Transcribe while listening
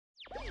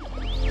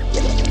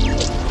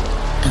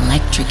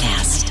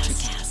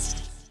Electricast.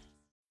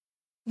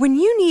 When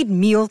you need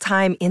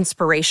mealtime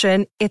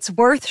inspiration, it's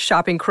worth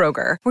shopping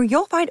Kroger, where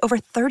you'll find over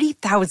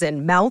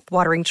 30,000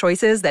 mouth-watering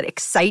choices that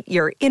excite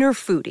your inner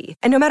foodie.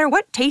 And no matter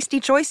what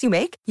tasty choice you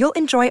make, you'll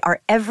enjoy our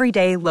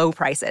everyday low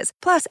prices,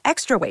 plus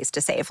extra ways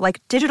to save,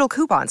 like digital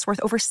coupons worth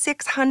over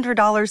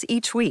 $600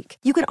 each week.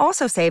 You can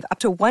also save up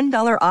to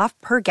 $1 off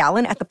per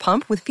gallon at the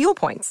pump with fuel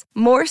points.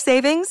 More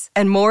savings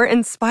and more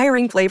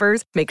inspiring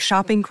flavors make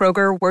shopping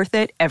Kroger worth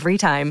it every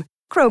time.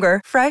 Kroger,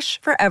 fresh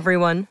for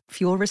everyone.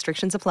 Fuel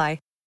restrictions apply.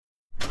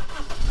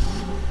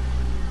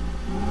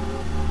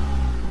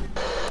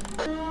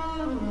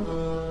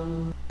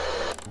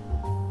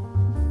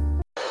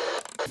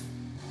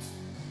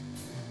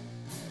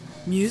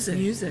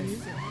 Music.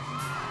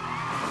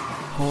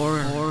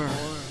 Horror.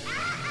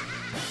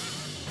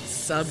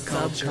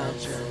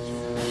 Subculture.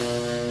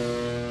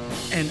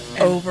 And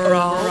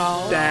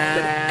overall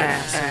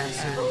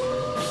badass.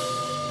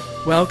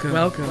 Welcome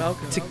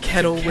to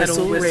Kettle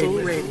Whistle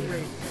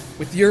Radio.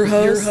 With your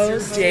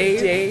hosts,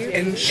 Dave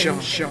and Sean.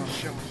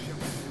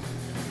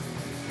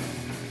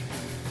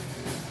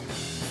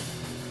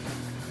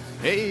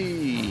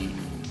 Hey,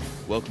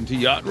 welcome to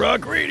Yacht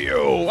Rock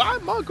Radio.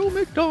 I'm Michael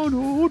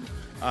McDonald.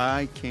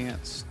 I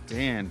can't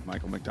stand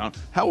Michael McDonald.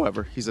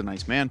 However, he's a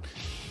nice man.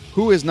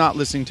 Who is not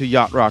listening to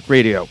Yacht Rock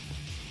Radio?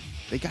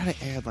 They gotta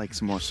add like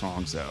some more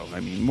songs though. I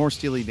mean, more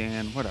Steely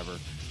Dan, whatever.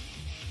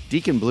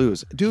 Deacon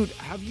Blues. Dude,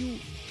 have you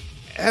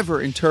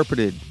ever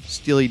interpreted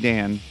Steely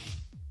Dan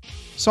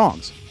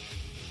songs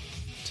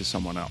to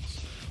someone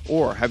else?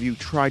 Or have you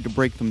tried to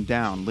break them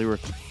down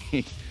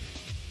lyrically?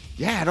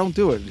 Yeah, don't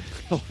do it.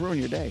 It'll ruin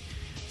your day.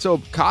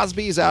 So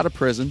Cosby's out of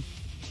prison.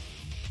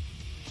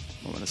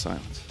 Moment of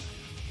silence.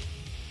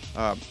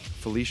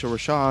 Felicia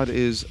Rashad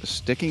is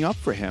sticking up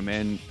for him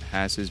and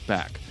has his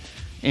back.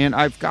 And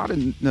I've got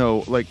to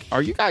know, like,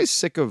 are you guys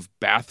sick of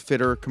bath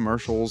fitter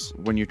commercials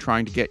when you're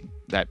trying to get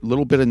that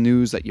little bit of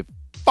news that you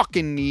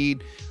fucking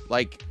need,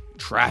 like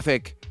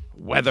traffic,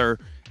 weather,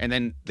 and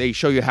then they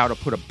show you how to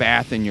put a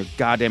bath in your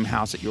goddamn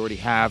house that you already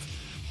have?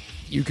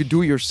 You could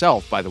do it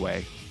yourself, by the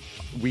way.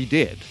 We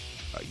did.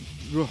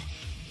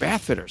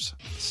 Bath fitters,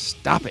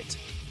 stop it.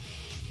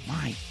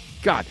 My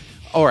God.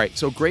 All right,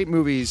 so great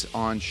movies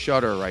on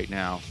Shudder right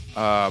now.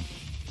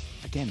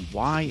 Again,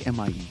 why am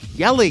I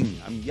yelling?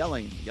 I'm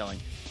yelling.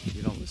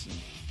 You don't listen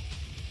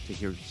to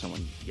hear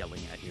someone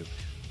yelling at you.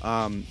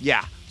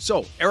 Yeah,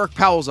 so Eric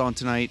Powell's on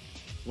tonight.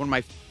 One of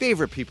my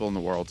favorite people in the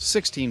world,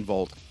 16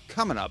 Volt,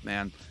 coming up,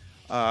 man.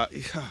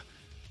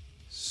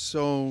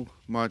 So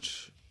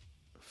much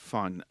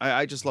fun.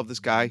 I just love this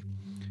guy.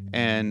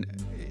 And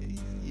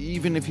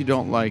even if you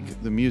don't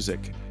like the music,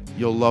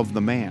 you'll love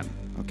the man,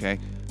 okay?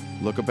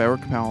 Look up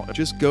Eric Powell.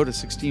 Just go to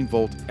 16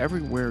 Volt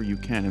everywhere you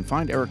can and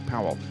find Eric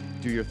Powell.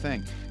 Do your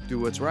thing. Do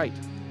what's right.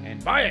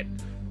 And buy it.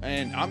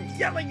 And I'm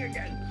yelling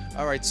again.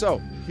 All right, so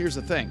here's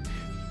the thing.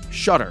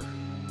 Shudder.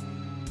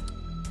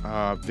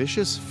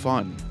 Vicious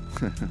Fun.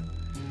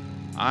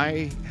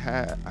 I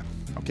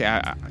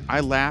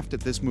laughed at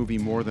this movie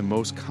more than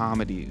most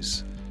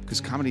comedies, because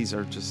comedies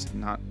are just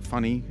not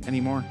funny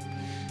anymore.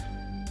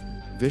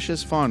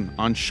 Vicious Fun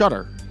on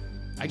Shudder.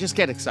 I just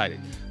get excited.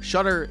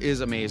 Shudder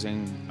is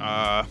amazing.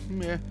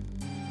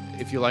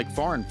 If you like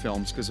foreign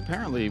films, because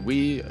apparently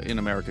we in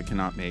America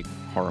cannot make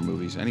horror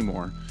movies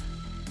anymore.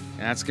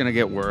 And that's going to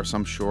get worse,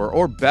 I'm sure.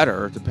 Or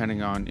better,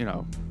 depending on,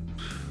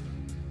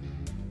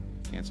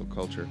 cancel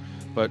culture.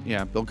 But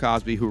yeah, Bill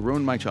Cosby, who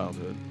ruined my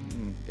childhood,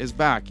 is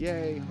back.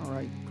 Yay. All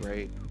right,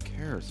 great. Who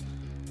cares?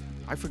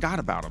 I forgot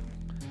about him.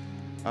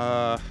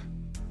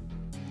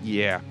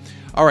 Yeah.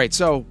 All right,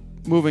 so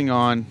moving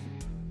on.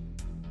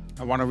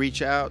 I want to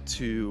reach out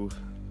to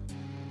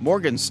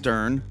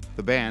Morgenstern,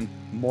 the band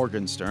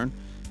Morgenstern.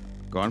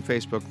 Go on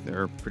Facebook.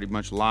 They're pretty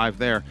much live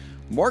there.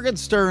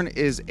 Morgenstern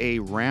is a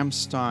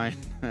Rammstein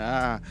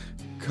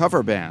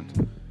cover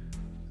band.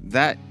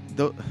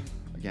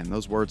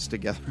 Those words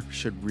together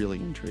should really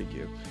intrigue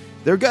you.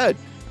 They're good.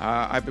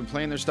 I've been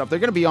playing their stuff. They're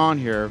going to be on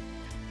here,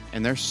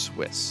 and they're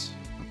Swiss.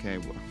 Okay,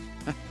 well,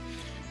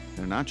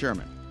 they're not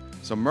German.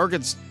 So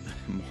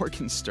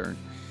Morgenstern.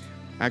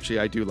 Actually,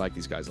 I do like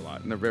these guys a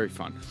lot, and they're very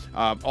fun.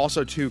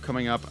 Also, too,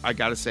 coming up, I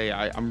got to say,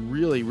 I'm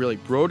really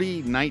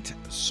Brody Knight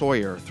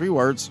Sawyer. 3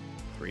 words,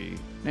 3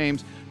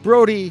 names.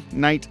 Brody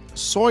Knight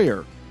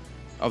Sawyer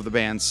of the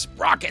band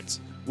Sprockets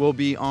will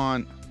be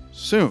on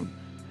soon.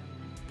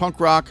 Punk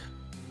rock,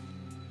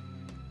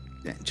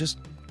 just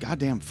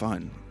goddamn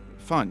fun.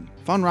 Fun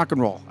rock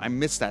and roll. I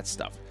miss that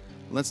stuff.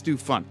 Let's do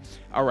fun.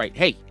 All right,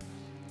 hey,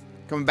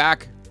 coming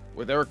back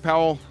with Eric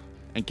Powell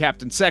and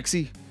Captain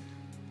Sexy.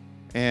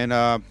 And,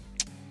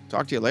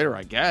 talk to you later,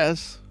 I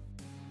guess.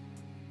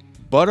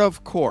 But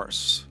of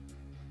course,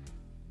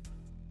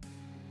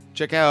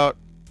 check out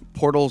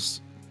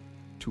Portals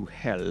to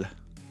Hell.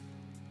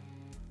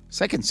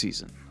 2nd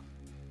season.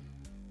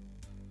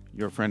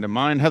 You're a friend of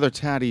mine. Heather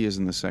Taddy is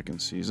in the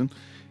 2nd season.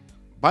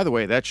 By the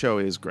way, that show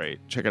is great.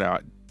 Check it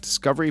out.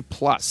 Discovery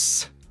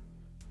Plus.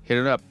 Hit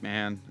it up,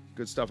 man.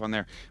 Good stuff on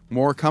there.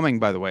 More coming,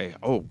 by the way.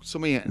 Oh, so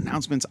many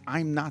announcements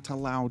I'm not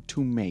allowed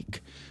to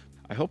make.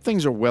 I hope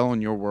things are well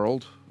in your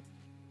world.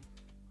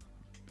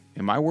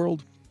 In my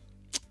world,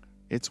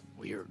 it's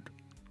weird.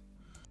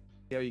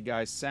 How you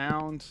guys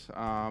sound?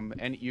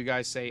 And you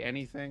guys say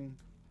anything?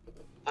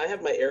 I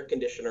have my air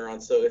conditioner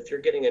on, so if you're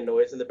getting a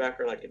noise in the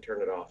background, I can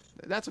turn it off.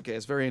 That's okay.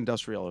 It's very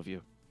industrial of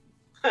you.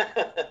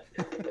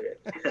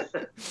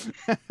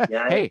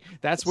 Yeah, Hey,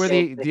 that's where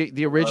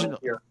the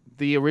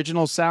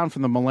original sound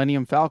from the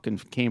Millennium Falcon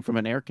came from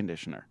an air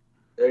conditioner.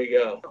 There you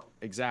go.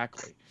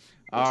 Exactly.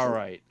 All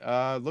right.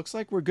 Looks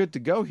like we're good to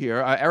go here.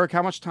 Eric,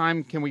 how much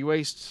time can we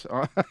waste?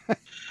 How much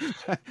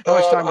time do you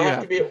I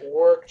have to be at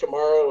work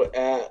tomorrow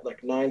at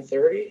like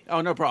 9:30.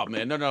 Oh, no problem,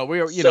 man. No, we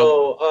are.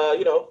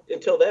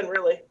 Until then,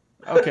 really.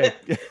 Okay.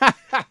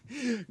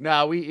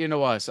 No, you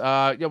know us.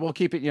 Yeah, we'll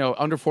keep it,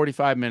 under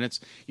 45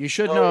 minutes. You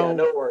should know. Yeah,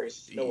 no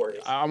worries. No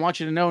worries. I want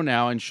you to know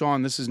now, and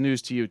Sean, this is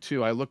news to you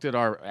too. I looked at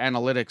our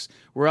analytics.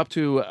 We're up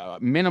to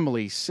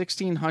minimally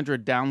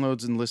 1,600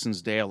 downloads and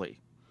listens daily.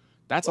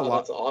 That's a lot.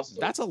 That's awesome.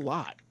 That's a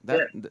lot.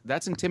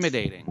 That's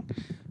intimidating.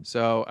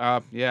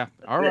 So, yeah.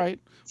 All right.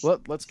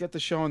 Well, let's get the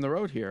show on the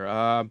road here.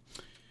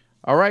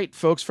 All right,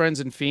 folks, friends,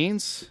 and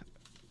fiends.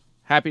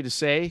 Happy to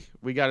say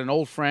we got an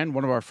old friend,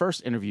 one of our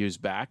first interviews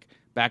back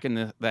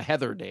in the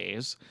Heather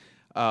days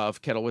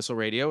of Kettle Whistle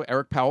Radio.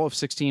 Eric Powell of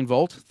 16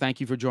 Volt. Thank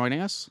you for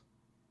joining us.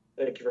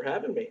 Thank you for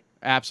having me.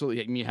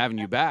 Absolutely. Me having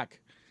you back.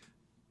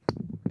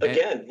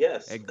 Again,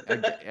 yes.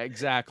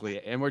 Exactly.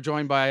 And we're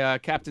joined by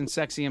Captain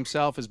Sexy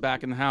himself is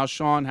back in the house.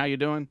 Sean, how you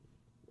doing?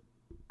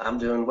 I'm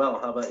doing well.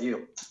 How about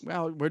you?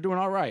 Well, we're doing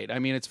all right. I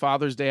mean, it's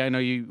Father's Day. I know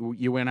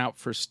you went out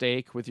for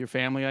steak with your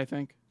family, I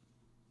think.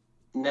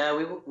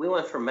 No, we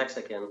went for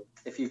Mexican.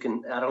 If you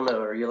can, I don't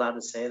know. Are you allowed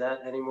to say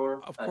that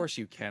anymore? Of course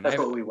you can. That's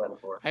what we went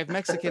for. I have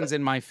Mexicans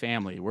in my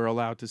family. We're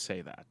allowed to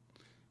say that.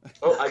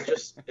 Oh,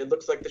 it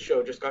looks like the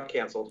show just got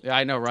canceled. Yeah,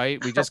 I know,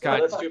 right? We just got.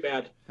 That's too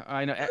bad.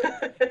 I know.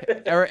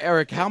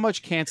 Eric, how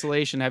much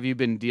cancellation have you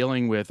been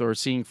dealing with or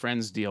seeing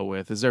friends deal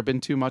with? Has there been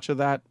too much of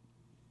that?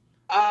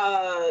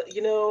 I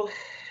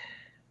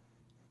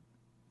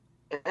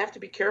have to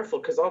be careful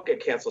because I'll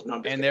get canceled.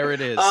 No, and there it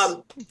is.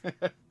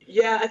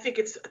 Yeah, I think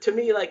it's, to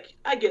me, like,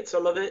 I get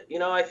some of it.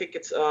 I think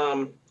it's,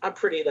 I'm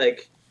pretty,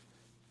 like,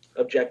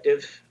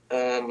 objective.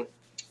 Some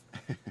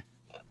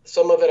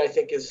of it I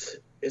think is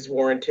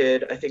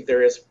warranted. I think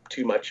there is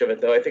too much of it,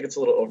 though. I think it's a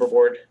little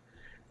overboard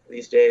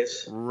these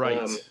days.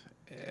 Right.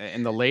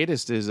 And the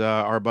latest is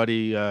our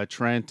buddy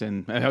Trent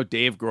and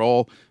Dave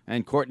Grohl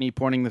and Courtney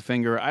pointing the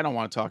finger. I don't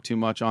want to talk too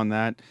much on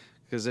that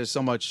because there's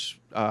so much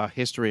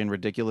history and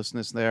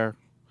ridiculousness there.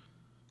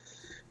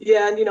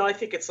 Yeah, and I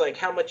think it's like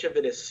how much of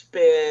it is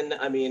spin.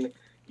 I mean,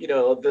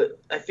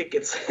 I think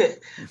it's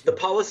the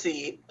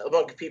policy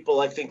among people,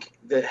 I think,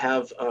 that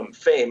have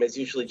fame is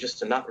usually just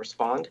to not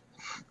respond,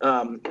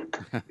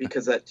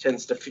 because that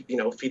tends to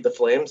feed the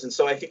flames. And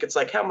so I think it's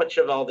like how much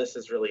of all this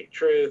is really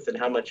truth and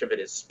how much of it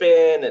is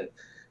spin, and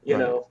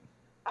right.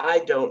 I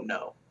don't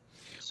know.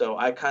 So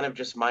I kind of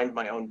just mind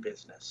my own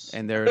business.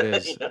 And there it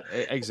is.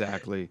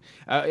 Exactly.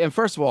 And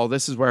first of all,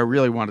 this is where I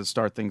really want to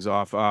start things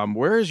off.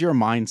 Where is your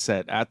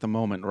mindset at the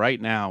moment,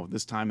 right now,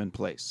 this time and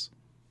place?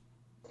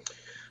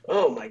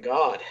 Oh, my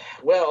God.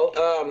 Well,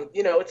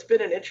 it's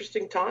been an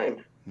interesting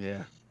time.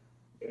 Yeah.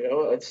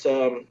 It's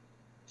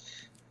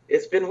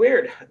been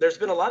weird. There's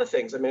been a lot of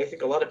things. I mean, I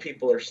think a lot of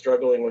people are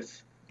struggling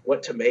with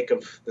what to make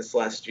of this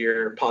last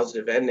year,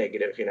 positive and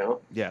negative,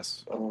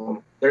 Yes.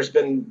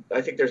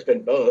 I think there's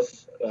been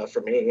both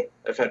for me.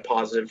 I've had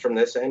positive from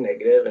this and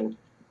negative, and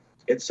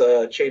it's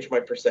changed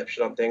my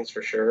perception on things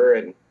for sure.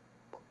 And,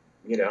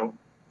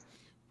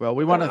 Well,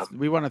 we want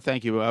to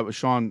thank you,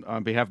 Sean,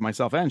 on behalf of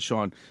myself and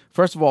Sean.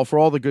 First of all, for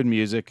all the good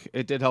music.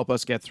 It did help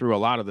us get through a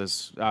lot of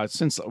this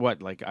since we're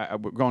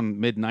going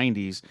mid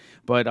 '90s.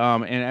 But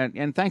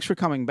and thanks for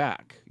coming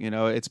back.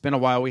 It's been a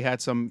while. We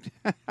had some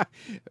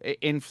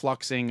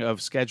influxing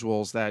of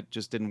schedules that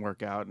just didn't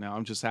work out. Now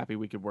I'm just happy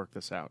we could work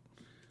this out.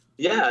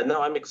 Yeah,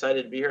 no, I'm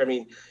excited to be here. I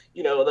mean,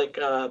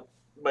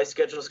 my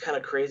schedule is kind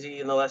of crazy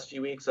in the last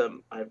few weeks.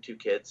 I have 2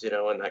 kids,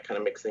 and that kind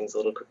of makes things a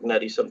little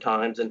nutty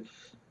sometimes. And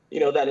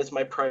that is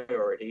my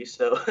priority.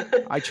 So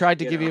I tried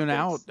to give you an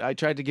out. I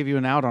tried to give you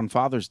an out on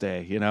Father's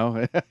Day,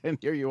 and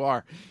here you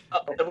are.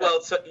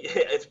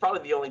 It's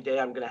probably the only day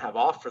I'm going to have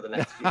off for the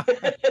next few,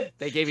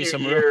 they gave you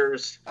some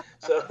years.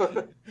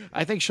 So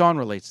I think Sean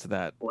relates to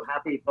that. Well,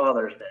 happy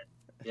Father's Day.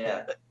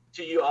 Yeah.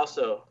 To you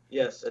also.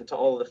 Yes. And to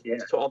all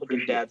the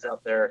good dads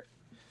out there.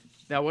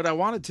 Now, what I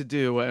wanted to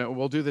do,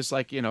 we'll do this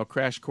like,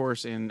 crash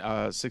course in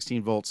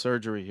 16-volt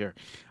surgery here.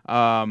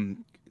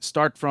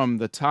 Start from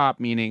the top,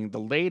 meaning the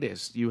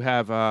latest. You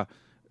have,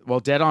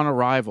 Dead on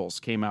Arrivals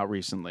came out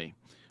recently.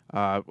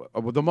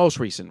 The most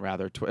recent,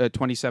 rather,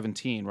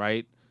 2017,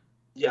 right?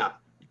 Yeah.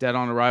 Dead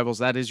on Arrivals,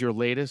 that is your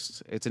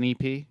latest? It's an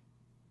EP?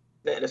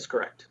 That is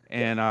correct.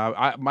 And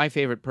my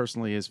favorite,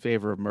 personally, is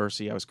Favor of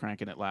Mercy. I was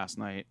cranking it last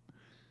night.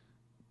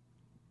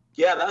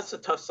 Yeah, that's a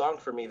tough song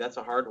for me. That's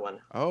a hard one.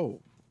 Oh,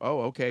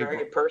 okay.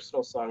 Very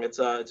personal song. It's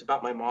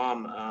about my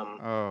mom.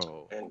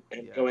 And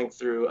going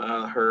through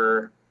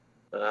her.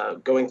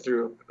 Going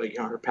through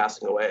her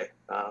passing away.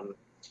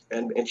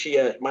 and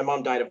she, my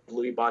mom died of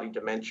Lewy body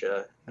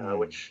dementia,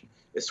 which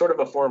is sort of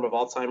a form of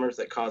Alzheimer's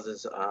that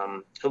causes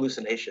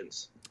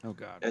hallucinations. Oh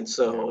God. And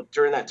so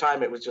during that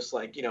time, it was just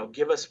like,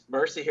 give us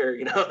mercy here,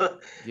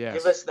 Yes.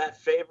 give us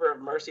that favor of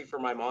mercy for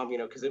my mom,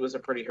 because it was a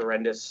pretty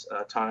horrendous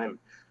time.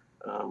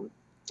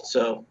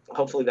 So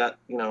hopefully that,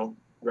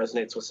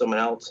 resonates with someone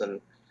else and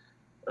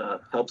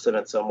helps them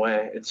in some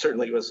way. It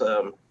certainly was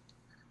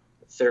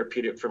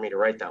therapeutic for me to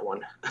write that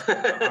one.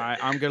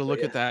 I'm going to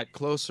look at that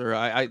closer.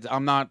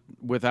 I'm not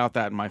without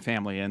that in my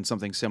family, and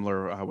something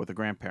similar with a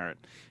grandparent.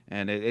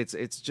 And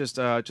it's just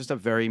a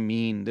very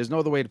mean. There's no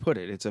other way to put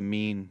it. It's a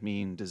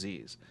mean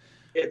disease.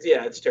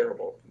 It's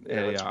terrible.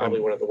 It's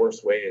probably one of the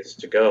worst ways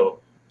to go.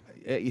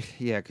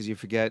 Yeah, because you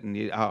forget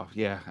and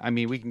I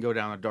mean, we can go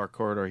down a dark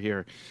corridor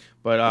here,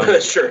 but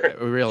sure.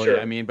 Really,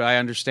 sure. I mean, but I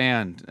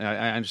understand.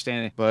 I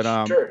understand it.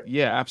 But sure.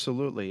 Yeah,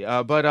 absolutely.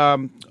 But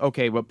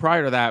okay. But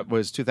prior to that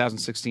was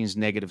 2016's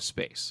Negative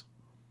Space.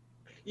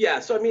 Yeah,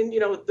 so I mean,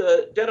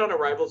 the Dead on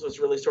Arrivals was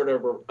really sort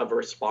of a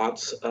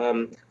response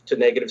to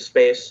Negative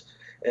Space,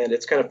 and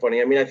it's kind of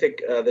funny. I mean, I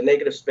think the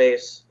Negative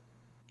Space,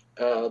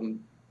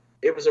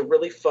 it was a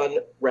really fun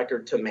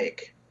record to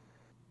make.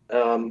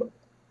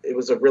 It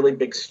was a really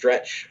big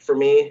stretch for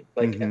me,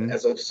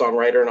 as a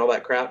songwriter and all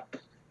that crap.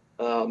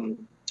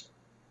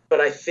 But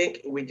I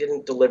think we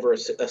didn't deliver a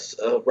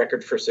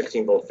record for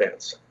 16-volt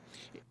fans.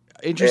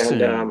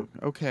 Interesting. And,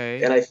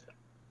 okay. And I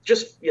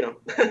just,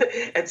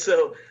 and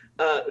so,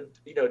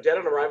 Dead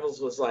on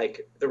Arrivals was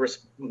like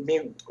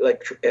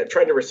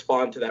trying to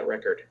respond to that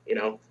record,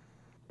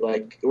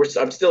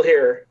 I'm still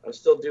here. I'm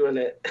still doing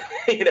it.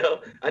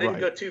 I didn't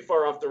go too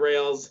far off the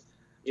rails,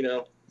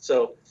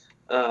 so,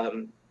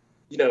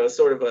 it's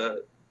sort of a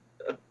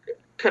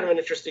kind of an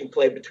interesting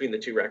play between the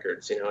two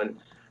records, and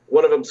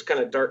one of them's kind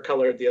of dark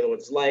colored, the other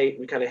one's light.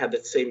 We kind of had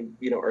the same,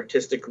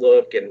 artistic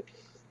look and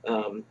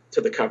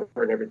to the cover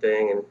and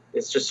everything, and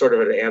it's just sort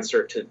of an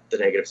answer to the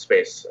Negative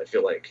Space, I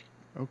feel like.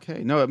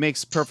 Okay, no, it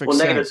makes perfect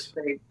sense. Negative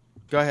Space.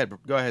 Go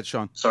ahead,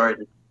 Sean. Sorry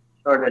to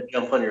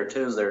jump on your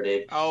toes there,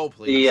 Dave. Oh,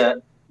 please.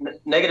 The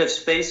Negative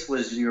Space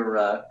was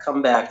your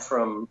comeback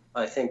from,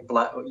 I think,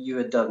 you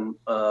had done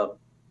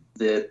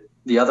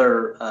the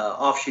other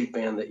offshoot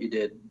band that you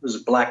did was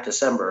Black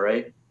December,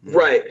 right?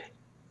 Right.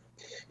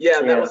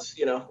 Yeah, that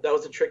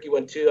was a tricky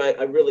one too.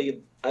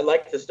 I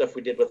liked the stuff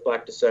we did with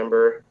Black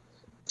December,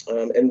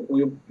 and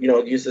we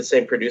used the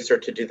same producer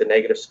to do the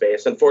Negative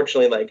Space.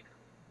 Unfortunately,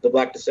 the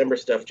Black December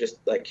stuff just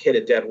hit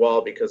a dead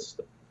wall because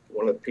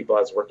one of the people I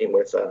was working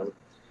with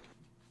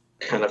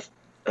kind of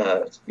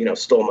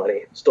stole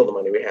the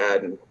money we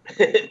had, and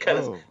it kind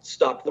of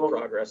stopped the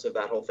progress of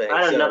that whole thing.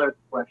 I had another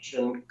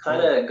question,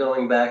 kind of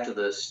going back to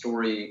the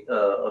story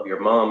of your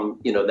mom,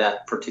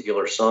 that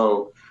particular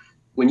song.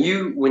 When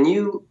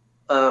you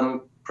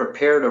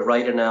prepare to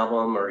write an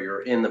album, or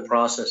you're in the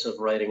process of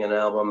writing an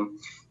album,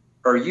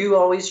 are you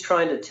always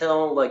trying to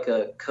tell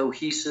a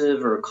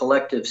cohesive or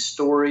collective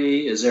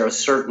story? Is there a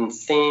certain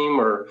theme,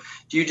 or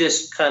do you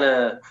just kind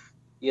of,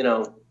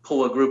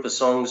 pull a group of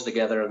songs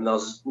together and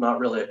there's not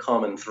really a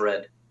common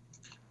thread?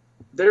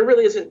 There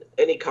really isn't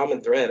any common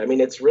thread. I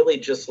mean, it's really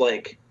just how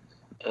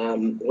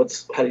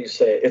do you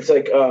say it? It's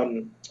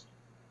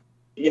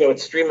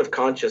it's stream of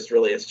conscious,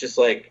 really. It's just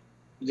it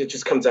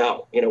just comes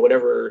out,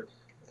 whatever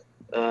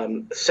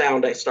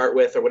sound I start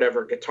with, or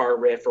whatever guitar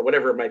riff, or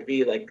whatever it might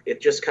be, it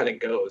just kind of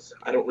goes.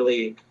 I don't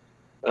really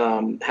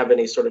have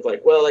any sort of I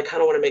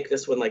kind of want to make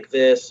this one like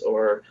this,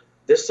 or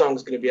this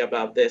song's going to be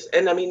about this.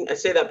 And I mean, I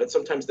say that, but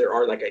sometimes there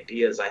are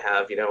ideas I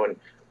have, and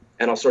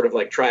I'll sort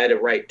of try to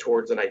write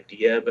towards an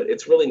idea, but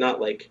it's really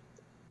not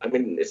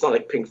it's not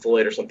like Pink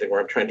Floyd or something where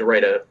I'm trying to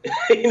write a,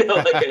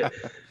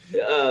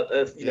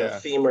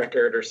 theme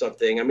record or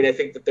something. I mean, I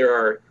think that there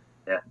are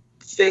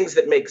things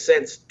that make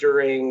sense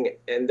during,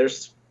 and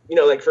there's,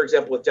 for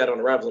example, with Dead on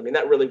Arrivals, I mean,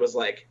 that really was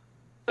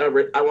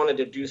I wanted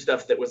to do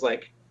stuff that was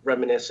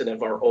reminiscent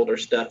of our older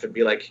stuff and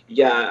be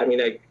I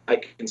mean, I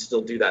can still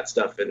do that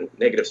stuff, and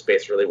Negative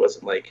Space really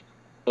wasn't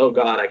oh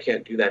God, I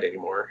can't do that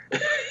anymore.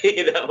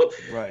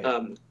 Right.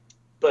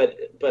 But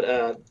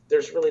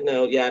there's really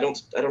no, I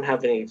don't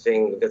have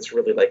anything that's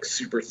really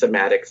super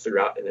thematic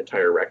throughout an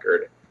entire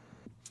record.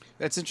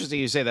 That's interesting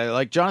you say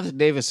that. Jonathan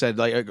Davis said,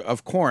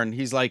 of Korn,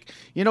 he's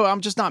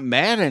I'm just not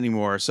mad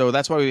anymore. So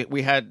that's why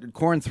we had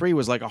Korn 3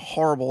 was a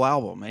horrible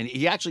album. And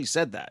he actually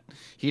said that.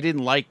 He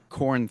didn't like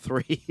Korn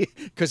 3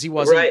 because he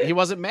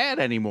wasn't mad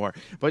anymore.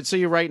 But so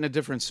you're right in a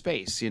different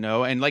space,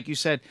 And like you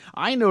said,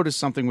 I noticed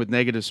something with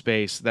Negative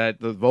Space, that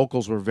the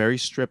vocals were very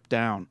stripped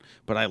down,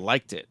 but I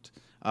liked it.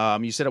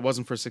 You said it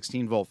wasn't for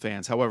 16-volt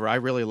fans. However, I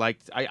really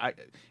liked.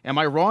 Am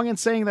I wrong in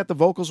saying that the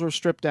vocals were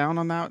stripped down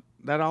on that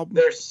album?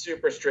 They're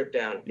super stripped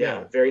down.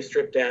 Yeah, very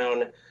stripped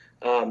down.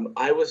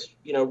 I was,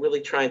 really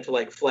trying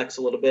to flex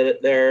a little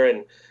bit there,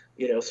 and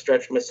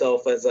stretch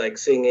myself as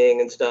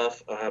singing and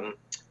stuff, and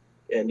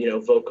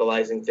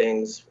vocalizing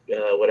things,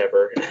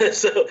 whatever.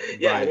 So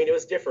yeah, right. I mean, it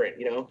was different,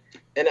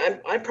 and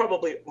I'm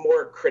probably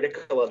more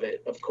critical of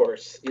it, of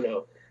course,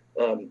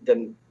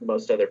 than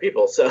most other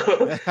people. So,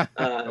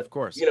 of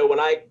course, you know, when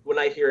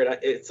I hear it,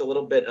 it's a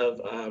little bit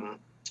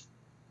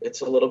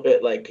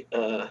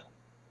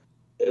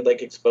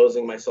like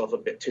exposing myself a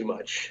bit too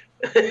much.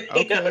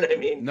 You know what I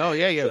mean? No,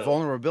 yeah, So,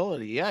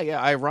 vulnerability. Yeah,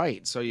 I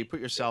right. So you put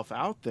yourself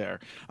out there.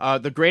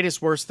 The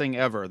greatest worst thing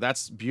ever.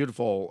 That's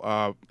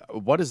beautiful.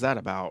 What is that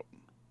about?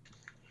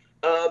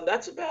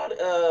 that's about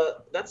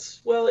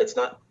well,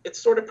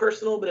 it's sort of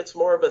personal, but it's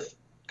more of a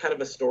kind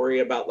of a story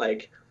about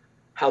like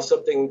how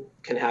something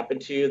can happen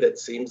to you that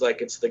seems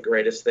like it's the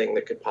greatest thing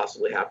that could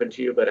possibly happen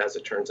to you, but as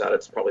it turns out,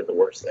 it's probably the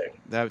worst thing.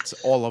 That's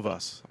all of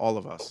us. All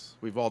of us.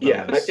 We've all done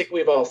Yeah, this. I think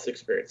we've all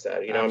experienced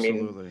that. You know,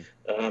 Absolutely.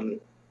 I mean,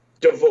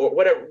 divorce,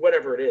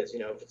 whatever it is. You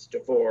know, if it's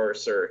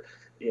divorce or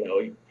you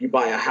know you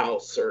buy a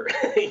house or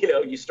you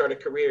know you start a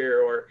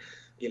career or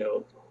you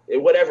know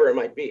whatever it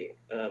might be.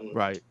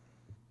 Right.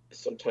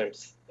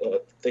 Sometimes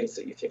things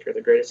that you think are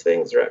the greatest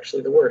things are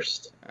actually the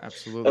worst.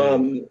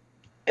 Absolutely.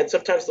 And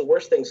sometimes the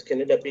worst things can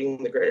end up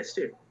being the greatest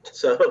too.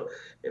 So,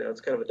 you know,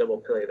 it's kind of a double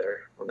play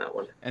there on that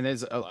one. And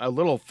there's a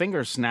little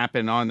finger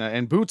snapping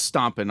and boot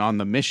stomping on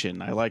the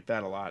mission. I like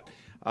that a lot.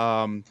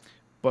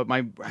 But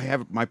I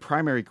have my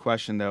primary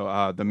question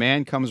though. The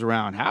man comes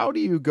around. How do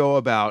you go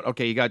about?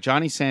 Okay, you got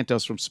Johnny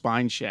Santos from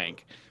Spineshank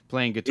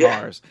playing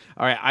guitars. Yeah.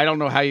 All right, I don't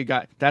know how you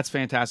got. That's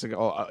fantastic.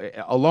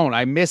 Alone,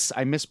 I miss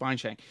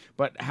Spineshank.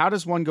 But how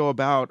does one go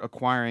about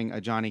acquiring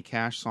a Johnny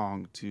Cash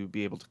song to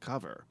be able to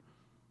cover?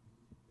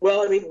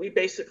 Well, I mean, we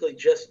basically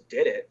just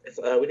did it.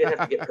 We didn't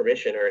have to get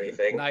permission or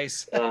anything.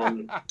 Nice.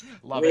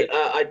 Love it.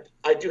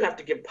 I do have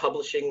to give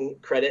publishing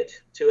credit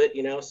to it,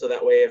 you know, so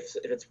that way if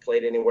it's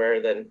played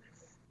anywhere, then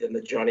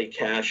the Johnny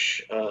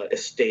Cash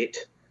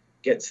estate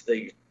gets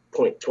the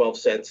 0.12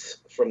 cents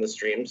from the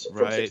streams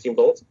from 16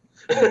 volts.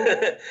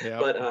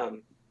 Yeah.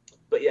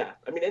 But yeah,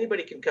 I mean,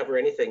 anybody can cover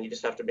anything. You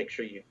just have to make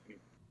sure you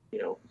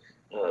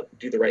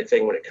do the right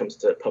thing when it comes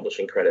to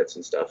publishing credits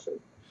and stuff. And,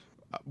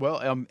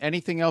 well,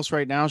 anything else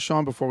right now,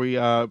 Sean, before we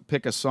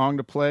pick a song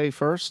to play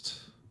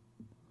first?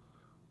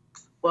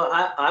 Well,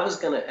 I was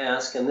going to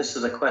ask, and this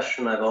is a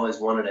question I've always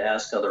wanted to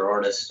ask other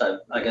artists.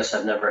 I guess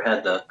I've never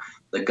had the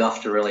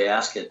guff to really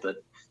ask it,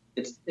 but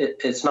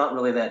it's not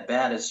really that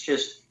bad. It's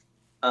just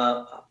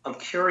I'm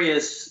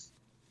curious,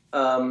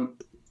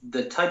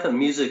 the type of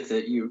music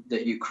that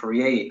you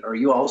create. Are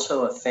you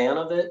also a fan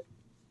of it?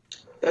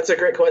 That's a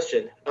great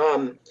question.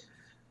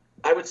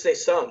 I would say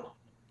some,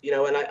 you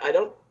know, and I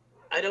don't.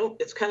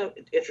 It's kind of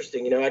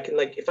interesting, you know. I can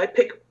if I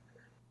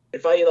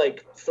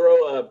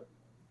throw a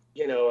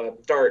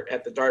dart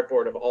at the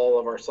dartboard of all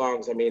of our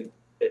songs. I mean,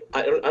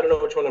 I don't know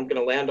which one I'm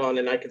going to land on,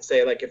 and I could say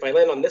if I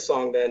land on this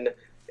song, then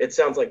it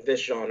sounds like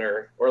this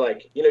genre, or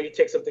you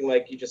take something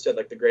like you just said,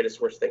 the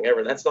greatest worst thing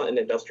ever. That's not an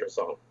industrial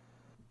song,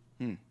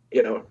 you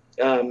know,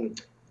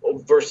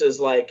 versus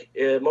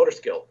Motor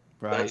Skill.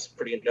 Right. That's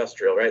pretty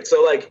industrial, right?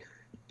 So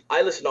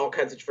I listen to all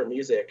kinds of different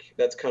music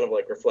that's kind of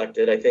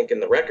reflected, I think,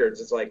 in the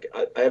records. It's I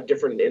have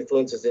different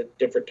influences at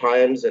different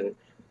times and,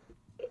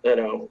 you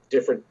know,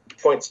 different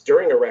points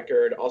during a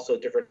record, also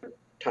different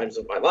times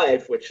of my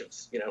life, which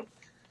is,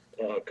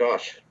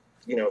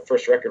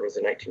 first record was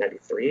in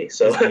 1993.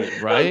 So,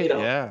 right.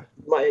 Yeah.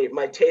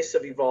 My tastes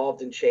have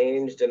evolved and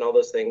changed and all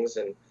those things.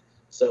 And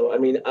so, I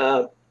mean,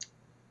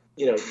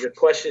 your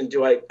question,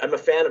 I'm a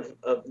fan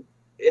of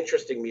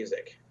interesting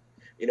music.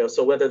 You know,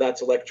 so whether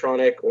that's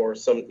electronic or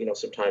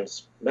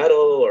sometimes metal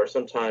or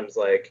sometimes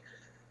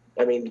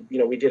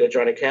we did a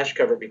Johnny Cash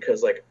cover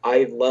because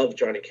I love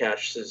Johnny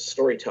Cash's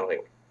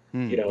storytelling.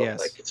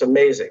 Yes. It's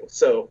amazing.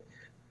 So,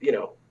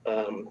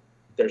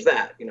 there's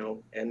that,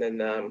 and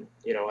then,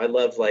 I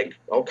love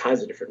all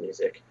kinds of different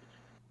music,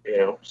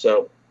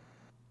 so,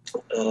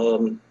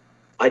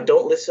 I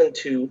don't listen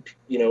to,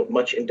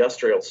 much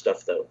industrial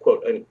stuff though,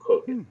 quote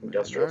unquote,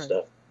 industrial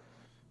stuff.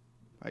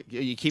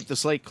 You keep the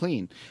slate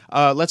clean.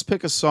 Let's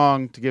pick a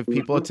song to give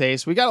people a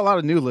taste. We got a lot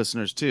of new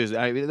listeners too.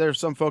 There's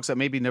some folks that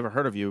maybe never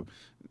heard of you.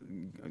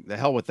 The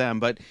hell with them,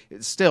 but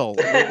still,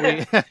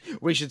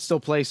 we should still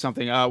play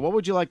something. What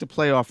would you like to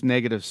play off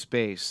Negative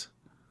Space?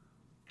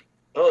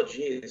 Oh,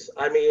 geez.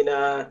 I mean,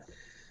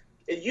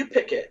 you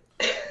pick it.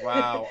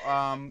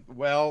 Wow.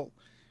 Well,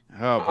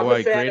 oh I'm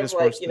boy, a fan greatest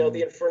of worst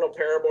the Infernal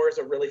Paramour is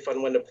a really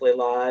fun one to play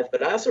live,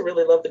 but I also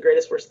really love the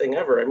Greatest Worst Thing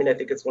Ever. I mean, I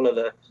think it's one of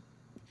the.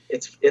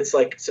 It's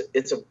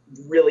a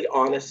really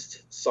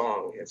honest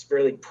song. It's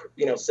really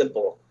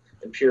simple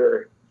and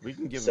pure. We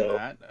can give them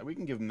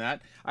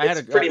that.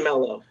 It's pretty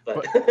mellow,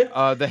 but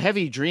the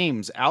Heavy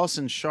Dreams,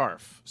 Alison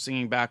Sharf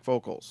singing back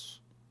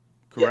vocals,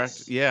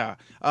 correct? Yes.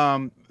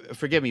 Yeah.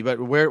 Forgive me, but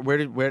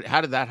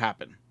how did that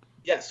happen?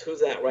 Yes, who's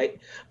that, right?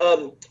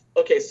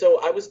 Okay, so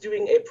I was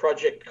doing a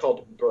project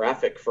called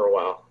Graphic for a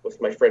while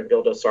with my friend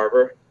Bildo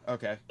Sarver.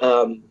 Okay.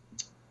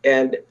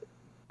 And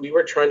we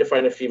were trying to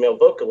find a female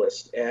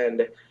vocalist,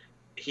 and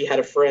he had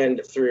a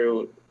friend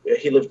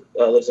he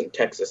lives in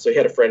Texas, so he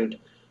had a friend,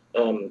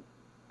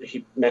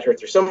 he met her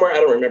through somewhere, I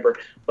don't remember,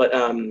 but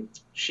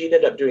she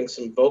ended up doing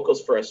some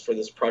vocals for us for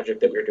this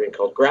project that we were doing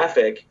called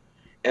Graphic,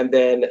 and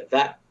then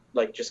that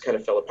like just kind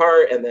of fell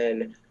apart. And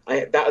then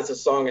that was a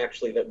song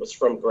actually that was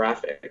from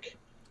Graphic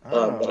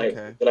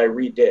that I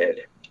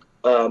redid.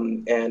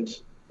 And,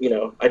 you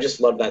know, I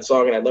just love that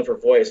song and I love her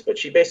voice, but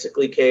she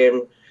basically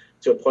came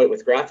to a point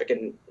with Graphic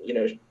and, you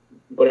know,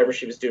 whatever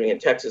she was doing in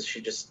Texas,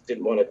 she just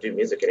didn't want to do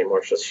music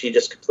anymore. So she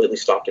just completely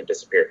stopped and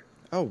disappeared.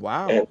 Oh,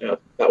 wow. And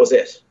that was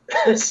it.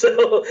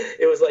 So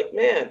it was like,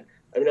 man,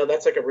 I mean,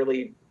 that's like a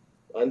really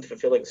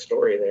unfulfilling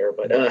story there,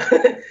 but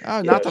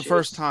not the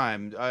first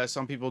time.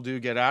 Some people do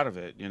get out of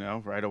it, you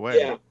know, right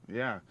away.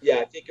 Yeah.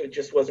 I think it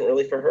just wasn't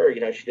really for her.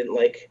 You know, she didn't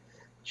like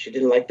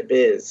the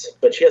biz,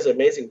 but she has an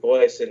amazing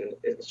voice and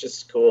it's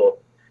just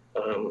cool.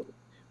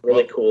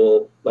 Really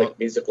cool,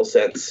 musical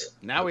sense.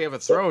 Now we have a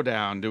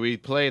throwdown. Do we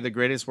play The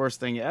Greatest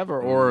Worst Thing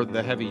Ever or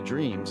The Heavy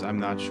Dreams? I'm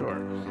not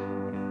sure.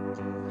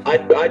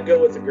 I'd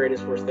go with The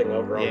Greatest Worst Thing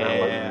Ever on that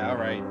one. Yeah, all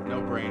right.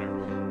 No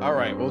brainer. All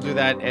right, we'll do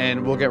that,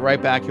 and we'll get right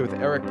back here with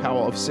Eric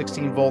Powell of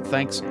 16 Volt.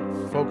 Thanks,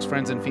 folks,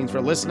 friends, and fiends for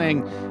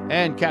listening.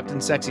 And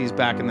Captain Sexy is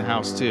back in the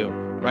house, too.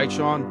 Right,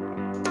 Sean?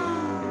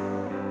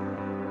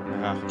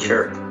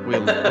 Sure.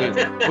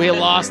 We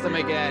lost him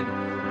again.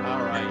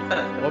 All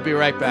right. We'll be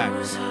right back.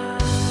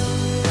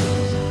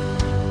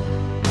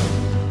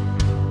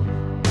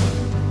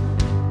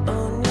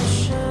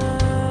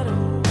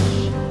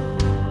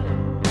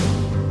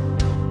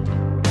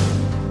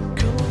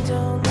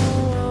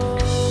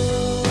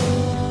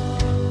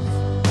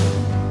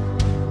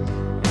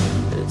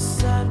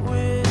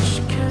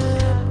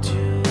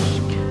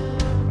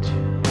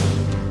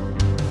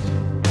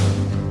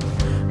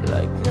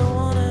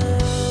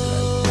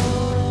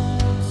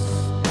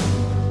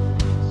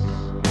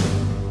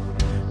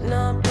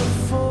 Not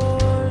before.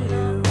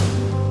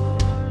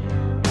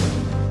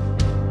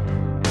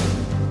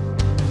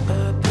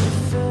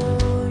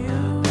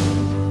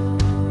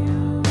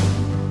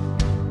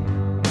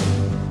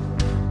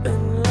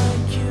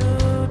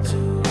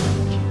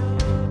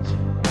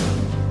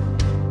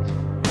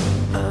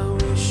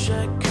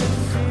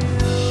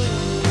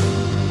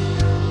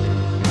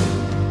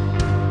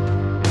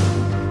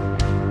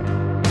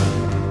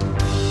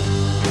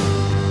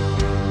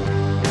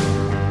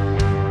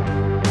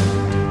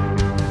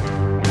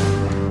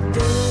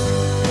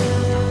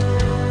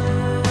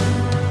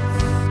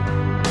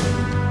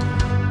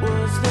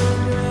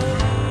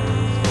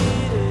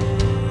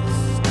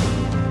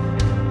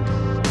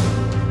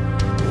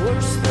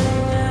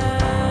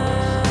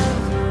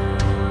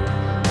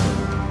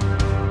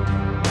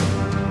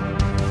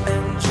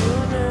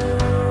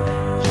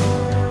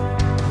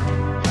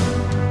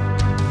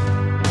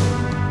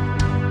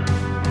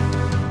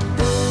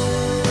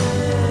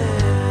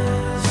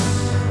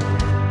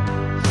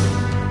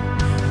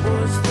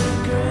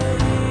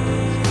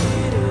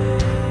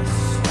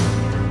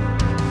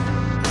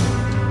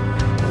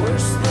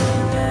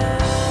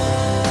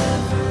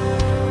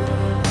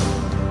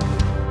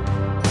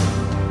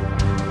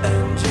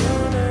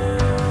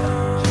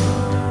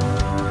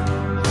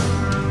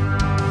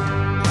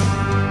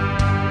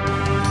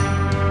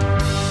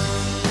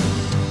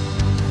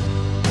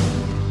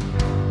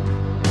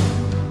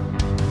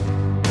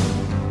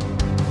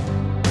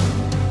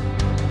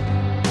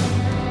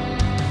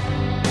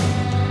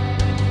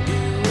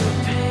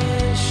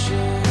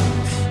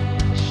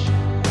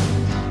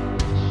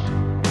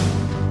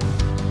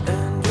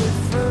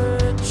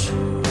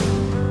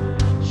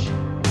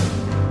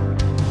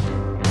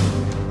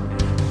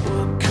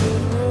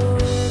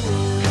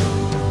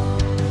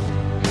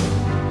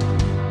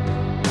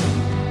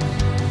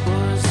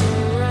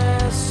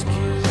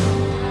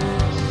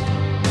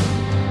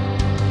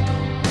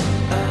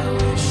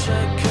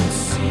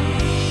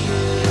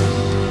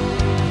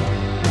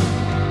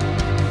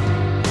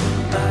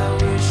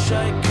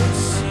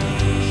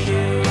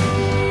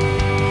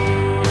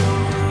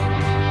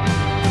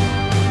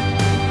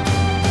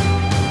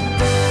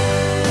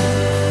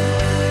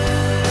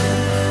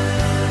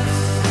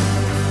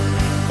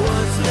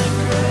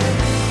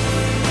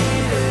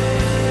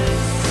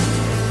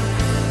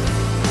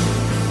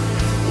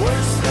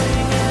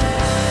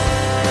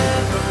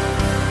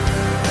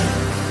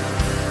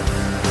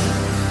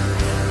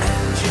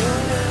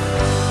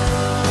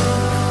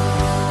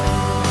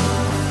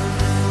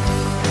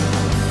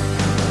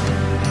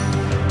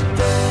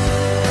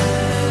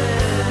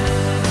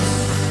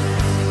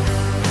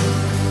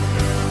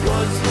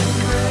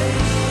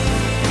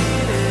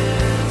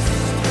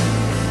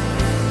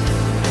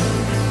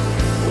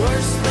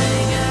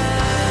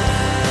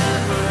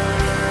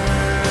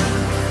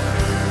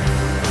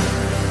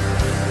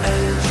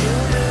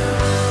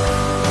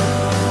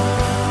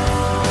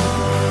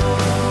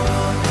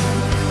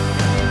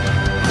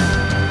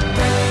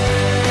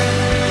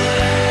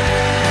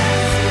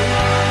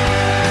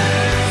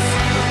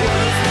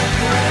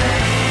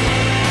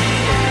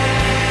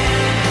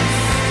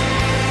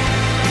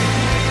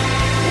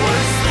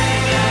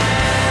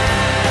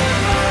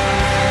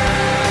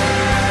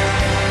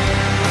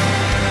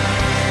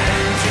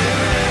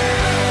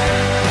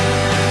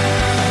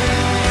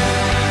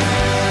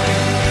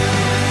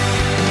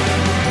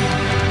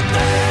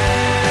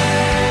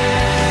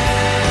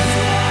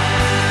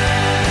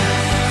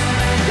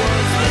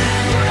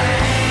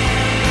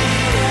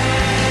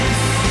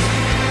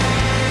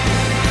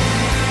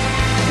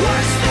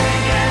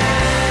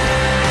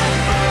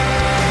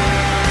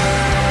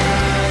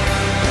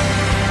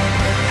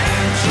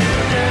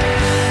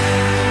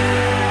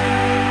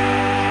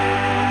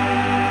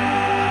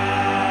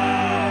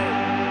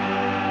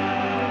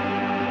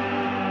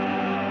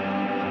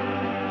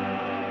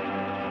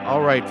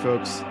 All right,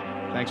 folks.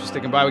 Thanks for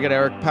sticking by. We got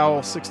Eric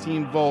Powell,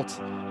 16 Volt.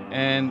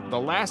 And the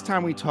last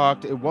time we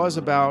talked, it was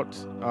about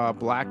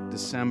Black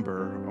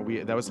December.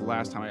 That was the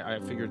last time I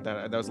figured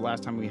that was the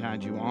last time we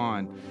had you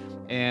on.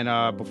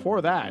 And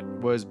before that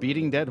was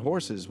Beating Dead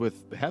Horses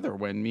with Heather,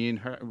 when me and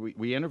her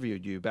we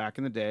interviewed you back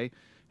in the day,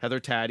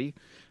 Heather Taddy.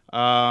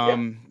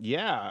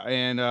 Yeah,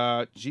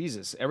 and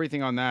Jesus,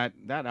 everything on that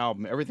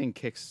album, everything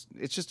kicks.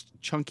 It's just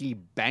chunky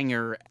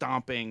banger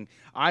stomping.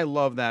 I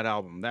love that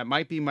album. That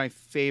might be my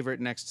favorite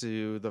next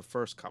to the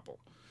first couple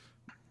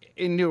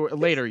in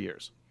later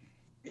years.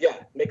 Yeah,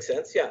 makes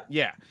sense. Yeah.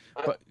 Yeah.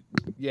 But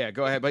yeah,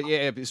 go ahead. But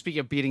yeah, speaking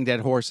of Beating Dead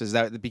Horses,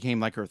 that became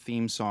like her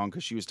theme song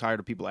because she was tired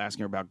of people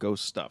asking her about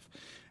ghost stuff.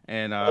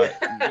 And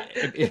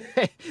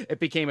it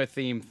became a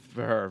theme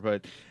for her.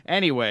 But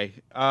anyway,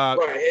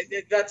 right.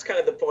 That's kind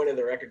of the point of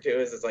the record too.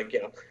 Is it's like,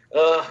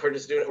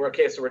 we're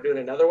okay. So we're doing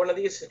another one of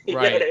these. You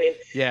right. know what I mean?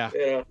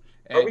 Yeah.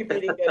 Are we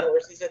beating dead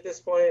horses at this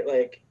point?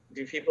 Like,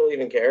 do people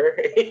even care?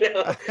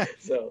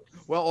 So.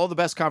 Well, all the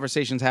best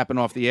conversations happen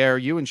off the air.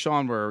 You and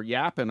Sean were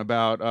yapping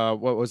about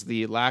what was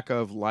the lack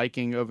of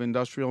liking of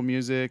industrial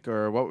music,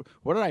 or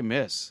what did I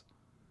miss?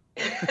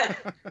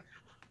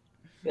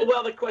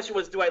 Well, the question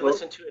was, do I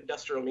listen to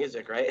industrial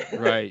music, right?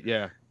 Right,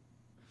 yeah.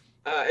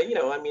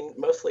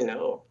 Mostly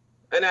no.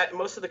 And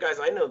most of the guys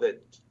I know that,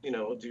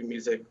 do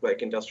music,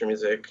 like industrial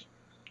music,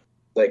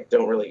 like,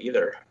 don't really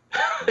either.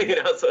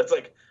 So it's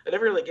like, I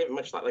never really gave it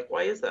much thought. Like,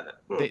 why is that?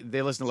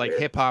 They listen to like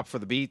hip hop for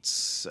the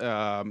beats.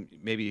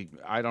 Maybe,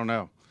 I don't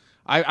know.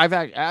 I've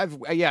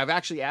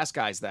actually asked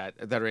guys that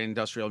are in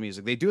industrial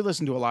music. They do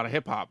listen to a lot of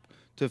hip hop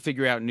to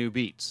figure out new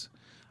beats.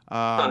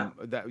 I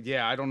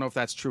don't know if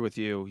that's true with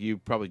you. You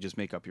probably just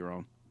make up your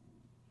own.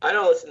 I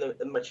don't listen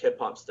to much hip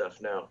hop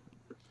stuff now.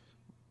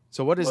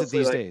 So what is it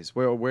these days?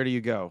 Where do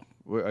you go?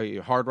 Are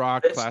you hard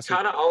rock, it's classic? It's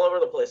kind of all over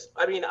the place.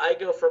 I mean, I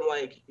go from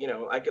like,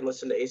 I can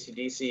listen to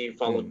AC/DC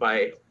followed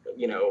by,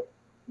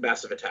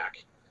 Massive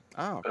Attack.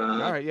 Oh, all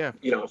right, yeah.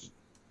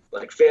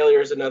 Like Failure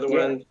is another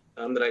one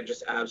that I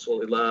just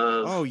absolutely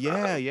love. Oh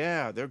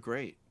yeah, they're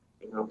great.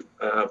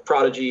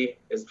 Prodigy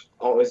has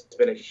always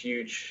been a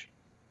huge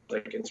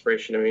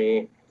inspiration to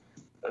me.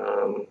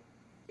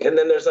 And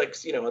then there's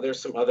there's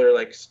some other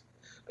I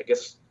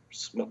guess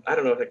I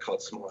don't know if they call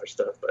it smaller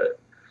stuff, but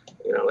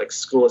like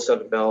School of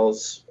Seven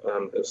Bells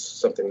is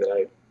something that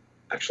I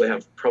actually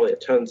have probably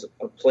tons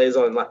of plays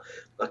on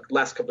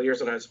last couple of years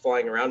when I was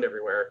flying around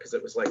everywhere, because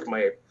it was like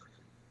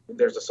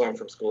there's a song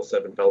from School of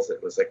Seven Bells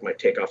that was like my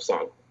takeoff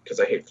song, because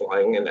I hate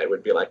flying, and I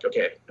would be like,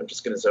 okay, I'm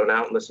just going to zone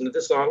out and listen to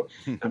this song.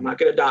 I'm not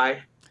going to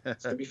die.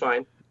 It's going to be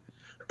fine.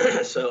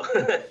 So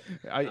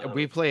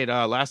we played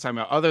last time,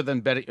 other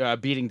than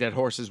Beating Dead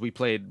Horses, we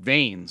played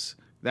Veins.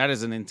 That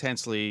is an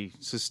intensely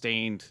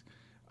sustained,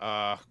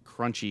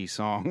 crunchy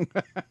song.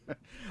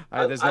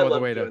 There's no other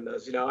way to.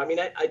 Those,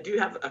 I do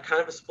have a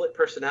kind of a split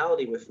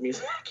personality with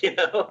music.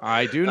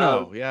 I do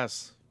know.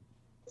 Yes.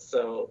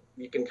 So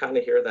you can kind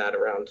of hear that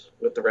around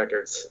with the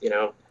records.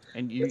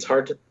 And it's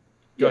hard to.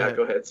 Go ahead.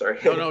 Go ahead. Sorry.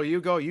 No,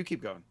 you go. You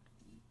keep going.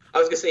 I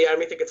was gonna say, I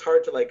think it's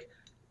hard to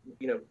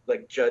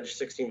judge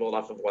 16 Volt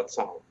off of one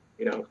song.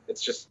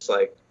 It's just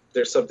like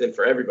there's something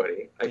for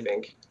everybody. I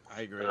think.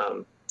 I agree.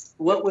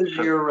 What was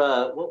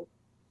your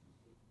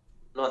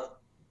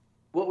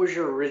what was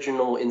your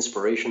original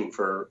inspiration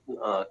for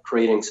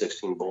creating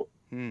 16 Volt?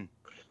 I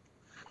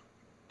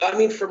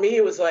mean, for me,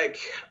 it was like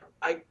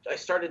I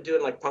started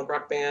doing punk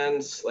rock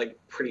bands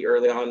pretty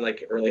early on,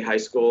 early high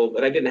school,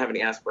 but I didn't have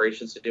any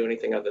aspirations to do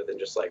anything other than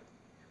just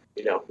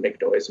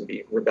make noise and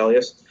be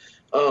rebellious.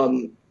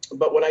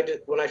 But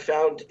when I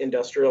found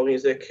industrial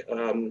music,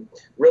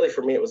 really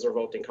for me it was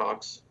Revolting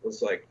Cocks. It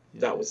was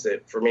that was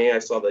it for me. I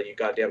saw the You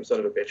Goddamn Son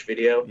of a Bitch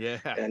video,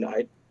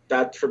 and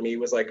that for me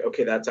was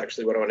okay, that's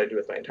actually what I want to do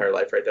with my entire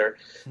life right there.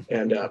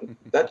 And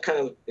that kind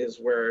of is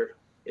where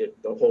the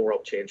whole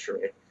world changed for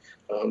me.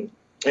 And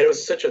it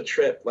was such a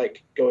trip,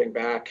 going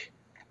back.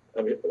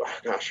 I mean,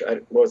 gosh,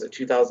 what was it,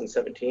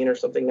 2017 or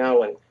something now,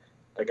 when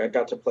I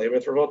got to play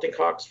with Revolting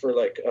Cocks for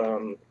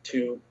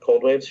 2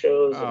 Cold Wave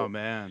shows. Oh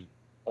man.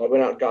 I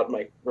went out and got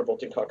my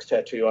Revolting Cocks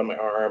tattoo on my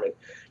arm, and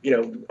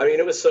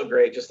it was so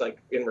great. Just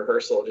in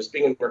rehearsal, just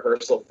being in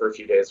rehearsal for a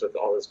few days with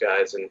all those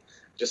guys, and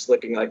just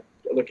looking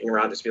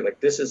around, just being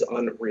this is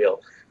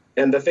unreal.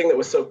 And the thing that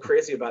was so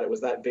crazy about it was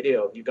that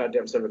video, You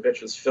Goddamn Son of a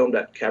Bitch, was filmed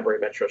at Cabaret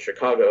Metro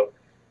Chicago,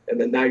 and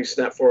then now you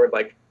snap forward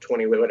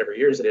 20 whatever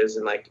years it is,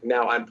 and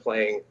now I'm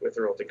playing with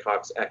Revolting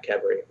Cocks at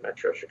Cabaret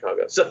Metro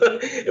Chicago. So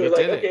it was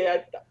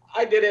okay,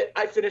 I did it.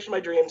 I finished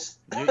my dreams.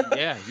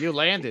 You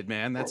landed,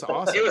 man. That's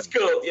awesome. It was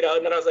cool,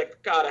 and then I was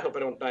like, God, I hope I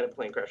don't die in a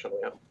plane crash on the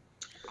way home.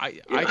 I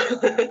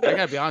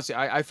gotta be honest.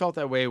 I felt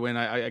that way when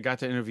I got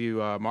to interview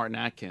Martin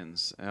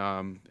Atkins,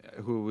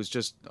 who was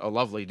just a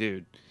lovely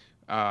dude,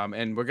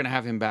 and we're gonna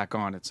have him back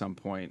on at some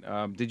point.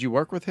 Did you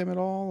work with him at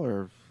all,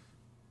 or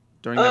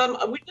during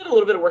that? We did a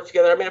little bit of work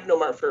together. I mean, I've known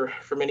Martin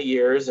for many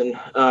years, and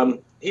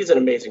he's an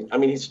amazing. I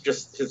mean, his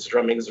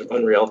drumming is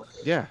unreal.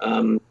 Yeah.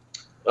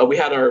 We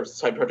had our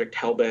side project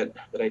Hellbent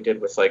that I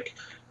did with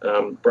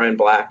Brian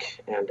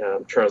Black and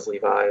Charles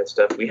Levi and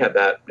stuff. We had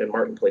that, and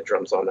Martin played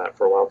drums on that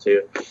for a while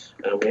too.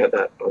 We had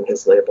that on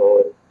his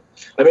label. And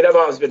I mean, I've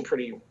always been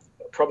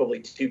probably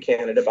too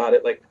candid about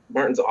it. Like,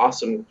 Martin's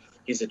awesome.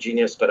 He's a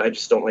genius, but I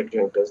just don't like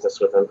doing business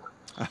with him.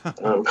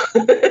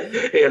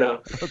 You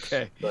know.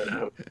 Okay.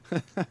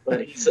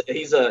 But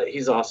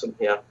he's awesome.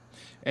 Yeah.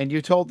 And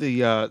you told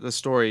the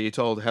story. You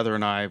told Heather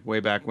and I way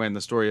back when,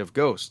 the story of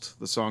Ghost,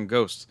 the song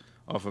Ghost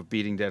off of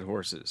Beating Dead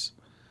Horses.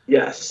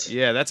 Yes.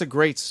 Yeah, that's a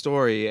great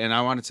story, and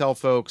I want to tell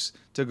folks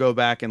to go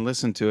back and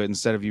listen to it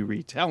instead of you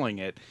retelling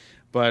it.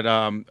 But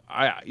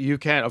you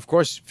can, of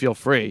course, feel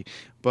free.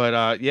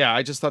 But yeah,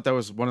 I just thought that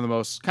was one of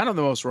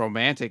the most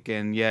romantic,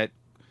 and yet,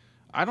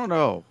 I don't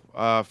know,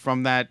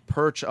 from that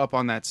perch up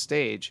on that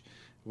stage,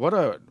 what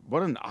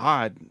an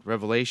odd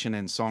revelation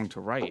and song to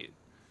write.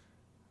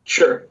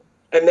 Sure.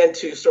 And then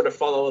to sort of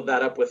follow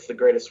that up with The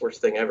Greatest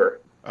Worst Thing Ever.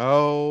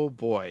 Oh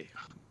boy.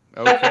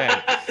 Okay.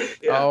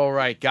 Yeah. All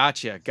right.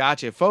 Gotcha.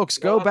 Folks,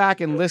 go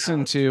back and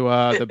listen to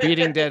the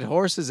Beating Dead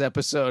Horses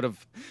episode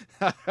of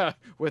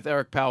with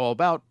Eric Powell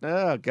about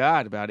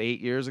 8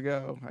 years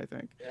ago, I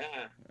think.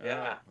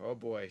 Yeah. Oh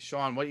boy.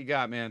 Sean, what you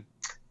got, man?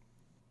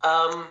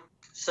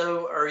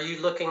 So are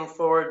you looking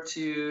forward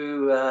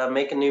to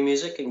making new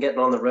music and getting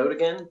on the road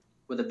again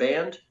with a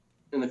band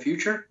in the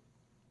future?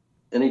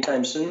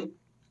 Anytime soon?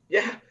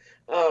 Yeah.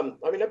 I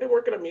mean, I've been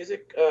working on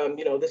music. I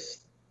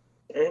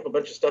have a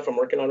bunch of stuff I'm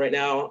working on right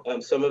now.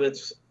 Some of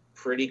it's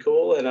pretty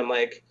cool, and I'm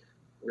like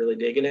really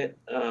digging it.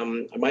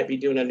 I might be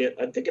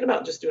I'm thinking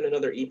about just doing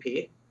another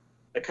EP.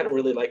 I kind of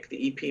really like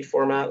the EP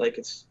format. Like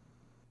it's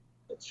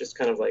just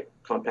kind of like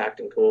compact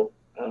and cool.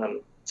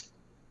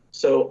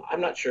 So I'm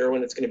not sure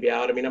when it's going to be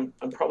out. I mean,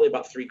 I'm probably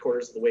about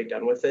 3/4 of the way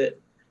done with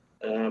it.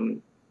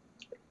 And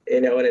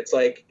it's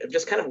like, I'm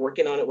just kind of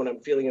working on it when I'm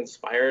feeling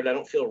inspired. I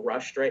don't feel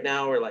rushed right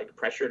now or like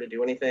pressure to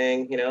do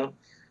anything,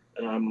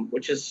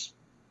 which is,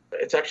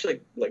 it's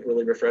actually like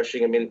really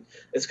refreshing. I mean,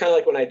 it's kind of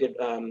like when I did,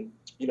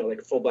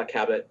 like Full Black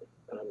Habit.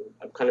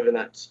 I'm kind of in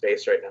that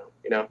space right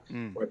now,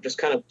 where I'm just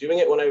kind of doing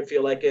it when I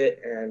feel like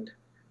it. And,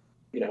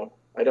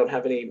 I don't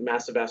have any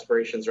massive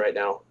aspirations right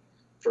now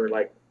for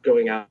like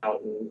going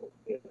out and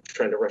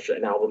trying to rush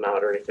an album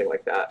out or anything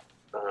like that.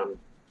 I'm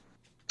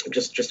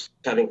just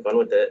having fun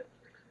with it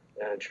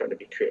and trying to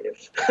be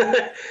creative.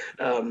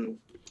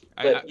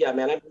 But yeah,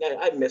 man,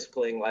 I miss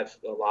playing live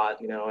a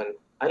lot, and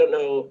I don't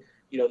know,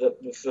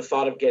 the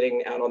thought of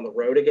getting out on the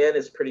road again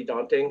is pretty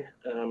daunting.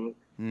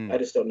 I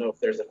just don't know if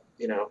there's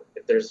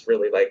if there's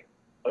really like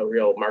a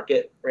real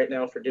market right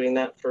now for doing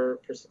that for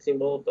 16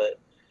 Bull. But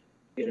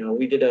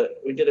we did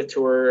a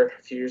tour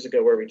a few years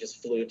ago where we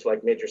just flew to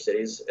like major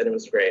cities, and it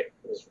was great.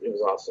 It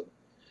was awesome.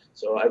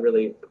 So I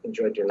really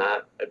enjoyed doing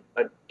that.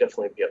 I'd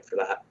definitely be up for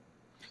that.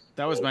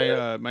 That was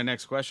my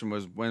next question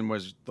was, when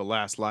was the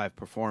last live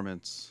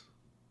performance?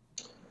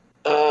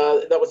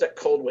 That was at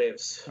Cold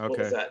Waves. Okay. What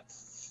was that?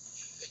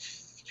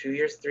 3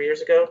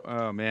 years ago?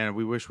 Oh man,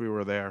 we wish we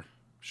were there,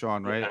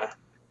 Sean, right? Yeah.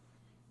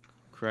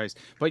 Christ.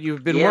 But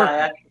you've been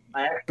working.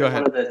 I actually Go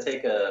ahead. wanted to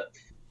take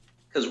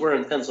because we're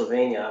in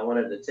Pennsylvania, I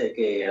wanted to take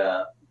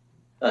a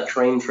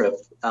train trip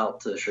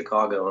out to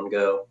Chicago and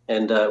go.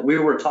 And we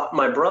were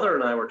my brother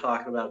and I were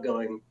talking about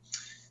going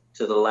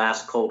to the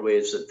last Cold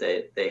Waves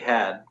that they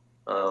had,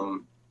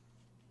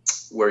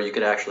 where you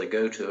could actually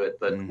go to it,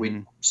 but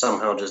we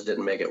somehow just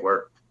didn't make it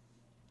work.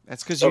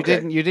 That's because you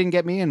didn't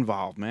get me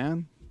involved,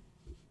 man.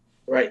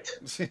 Right.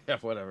 Yeah,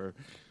 whatever.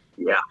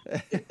 Yeah.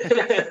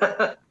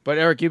 But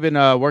Eric, you've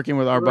been working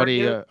with our buddy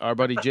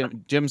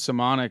Jim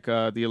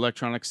Simonic, the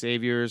Electronic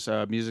Saviors,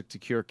 Music to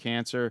Cure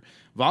Cancer.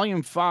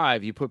 Volume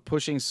 5, you put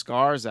Pushing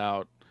Scars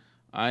out.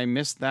 I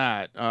missed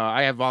that.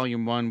 I have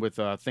Volume 1 with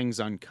Things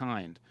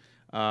Unkind.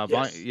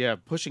 Yes.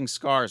 Pushing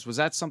Scars. Was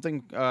that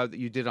something that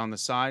you did on the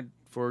side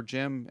for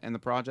Jim and the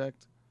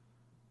project?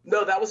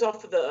 No, that was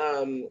off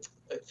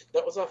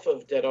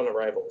of Dead on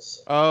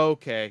Arrivals. Oh,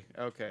 okay.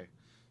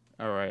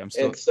 All right,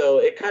 And so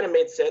it kind of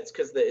made sense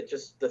because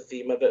the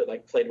theme of it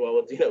like played well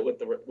with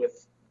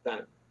with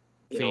that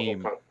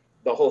theme,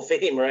 the whole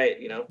theme,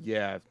 right?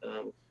 Yeah.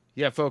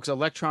 Yeah, folks,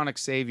 Electronic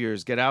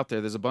Saviors, get out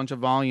there. There's a bunch of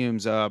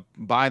volumes.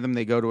 Buy them.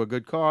 They go to a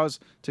good cause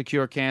to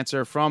cure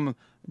cancer from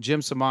Jim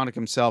Simonic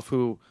himself,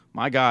 who,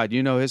 my God,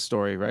 you know his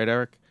story, right,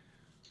 Eric?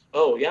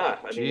 Oh yeah,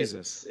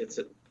 Jesus.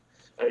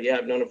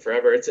 I've known him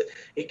forever.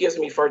 He gives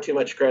me far too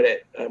much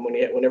credit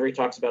whenever he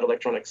talks about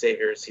Electronic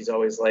Saviors. He's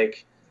always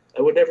like,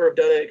 I would never have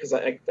done it because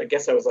I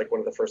guess I was like one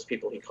of the first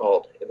people he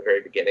called in the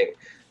very beginning,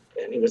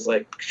 and he was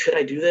like, "Should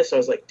I do this?" I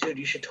was like, "Dude,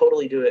 you should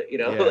totally do it."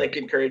 Like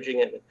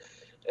encouraging it,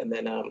 and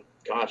then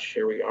gosh,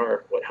 here we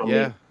are. How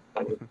many?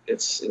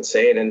 It's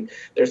insane. And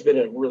there's been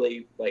a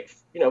really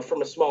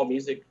from a small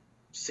music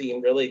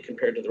scene really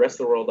compared to the rest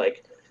of the world,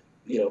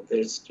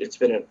 it's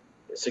been a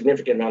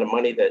significant amount of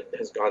money that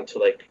has gone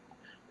to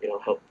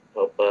help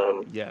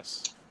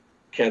yes.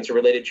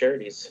 cancer-related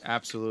charities.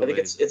 Absolutely. I think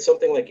it's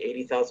something like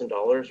 $80,000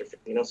 or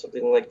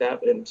something like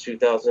that in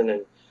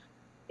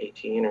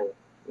 2018 or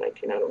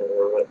 19. I don't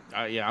remember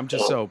what. Yeah, I'm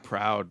just so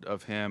proud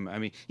of him. I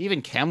mean,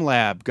 even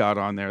ChemLab got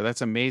on there.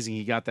 That's amazing.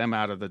 He got them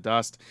out of the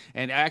dust.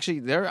 And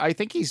actually, I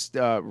think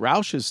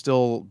Roush is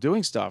still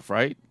doing stuff,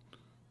 right?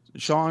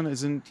 Sean,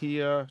 isn't he,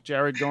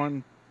 Jared,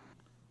 going?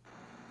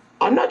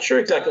 I'm not sure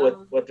exactly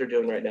what they're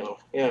doing right now.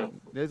 Yeah.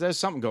 There's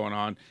something going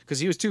on because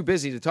he was too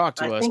busy to talk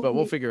to us, but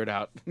we'll figure it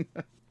out.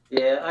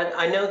 Yeah,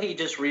 I know he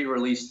just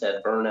re-released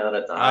that Burnout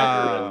at the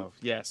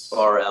Hydrant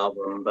Bar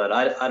album, but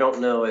I don't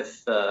know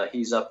if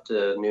he's up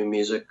to new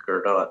music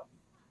or not.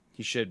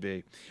 He should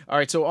be. All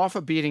right, so off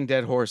of Beating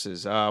Dead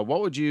Horses,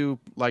 what would you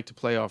like to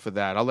play off of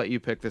that? I'll let you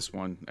pick this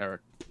one,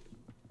 Eric.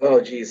 Oh,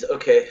 geez.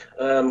 Okay.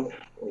 I'm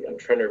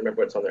trying to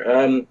remember what's on there.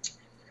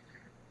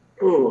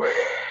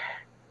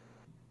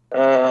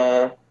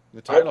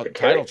 The title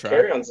track.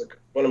 Carry-On's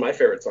one of my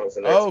favorite songs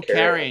in there. Oh,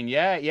 Carry-On.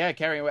 Yeah,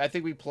 Carry-On. I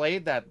think we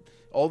played that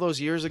all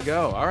those years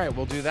ago. All right,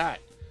 we'll do that.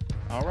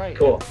 All right.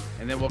 Cool.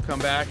 And then we'll come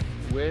back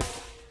with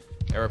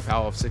Eric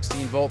Powell of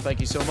 16 Volt. Thank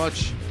you so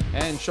much.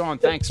 And Sean,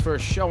 thanks for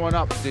showing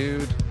up,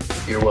 dude.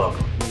 You're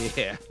welcome.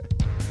 Yeah.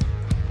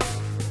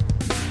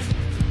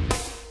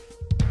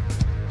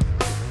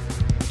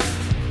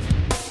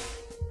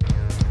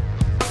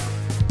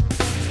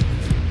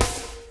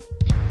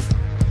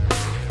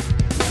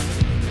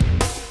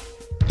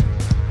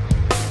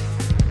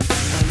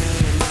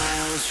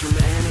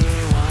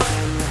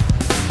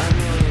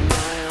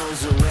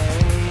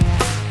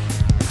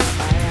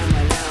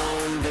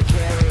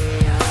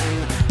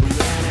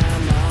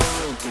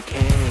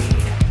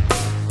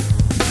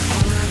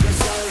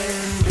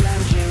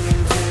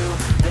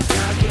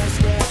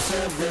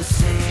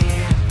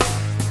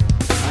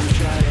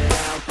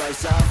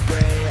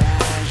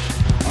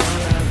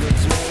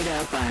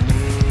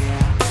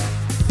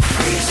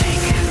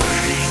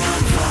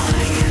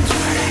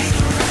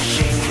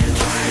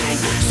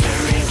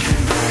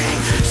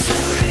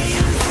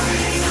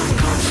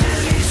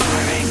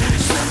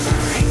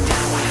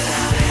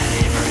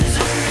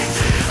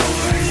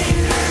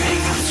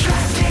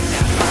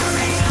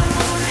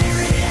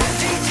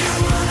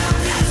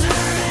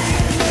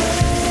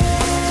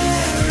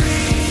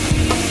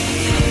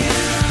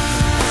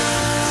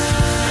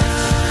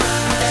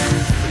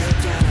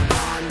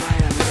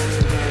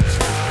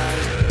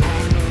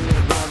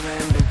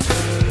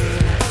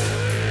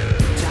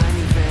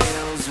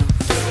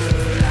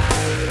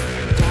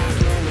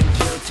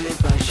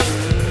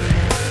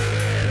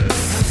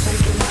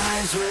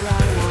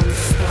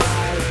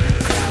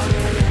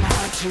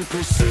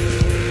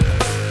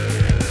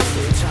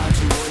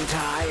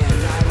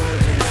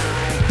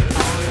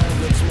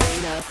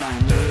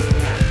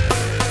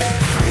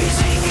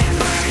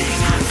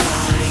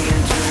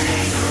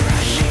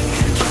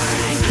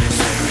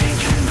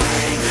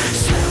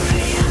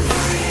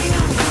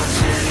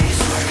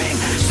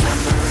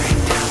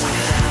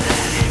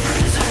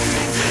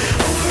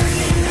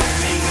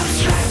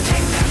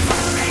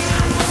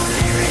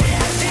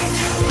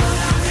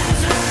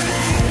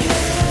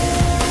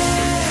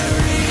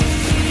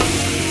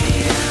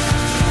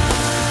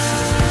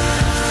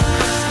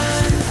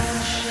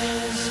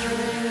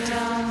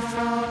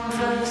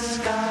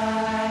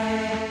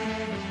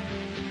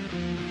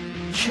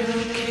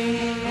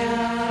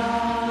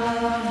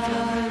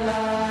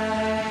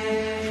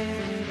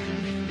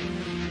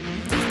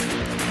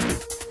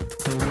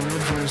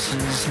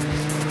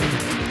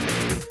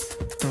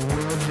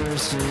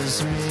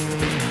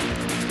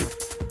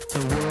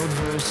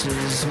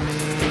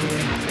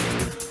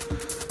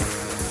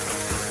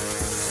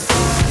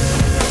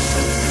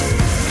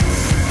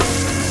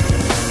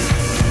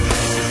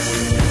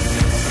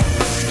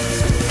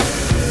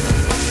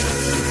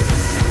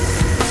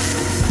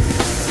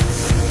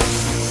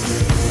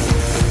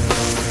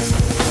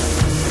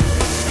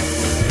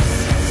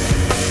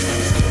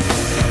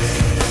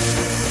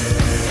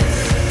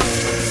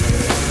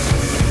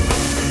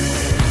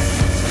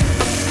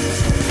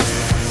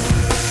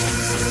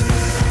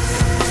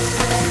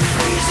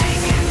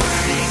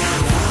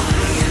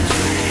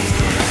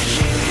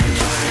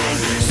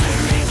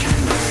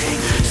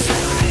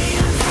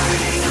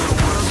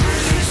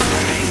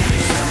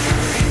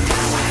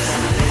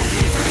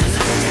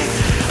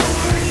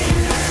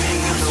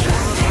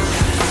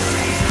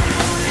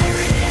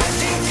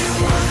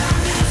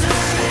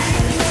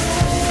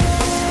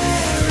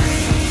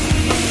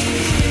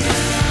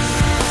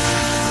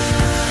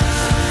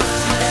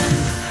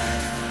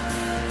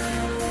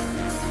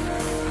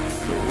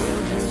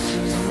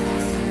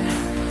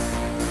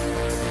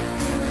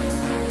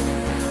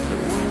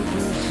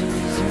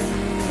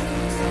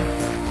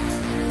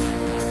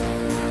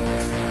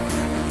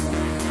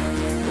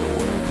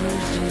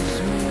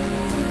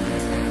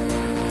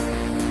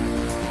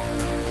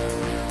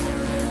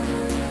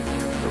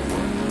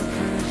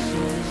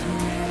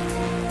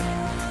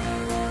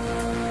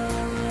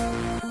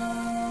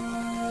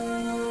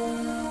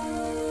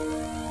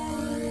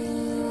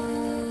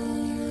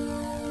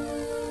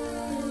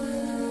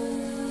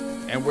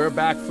 And we're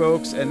back,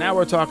 folks, and now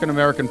we're talking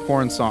American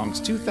porn songs.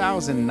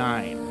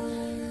 2009.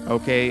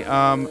 Okay,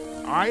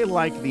 I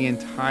like the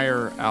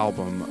entire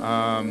album.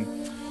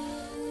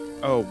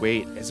 Oh,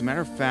 wait. As a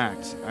matter of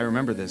fact, I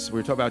remember this. We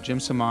were talking about Jim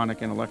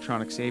Simonic and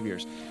Electronic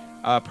Saviors.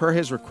 Per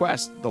his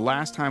request, the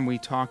last time we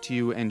talked to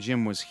you and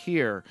Jim was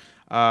here,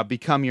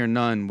 Become Your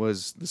Nun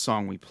was the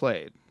song we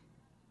played.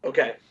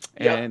 Okay.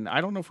 And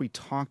I don't know if we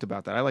talked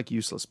about that. I like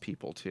Useless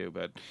People too,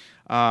 but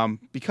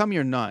Become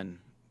Your Nun.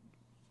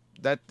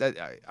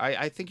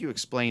 I think you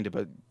explained it,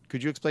 but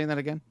could you explain that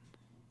again?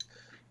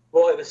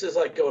 Boy, this is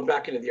like going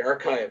back into the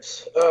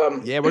archives.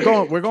 Yeah,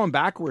 we're going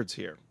backwards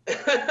here.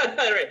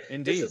 Right.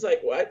 Indeed. This is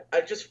like what?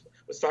 I just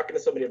was talking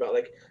to somebody about,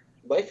 like,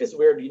 life is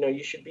weird.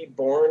 You should be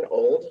born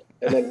old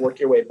and then work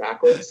your way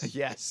backwards.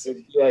 Yes.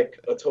 It'd be like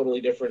a totally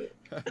different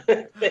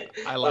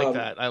I like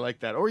that. I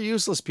like that. Or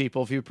Useless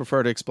People, if you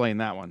prefer to explain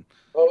that one.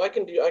 Oh, I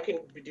can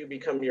do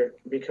Become Your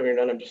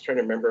Nun. I'm just trying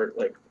to remember,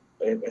 like,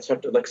 I just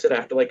have to, like, I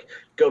have to, like,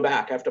 go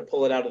back. I have to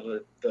pull it out of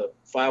the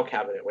file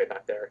cabinet way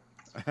back there.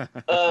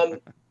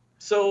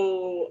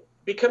 So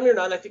Become Your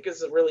Nun, I think,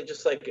 is really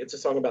just like, it's a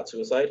song about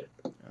suicide.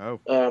 Oh.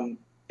 And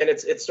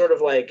it's sort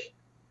of like,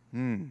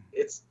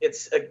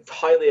 it's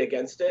highly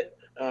against it,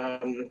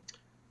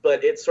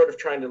 but it's sort of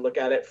trying to look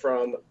at it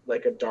from,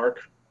 like, a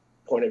dark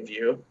point of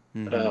view,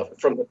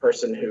 from the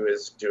person who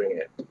is doing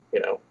it.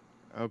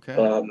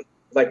 Okay.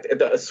 Like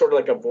sort of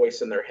like a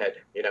voice in their head.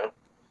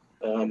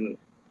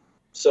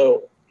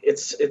 So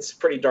it's a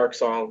pretty dark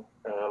song,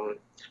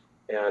 and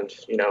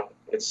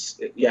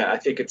I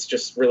think it's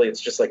just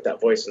like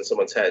that voice in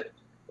someone's head,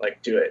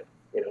 like, do it,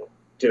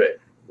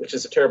 which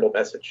is a terrible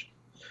message.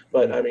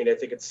 But I mean, I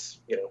think it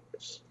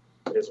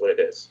is what it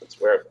is. It's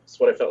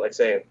what I felt like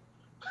saying.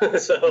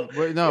 So,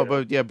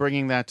 but yeah,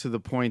 bringing that to the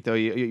point though,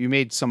 you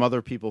made some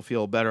other people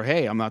feel better.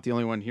 Hey, I'm not the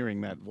only one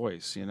hearing that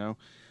voice.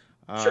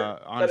 Sure.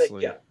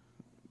 Honestly, yeah.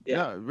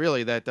 No,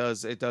 really, it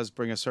does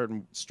bring a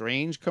certain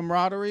strange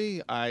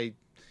camaraderie.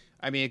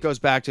 I mean, it goes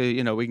back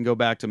to, we can go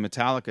back to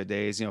Metallica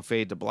days,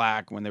 Fade to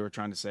Black, when they were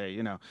trying to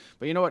say,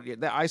 but you know what?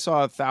 I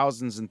saw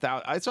thousands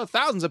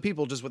of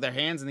people just with their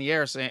hands in the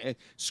air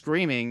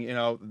screaming,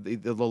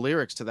 the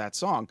lyrics to that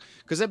song,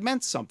 because it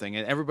meant something,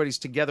 and everybody's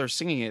together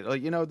singing it.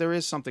 Like, there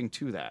is something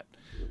to that.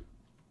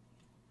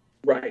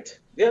 Right.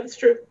 Yeah, that's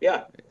true.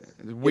 Yeah.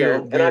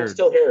 Weird. And I'm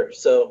still here,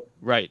 so.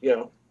 Right.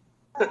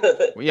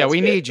 Yeah, we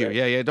need you. Right?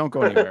 Yeah, don't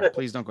go anywhere.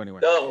 Please don't go anywhere.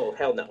 No,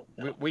 hell no.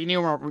 We need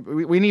more.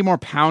 We need more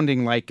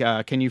pounding, like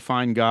Can You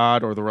Find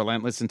God, or the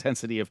relentless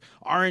intensity of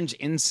Orange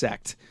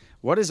Insect.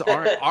 What is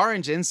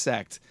Orange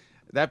Insect?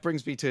 That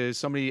brings me to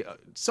so many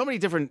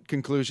different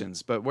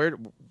conclusions. But what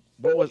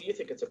do you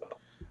think it's about?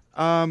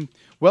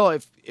 Well,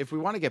 if we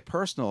want to get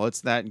personal,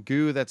 it's that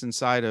goo that's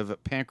inside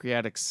of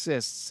pancreatic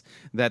cysts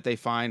that they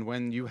find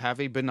when you have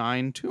a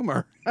benign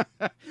tumor.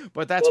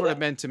 But that's what it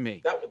meant to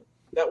me.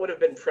 That would have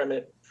been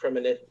premonitory.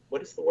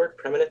 What is the word?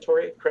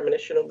 Premonitory?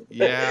 Premonition?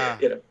 Yeah.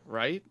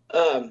 Right?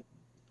 I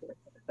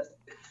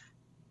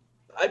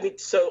mean,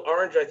 so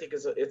orange, I think,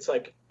 it's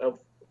like,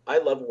 I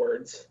love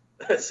words.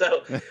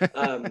 So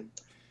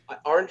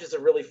orange is a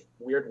really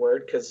weird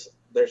word because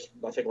there's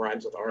nothing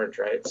rhymes with orange,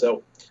 right?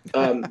 So,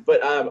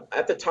 but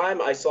at the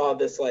time I saw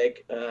this,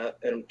 like, and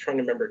I'm trying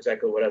to remember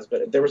exactly what it was,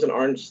 but there was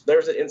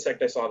an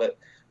insect I saw that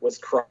was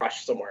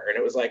crushed somewhere, and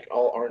it was like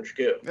all orange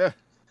goo. Yeah.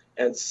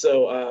 And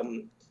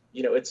so,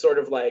 it's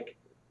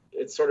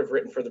sort of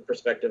written for the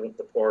perspective of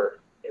the poor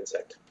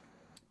insect.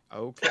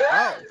 Okay.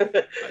 Oh,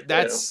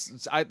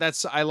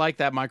 I like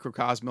that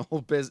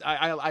microcosmal biz.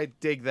 I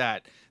dig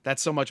that.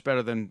 That's so much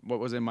better than what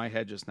was in my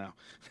head just now.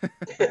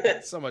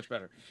 So much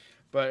better.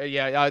 But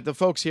the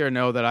folks here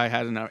know that I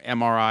had an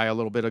MRI a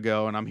little bit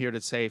ago, and I'm here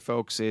to say,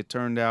 folks, it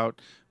turned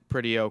out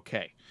pretty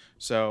okay.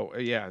 So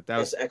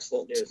that's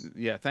excellent news.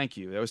 Yeah, thank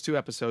you. That was 2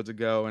 episodes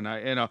ago, and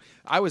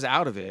I was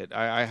out of it.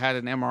 I had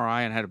an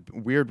MRI and had a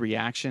weird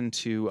reaction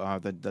to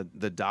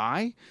the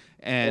dye,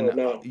 and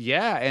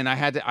and I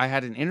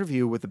had an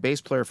interview with the bass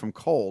player from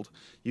Cold.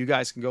 You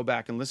guys can go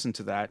back and listen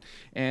to that.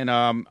 And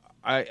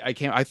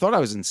I thought I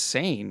was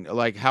insane,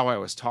 like how I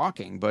was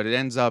talking, but it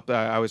ends up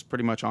I was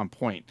pretty much on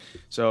point.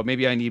 So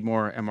maybe I need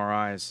more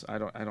MRIs. I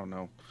don't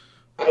know.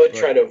 I would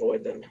try to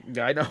avoid them.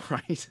 Yeah, I know,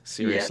 right?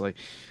 Seriously.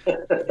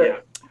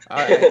 Yeah.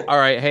 All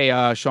right.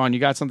 Hey, Sean, you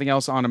got something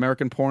else on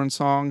American porn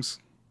songs?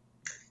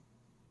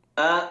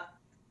 I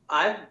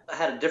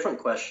had a different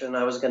question.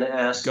 I was going to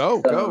ask.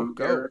 Go.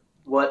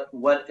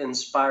 What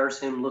inspires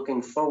him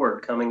looking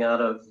forward, coming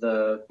out of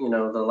the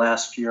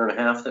last year and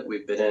a half that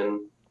we've been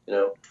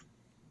in?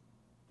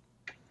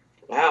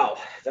 Wow,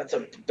 that's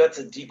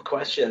a deep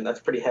question. That's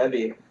pretty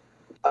heavy.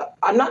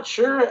 I'm not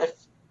sure if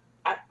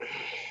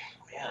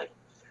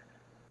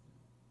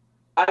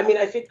I mean,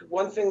 I think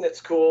one thing that's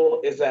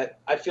cool is that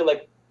I feel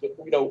like,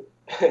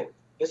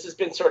 this has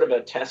been sort of a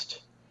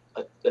test,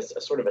 a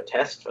sort of a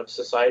test of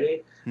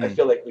society. I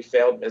feel like we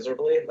failed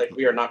miserably. Like,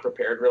 we are not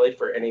prepared really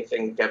for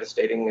anything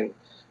devastating and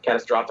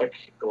catastrophic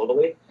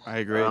globally. I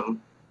agree.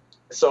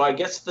 So I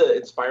guess the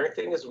inspiring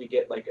thing is we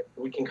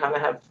can kind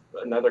of have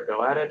another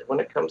go at it when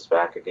it comes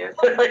back again.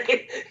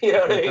 You know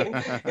what I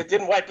mean? It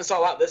didn't wipe us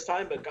all out this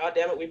time, but God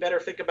damn it, we better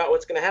think about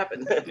what's going to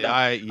happen.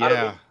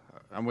 Yeah,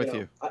 I'm with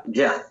you.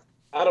 Yeah.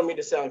 I don't mean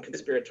to sound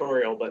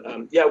conspiratorial, but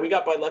yeah, we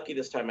got by lucky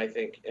this time, I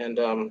think. And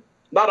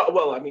not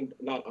well, I mean,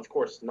 not of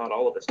course, not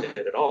all of us did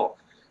at all.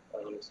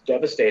 It's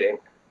devastating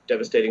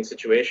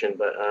situation.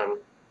 But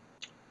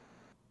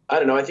I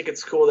don't know. I think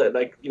it's cool that,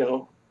 like, you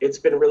know, it's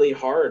been really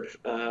hard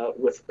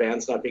with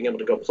bands not being able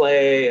to go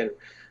play, and,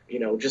 you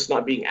know, just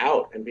not being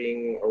out and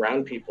being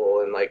around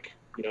people, and, like,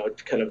 you know,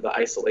 kind of the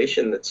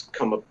isolation that's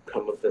come of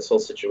this whole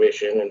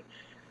situation, and,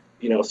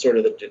 you know, sort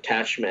of the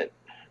detachment.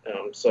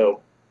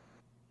 So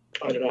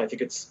I don't know. I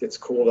think it's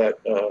cool that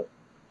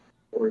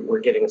we're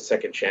getting a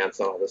second chance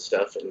on all this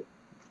stuff, and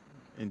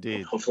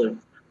indeed, hopefully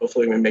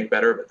we can make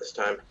better of it this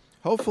time.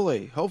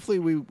 Hopefully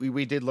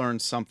we did learn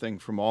something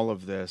from all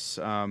of this.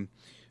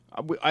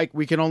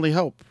 We can only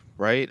hope,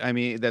 right? I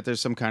mean, that there's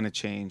some kind of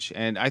change,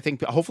 and I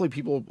think hopefully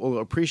people will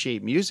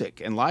appreciate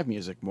music and live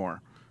music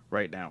more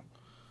right now.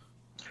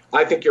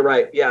 I think you're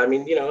right. Yeah, I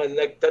mean, you know, and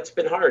that's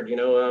been hard, you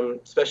know,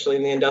 especially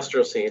in the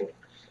industrial scene.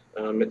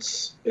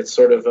 It's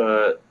sort of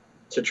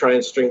to try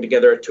and string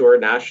together a tour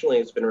nationally.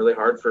 It's been really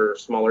hard for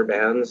smaller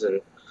bands,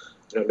 and,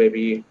 you know,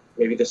 maybe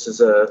this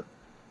is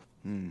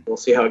we'll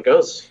see how it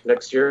goes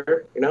next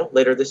year. You know,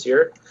 later this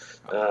year.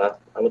 I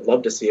would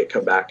love to see it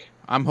come back.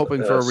 I'm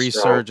hoping for a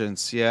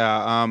resurgence. Strong.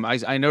 Yeah.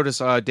 I noticed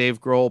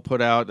Dave Grohl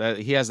put out that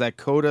he has that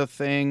Coda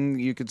thing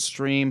you could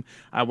stream.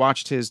 I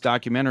watched his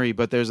documentary,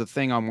 but there's a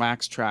thing on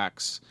Wax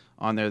Trax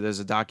on there. There's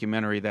a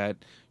documentary that,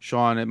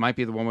 Sean, it might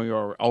be the one we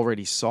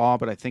already saw,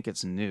 but I think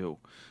it's new.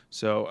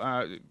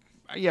 So,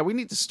 yeah, we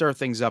need to stir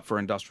things up for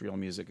industrial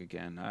music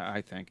again,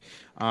 I think.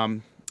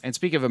 And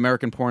speaking of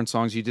American porn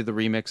songs, you did the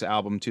remix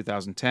album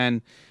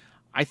 2010.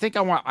 I think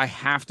I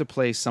have to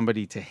play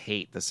Somebody to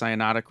Hate, the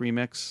Cyanotic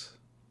remix.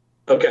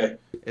 Okay.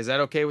 Is that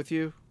okay with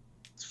you?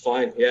 It's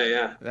fine.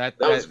 Yeah. That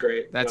was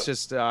great. That's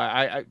just,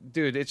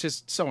 dude, it's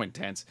just so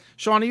intense.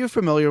 Sean, are you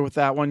familiar with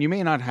that one? You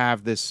may not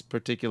have this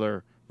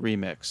particular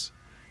remix.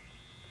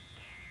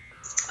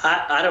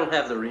 I don't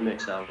have the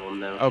remix album,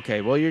 no.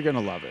 Okay, well, you're going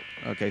to love it.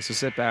 Okay, so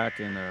sit back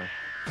and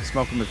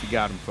smoke them if you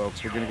got them,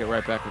 folks. We're going to get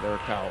right back with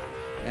Eric Powell.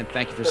 And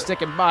thank you for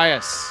sticking by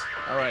us.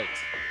 All right.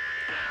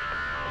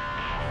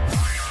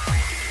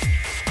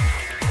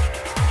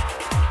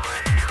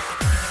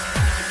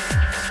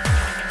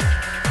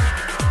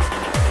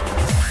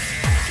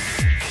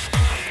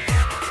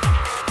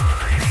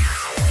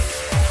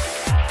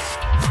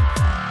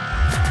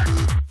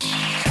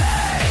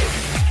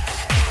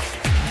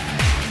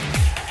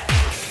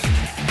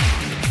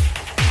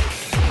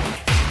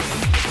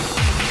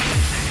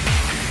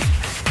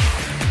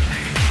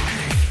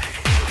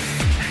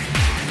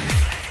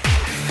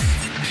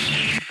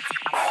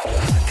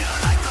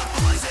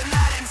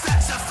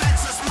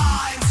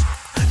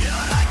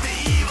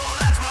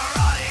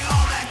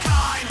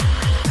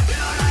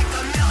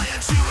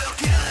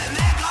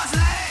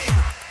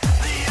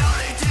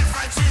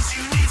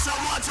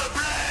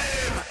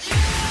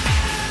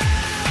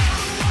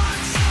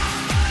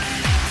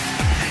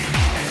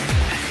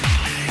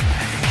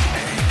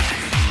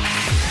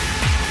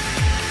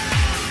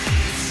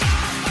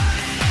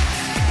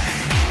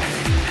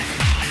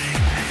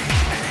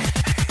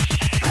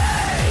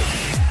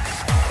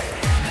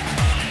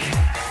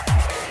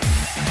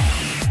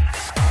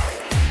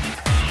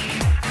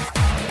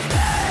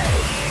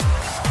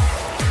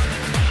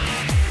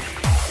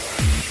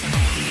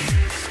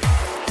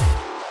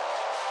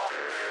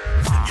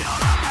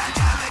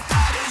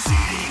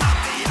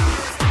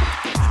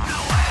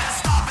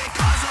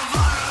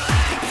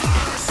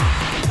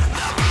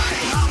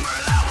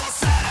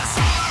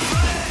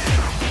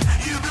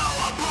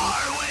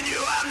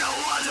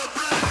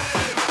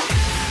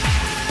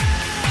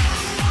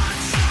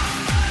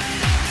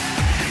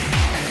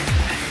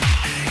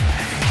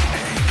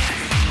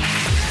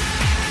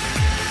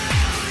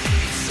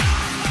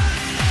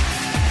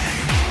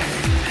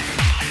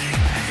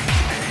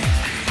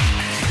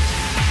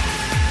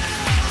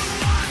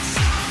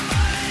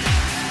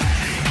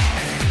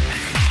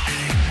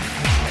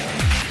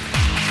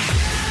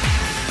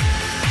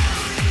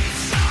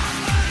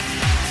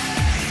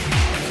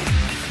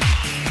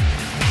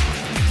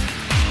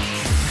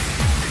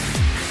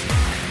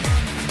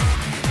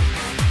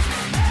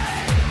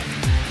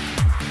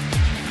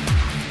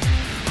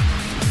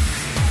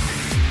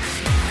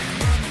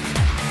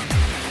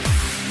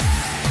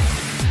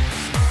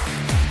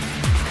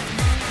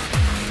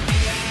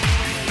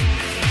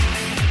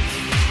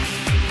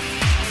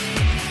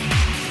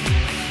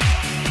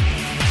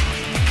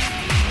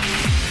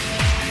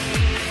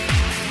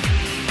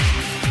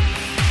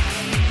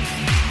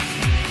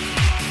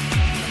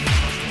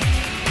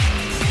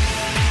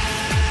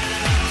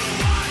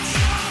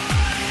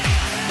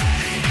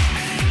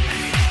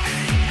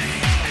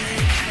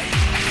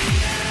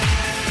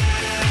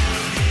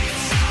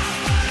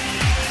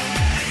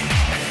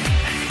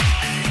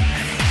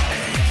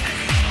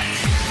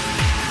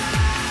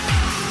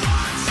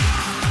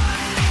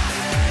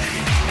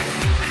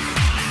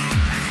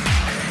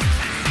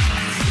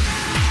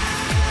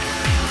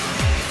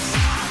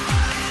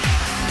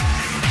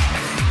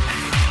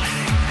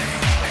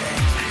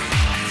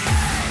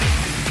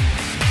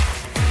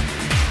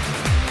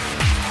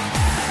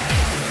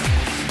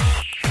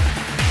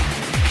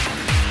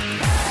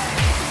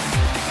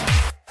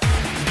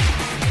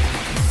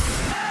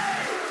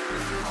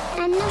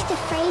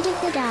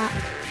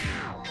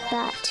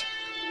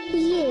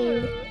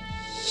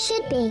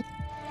 should be.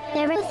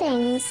 There are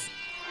things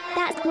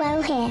that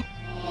dwell here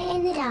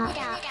in the dark.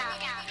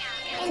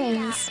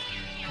 Things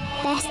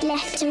best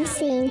left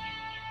unseen.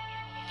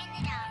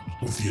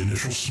 With the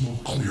initial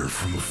smoke cleared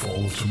from the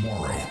fall of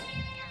tomorrow,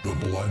 the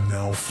blood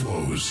now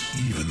flows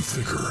even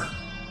thicker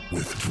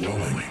with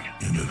dwelling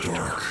in the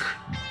dark.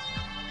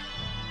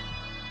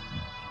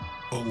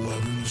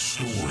 11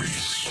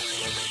 stories.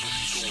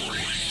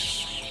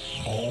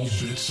 All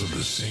bits of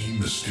the same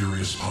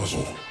mysterious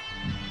puzzle,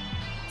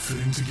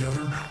 fitting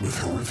together with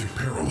horrific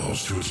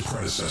parallels to its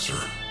predecessor.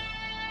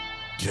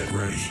 Get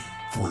ready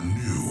for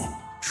new,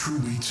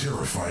 truly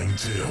terrifying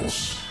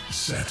tales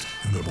set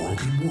in the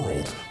broken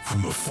world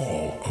from the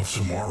fall of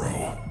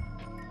tomorrow.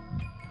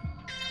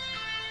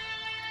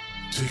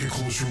 Take a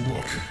closer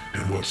look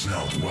at what's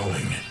now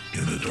dwelling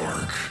in the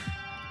dark.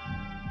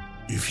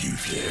 If you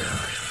dare.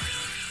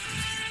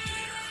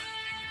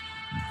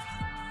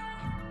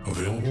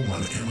 Available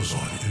on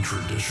Amazon in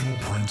traditional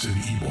print and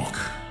ebook.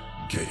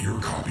 Get your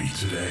copy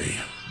today.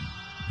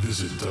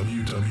 Visit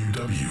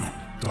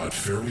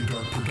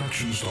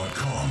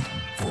www.fairlydarkproductions.com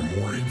for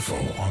more info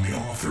on the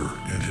author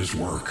and his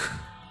work.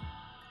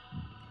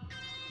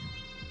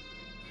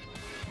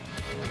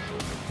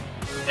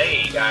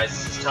 Hey guys,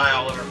 this is Ty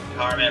Oliver from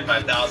Powerman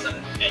 5000,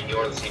 and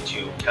you're listening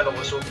to Kettle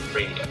Whistle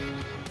Radio.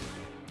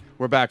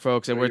 We're back,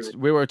 folks, and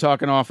we were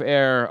talking off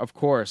air, of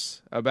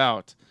course,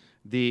 about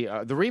the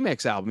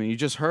remix album. You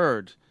just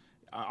heard,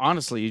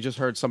 honestly, you just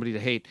heard Somebody to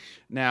Hate.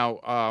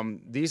 Now,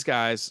 these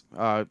guys,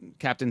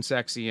 Captain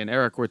Sexy and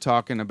Eric, were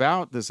talking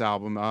about this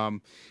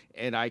album,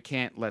 and I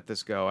can't let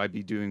this go. I'd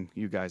be doing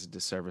you guys a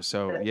disservice.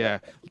 So, yeah,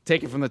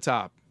 take it from the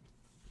top.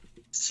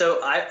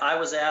 So I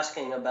was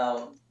asking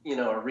about, a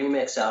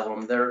remix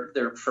album.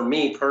 They're for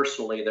me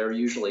personally, they're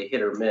usually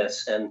hit or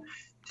miss, and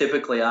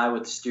typically I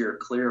would steer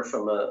clear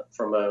from a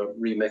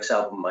remix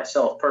album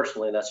myself.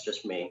 Personally, that's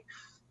just me.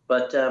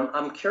 But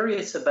I'm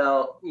curious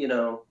about,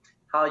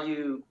 how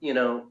you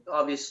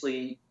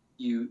obviously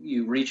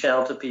you reach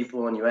out to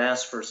people and you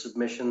ask for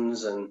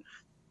submissions and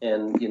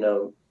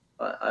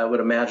I would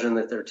imagine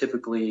that they're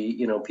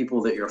typically,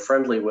 people that you're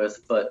friendly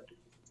with, but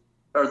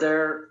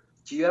do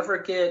you ever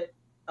get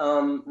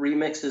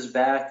remixes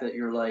back that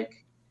you're like,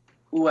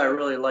 ooh, I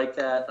really like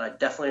that, I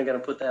definitely am going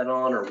to put that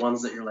on, or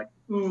ones that you're like,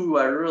 ooh,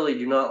 I really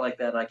do not like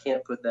that, I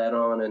can't put that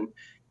on, and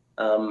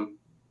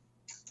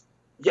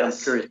yes.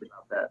 I'm curious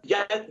about that.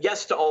 Yeah,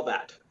 yes to all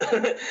that.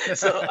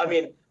 So, I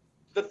mean,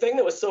 the thing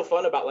that was so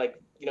fun about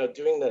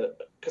doing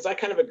because I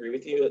kind of agree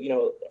with you,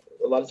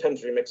 a lot of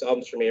times remix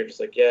albums for me are just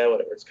like, yeah,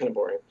 whatever, it's kind of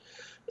boring.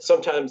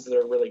 Sometimes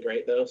they're really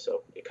great though,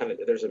 so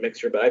there's a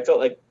mixture, but I felt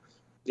like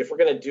if we're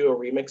going to do a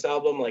remix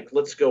album,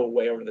 let's go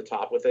way over the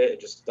top with it and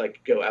just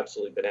go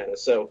absolutely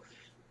bananas. So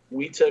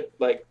we took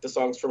the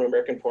songs from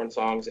American Porn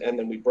Songs, and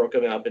then we broke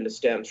them up into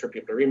stems for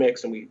people to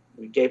remix, and we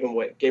gave it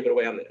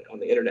away on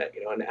the internet,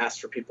 and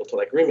asked for people to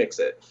remix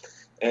it.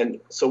 And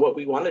so what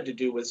we wanted to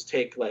do was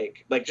take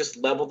just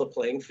level the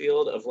playing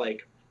field of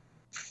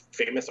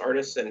famous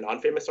artists and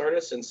non-famous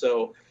artists. And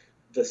so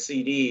the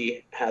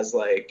CD has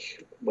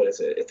what is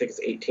it? I think it's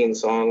 18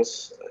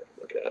 songs.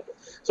 Look it up.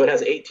 So it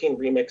has 18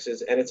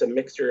 remixes, and it's a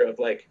mixture of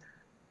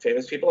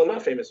famous people and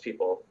not famous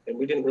people. And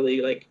we didn't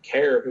really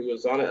care who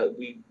was on it.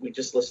 We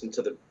just listened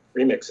to the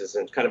remixes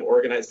and kind of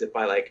organized it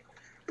by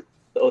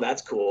oh,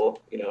 that's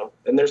cool,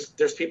 And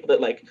there's people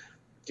that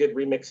did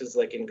remixes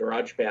in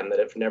GarageBand that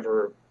have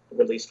never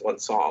released one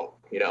song,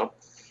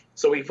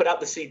 So we put out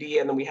the CD,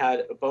 and then we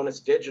had a bonus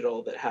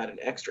digital that had an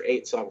extra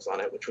 8 songs on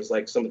it, which was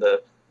some of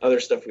the other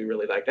stuff we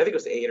really liked. I think it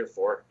was 8 or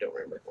 4, don't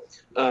remember.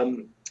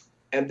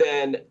 And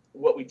then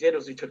what we did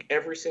was we took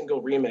every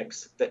single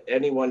remix that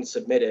anyone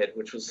submitted,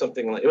 which was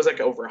something it was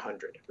over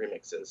 100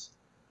 remixes,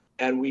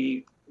 and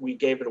we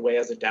gave it away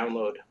as a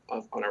download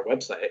on our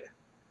website.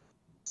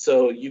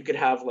 So you could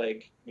have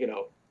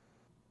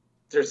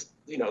there's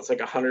it's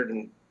 100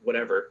 and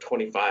whatever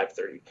 25,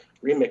 30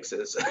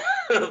 remixes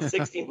of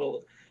 16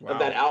 of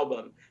that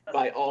album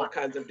by all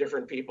kinds of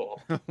different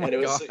people, and it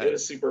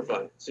was super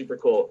fun, super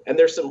cool. And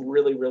there's some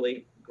really,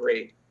 really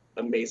great,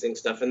 amazing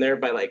stuff in there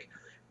by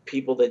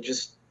people that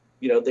just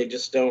they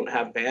just don't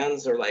have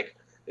bands, or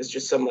it's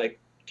just some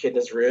kid in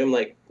his room,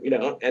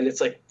 and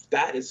it's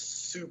that is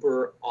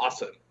super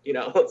awesome,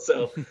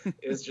 So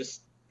it was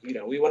just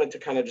we wanted to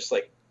kind of just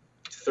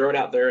throw it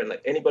out there and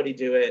let anybody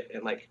do it,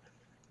 and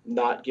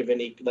not give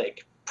any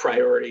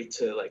priority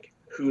to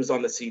who's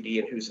on the CD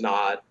and who's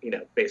not,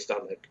 based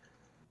on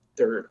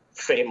their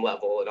fame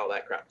level and all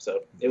that crap. So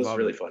it was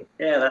really fun.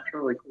 Yeah, that's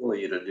really cool of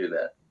you to do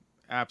that.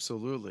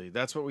 Absolutely.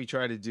 That's what we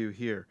try to do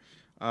here.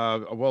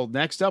 Well,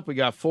 next up we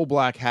got Full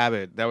Black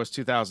Habit. That was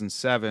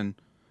 2007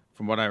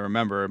 from what I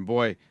remember. And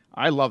boy,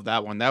 I love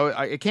that one.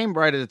 It came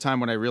right at a time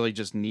when I really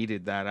just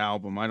needed that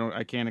album.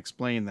 I can't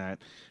explain that.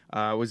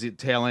 It was the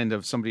tail end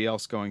of somebody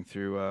else going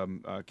through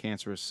a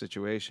cancerous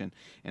situation,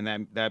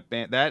 and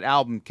that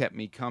album kept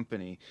me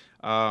company.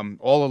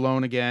 All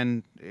Alone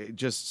Again,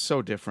 just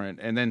so different.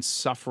 And then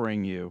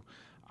Suffering You.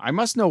 I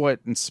must know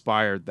what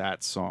inspired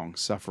that song,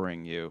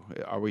 Suffering You.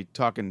 Are we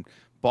talking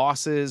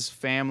bosses,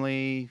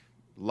 family,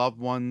 loved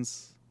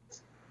ones?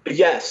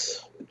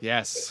 Yes.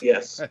 Yes.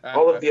 Yes.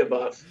 All of the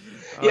above.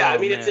 Yeah, Oh, I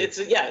mean, man.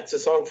 it's a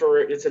song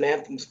it's an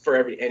anthem for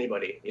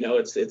anybody. You know,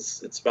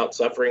 it's about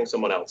suffering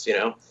someone else.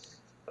 You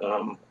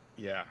know,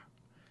 Yeah.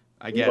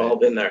 I we've get all it.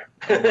 been there.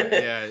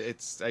 Yeah,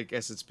 I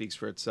guess it speaks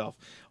for itself.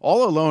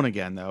 All Alone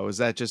Again, though, is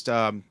that just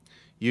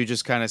you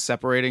just kind of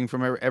separating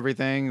from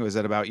everything? Was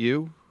that about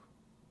you?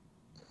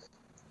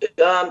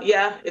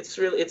 Yeah,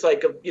 it's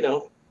like you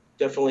know,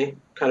 definitely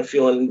kind of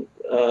feeling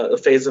a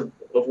phase of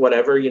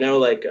whatever. You know,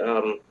 like,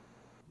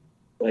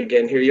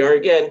 and here you are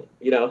again.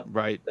 You know,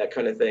 Right. that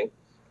kind of thing.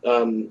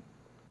 You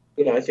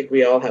know, I think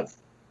we all have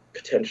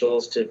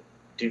potentials to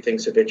do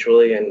things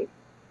habitually and,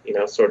 you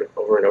know, sort of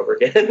over and over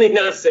again, you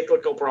know,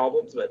 cyclical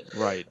problems. But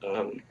Right.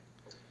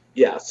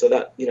 yeah, so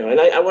that, you know, and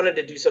I wanted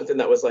to do something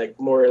that was like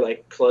more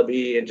like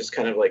clubby and just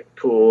kind of like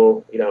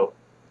cool, you know,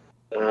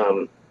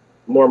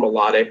 more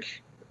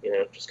melodic, you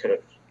know, just kind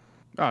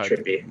of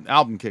trippy.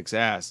 Album kicks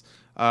ass.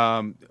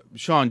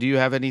 Sean, do you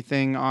have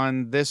anything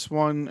on this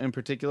one in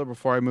particular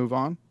before I move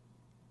on?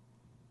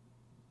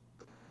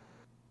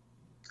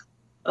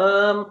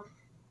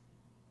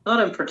 Not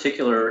in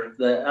particular.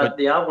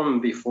 The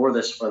album before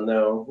this one,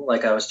 though,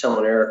 like I was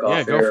telling Eric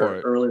off go for air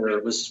it.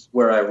 earlier, was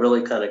where I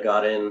really kind of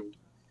got in.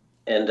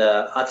 And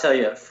I'll tell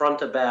you, front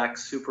to back,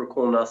 Super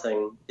Cool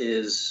Nothing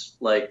is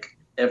like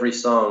every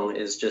song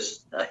is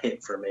just a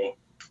hit for me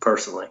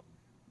personally.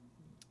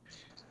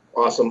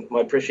 Awesome.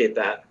 I appreciate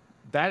that.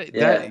 That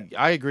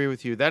I agree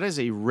with you. That is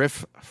a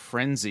riff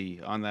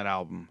frenzy on that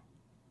album.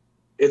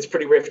 It's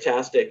pretty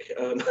riff-tastic.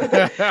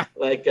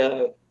 Like,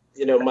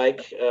 you know,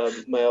 Mike,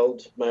 my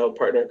old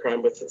partner in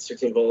crime with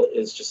 16 Volt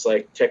is just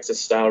like Texas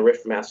style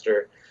riff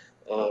master.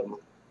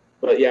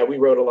 But yeah, we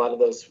wrote a lot of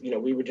those. You know,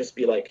 we would just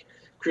be like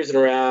cruising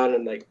around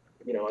and like,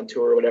 you know, on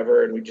tour or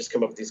whatever, and we just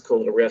come up with these cool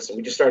little riffs, and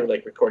we just started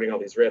like recording all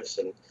these riffs,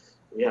 and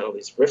we had all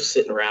these riffs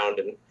sitting around,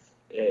 and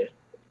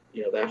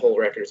you know, that whole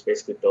record is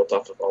basically built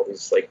off of all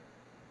these like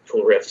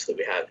cool riffs that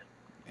we had.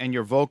 And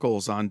your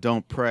vocals on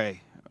 "Don't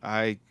Pray,"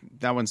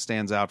 that one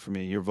stands out for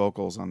me. Your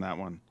vocals on that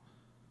one.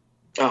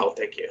 Oh,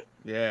 thank you.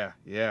 Yeah,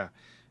 yeah.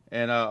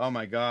 And oh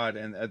my God,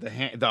 and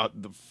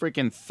the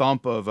freaking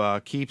thump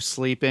of "Keep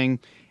Sleeping,"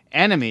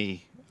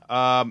 Enemy,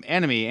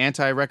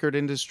 anti-record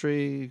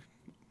industry.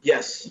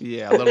 Yes.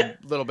 Yeah, a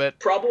little bit.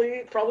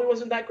 Probably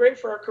wasn't that great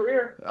for our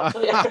career, I'll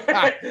tell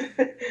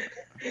you.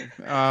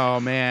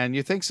 Oh man,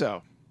 you think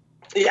so?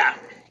 Yeah.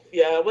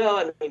 Well,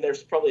 I mean,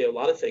 there's probably a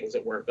lot of things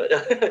that weren't, but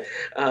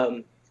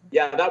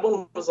yeah, that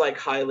one was like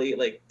highly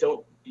like,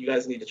 you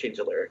guys need to change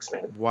the lyrics,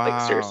 man. Wow.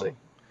 Like seriously.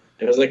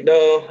 And I was like,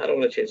 no, I don't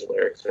want to change the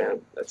lyrics, man.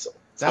 That's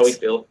how we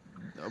feel.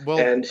 Well,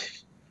 and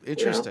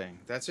interesting. You know.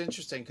 That's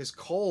interesting because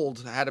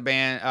Cold had a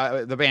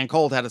band. The band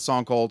Cold had a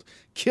song called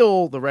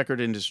 "Kill the Record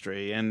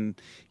Industry," and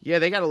yeah,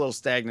 they got a little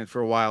stagnant for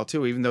a while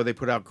too. Even though they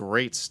put out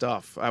great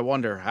stuff, I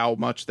wonder how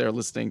much they're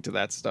listening to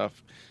that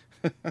stuff.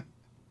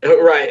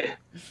 Right.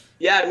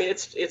 Yeah, I mean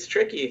it's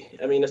tricky.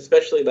 I mean,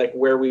 especially like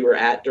where we were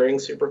at during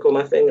Super Cool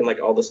Nothing and like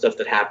all the stuff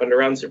that happened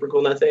around Super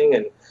Cool Nothing,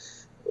 and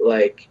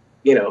like,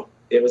 you know,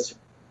 it was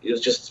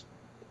just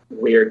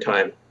weird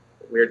time.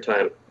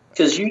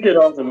 Because you did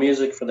all the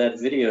music for that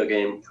video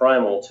game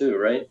Primal too,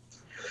 right?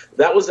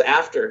 That was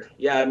after.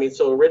 Yeah, I mean,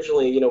 so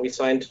originally, you know, we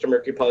signed to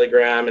Mercury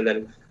Polygram, and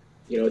then,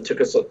 you know, it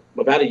took us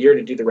about a year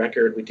to do the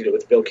record. We did it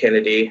with Bill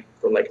Kennedy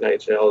from like Nine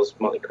Inch Nails,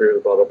 Motley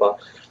Crue, blah blah blah.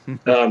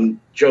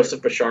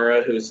 Joseph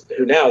Bashara,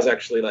 who now is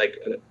actually like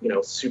a, you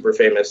know, super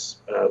famous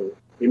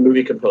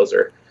movie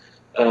composer,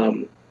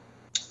 and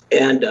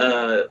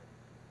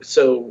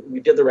so we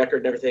did the record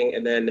and everything,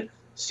 and then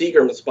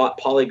Seagram bought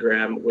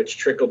Polygram, which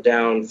trickled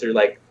down through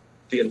like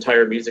the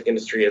entire music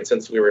industry. And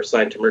since we were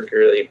signed to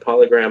Mercury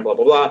Polygram, blah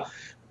blah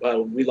blah,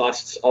 we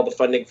lost all the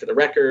funding for the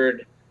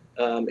record.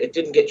 It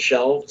didn't get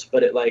shelved,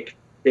 but it like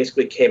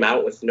basically came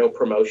out with no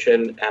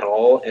promotion at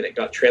all, and it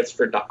got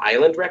transferred to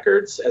Island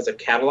Records as a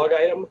catalog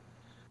item.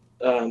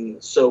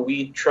 So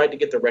we tried to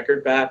get the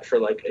record back for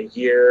like a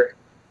year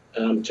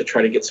to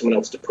try to get someone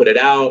else to put it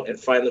out. And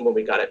finally, when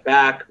we got it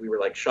back, we were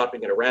like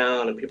shopping it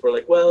around, and people were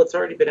like, well, it's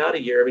already been out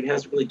a year. I mean, it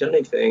hasn't really done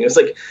anything. It was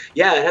like,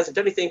 yeah, it hasn't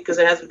done anything because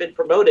it hasn't been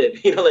promoted.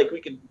 You know, like we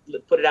could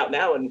put it out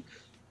now. And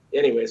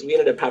anyways, we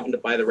ended up having to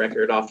buy the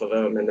record off of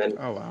them. And then,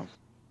 oh, wow.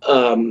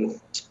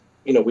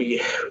 You know,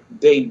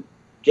 they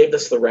gave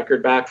us the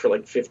record back for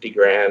like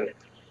 $50,000,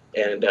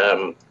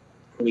 and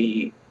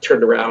we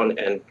turned around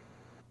and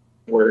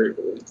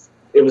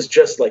it was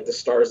just like the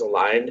stars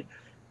aligned.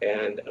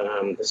 And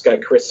this guy,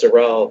 Chris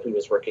Sorrell, who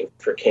was working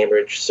for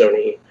Cambridge,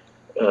 Sony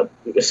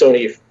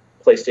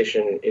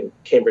PlayStation in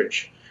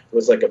Cambridge,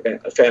 was like a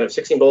fan of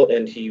 16 Volt,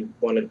 and he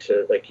wanted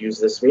to like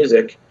use this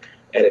music,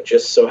 and it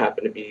just so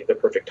happened to be the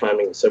perfect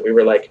timing. So we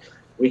were like,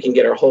 we can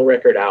get our whole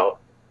record out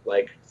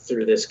like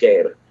through this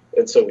game.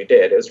 And so we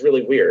did. It was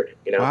really weird,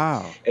 you know.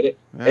 Wow. And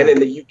in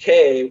the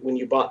UK, when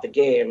you bought the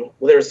game,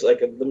 well, there's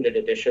like a limited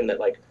edition that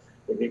like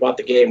when we bought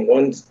the game,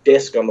 one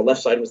disc on the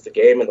left side was the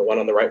game, and the one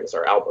on the right was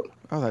our album.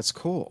 Oh, that's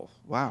cool.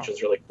 Wow. Which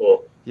was really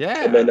cool.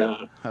 Yeah, and then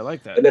I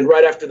like that. And then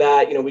right after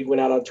that, we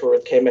went out on tour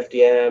with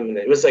KMFDM, and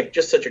it was like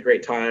just such a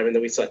great time. And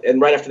then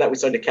and right after that, we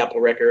signed to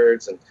Capitol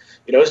Records, and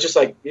it was just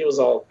like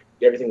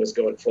everything was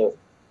going full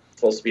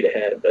speed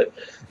ahead. But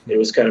it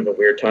was kind of a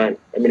weird time.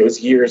 I mean, it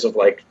was years of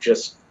like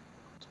just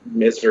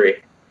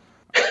misery.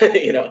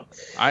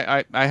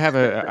 I have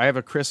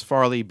a Chris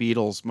Farley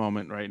Beatles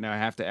moment right now. I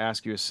have to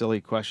ask you a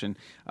silly question.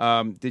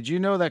 Did you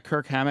know that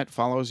Kirk Hammett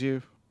follows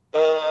you?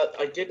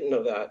 I didn't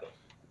know that.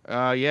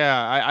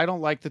 Yeah, I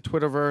don't like the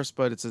Twitterverse,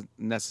 but it's a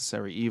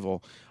necessary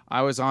evil.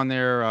 I was on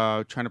there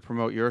trying to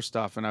promote your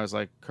stuff, and I was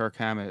like, Kirk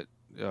Hammett,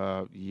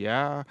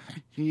 yeah.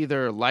 He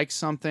either liked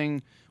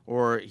something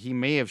or he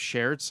may have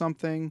shared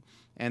something.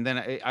 And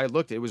then I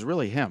looked, it was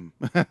really him.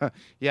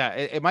 Yeah,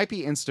 it might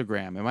be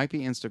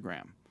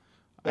Instagram.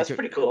 That's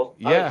pretty cool.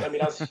 Yeah. I mean,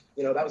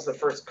 that was the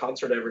first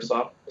concert I ever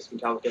saw was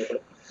Metallica.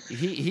 But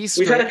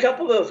we've had a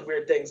couple of those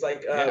weird things.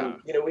 Like,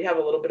 we have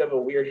a little bit of a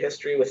weird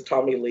history with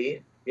Tommy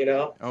Lee,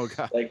 Oh,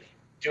 God. Like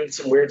doing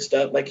some weird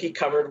stuff. Like he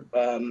covered,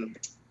 not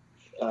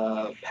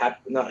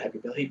Happy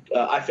Bill.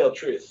 I Feel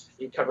Truth.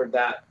 He covered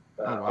that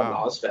on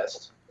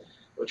Ozfest,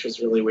 which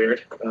was really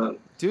weird.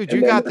 Dude,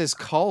 you got this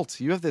cult.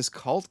 You have this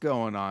cult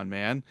going on,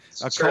 man.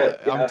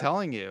 I'm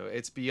telling you,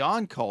 it's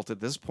beyond cult at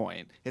this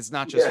point. It's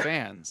not just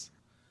fans.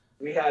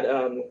 We had,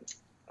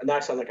 now I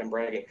sound like I'm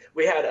bragging.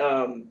 We had,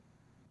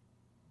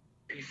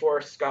 before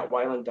Scott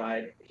Weiland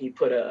died, he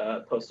put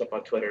a post up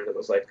on Twitter that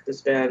was like,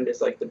 this band is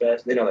like the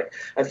best.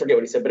 I forget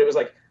what he said, but it was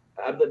like,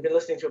 I've been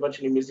listening to a bunch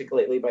of new music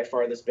lately. By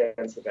far, this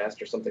band's the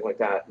best, or something like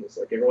that. And it's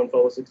like, everyone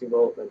follow 16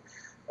 Volt.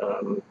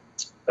 And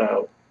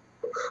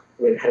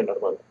we had another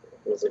one.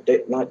 It was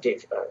not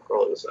Dave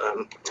Grohl. It was,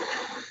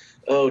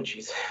 oh,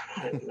 geez.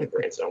 My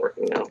brain's not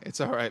working now.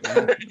 It's all right,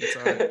 man. It's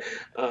all right.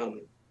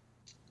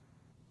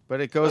 But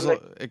it goes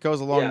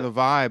along the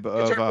vibe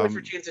of Guitar Play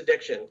for Jane's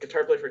Addiction.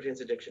 Guitar Play for Jane's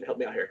Addiction. Help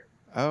me out here.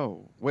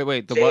 Oh,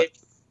 wait, Dave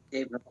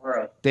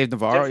Navarro. Dave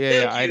Navarro.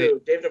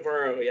 Dave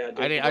Navarro. Yeah.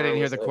 I didn't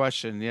hear the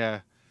question. Yeah.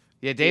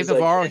 Dave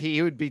Navarro.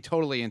 He would be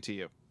totally into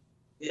you.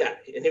 Yeah,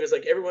 and he was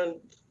like, everyone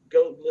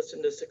go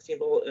listen to 16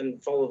 Volt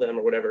and follow them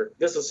or whatever.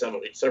 This was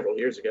several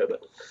years ago,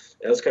 but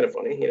it was kind of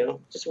funny,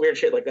 just weird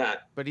shit like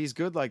that. But he's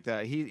good like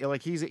that. He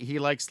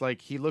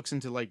looks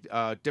into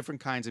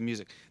different kinds of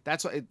music.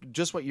 That's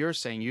just what you're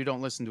saying. You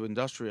don't listen to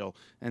industrial,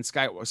 and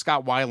Scott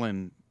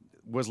Weiland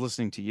was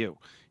listening to you.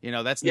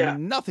 That's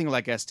nothing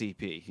like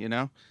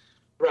STP.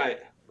 Right.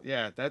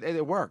 Yeah, that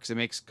it works. It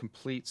makes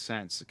complete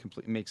sense.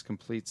 It makes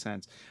complete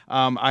sense.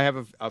 I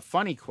have a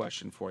funny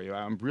question for you.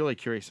 I'm really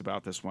curious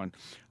about this one.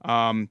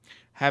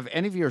 Have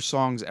any of your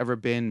songs ever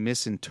been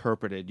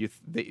misinterpreted?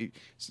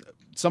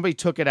 Somebody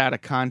took it out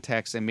of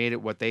context and made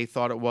it what they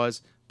thought it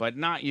was, but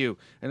not you.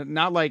 And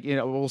not like,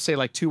 we'll say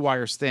like Two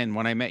Wires Thin.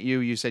 When I met you,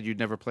 you said you'd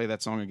never play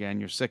that song again.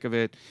 You're sick of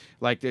it.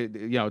 Like,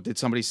 did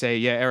somebody say,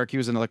 yeah, Eric, he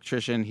was an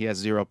electrician. He has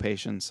zero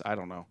patience. I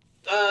don't know.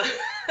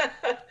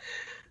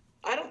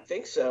 I don't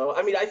think so.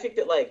 I mean, I think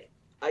that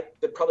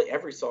that probably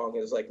every song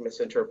is like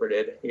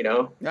misinterpreted,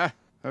 Yeah.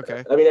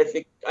 Okay. I mean, I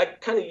think I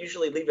kind of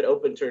usually leave it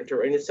open to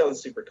interpret, and it sounds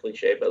super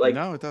cliche, but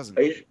no, it doesn't.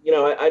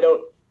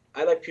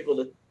 I like people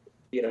to,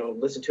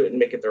 listen to it and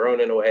make it their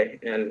own in a way.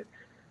 And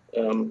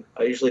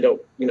I usually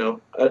don't, the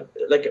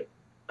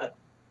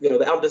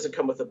album doesn't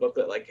come with a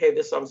booklet like, hey,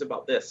 this song's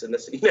about this and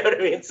this, you know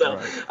what I mean? So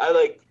right.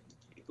 I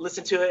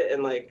listen to it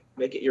and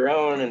make it your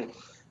own.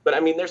 But I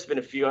mean, there's been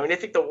a few. I mean, I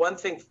think the one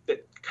thing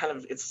that kind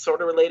of, it's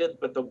sort of related,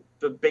 but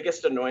the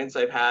biggest annoyance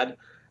I've had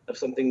of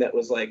something that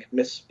was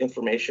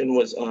misinformation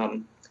was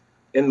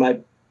in my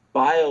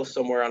bio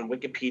somewhere on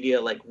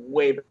Wikipedia,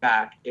 way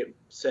back, it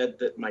said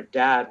that my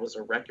dad was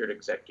a record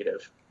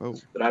executive. Whoa.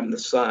 That I'm the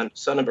son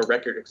of a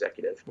record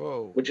executive.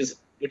 Whoa. Which is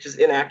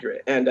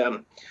inaccurate. And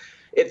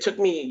it took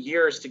me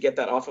years to get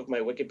that off of my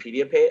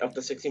Wikipedia page, off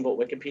the 16 Volt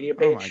Wikipedia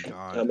page. Oh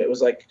my God. It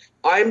was like,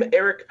 I'm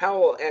Eric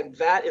Powell, and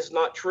that is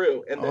not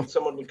true. And then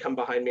someone would come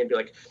behind me and be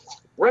like,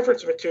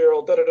 reference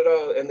material, da da da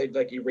da, and they'd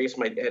erase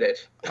my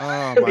edit. Oh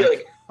I'd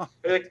my I'd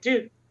be like,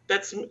 dude,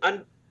 that's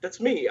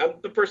me. I'm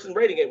the person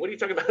writing it. What are you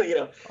talking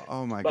about?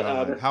 Oh my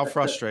God. How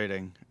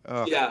frustrating.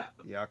 Ugh. Yeah.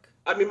 Yuck.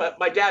 I mean,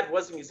 my dad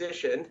was a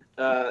musician,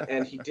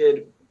 and he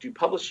did do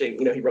publishing.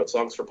 He wrote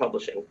songs for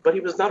publishing, but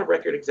he was not a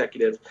record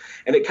executive.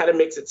 And it kind of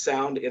makes it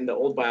sound in the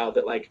old bio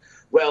that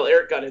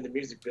Eric got into the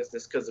music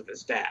business because of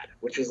his dad,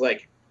 which is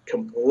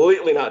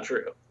completely not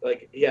true.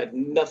 He had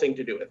nothing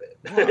to do with it.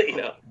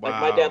 Wow.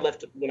 My dad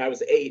left when I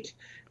was 8,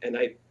 and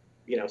I,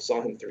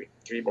 saw him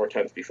three more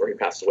times before he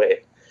passed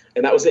away,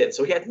 and that was it.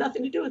 So he had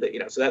nothing to do with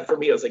it. So that for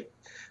me, I was like,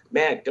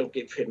 man, don't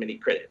give him any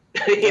credit.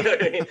 You know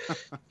what I mean?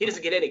 He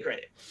doesn't get any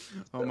credit.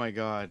 Oh my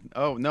God.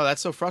 Oh no,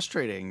 that's so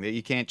frustrating that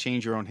you can't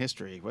change your own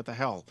history. What the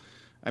hell?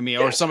 I mean,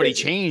 or somebody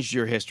changed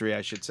your history,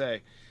 I should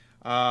say.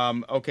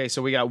 Okay,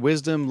 so we got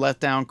Wisdom, Let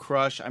Down,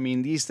 Crush. I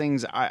mean, these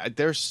things,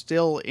 they're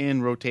still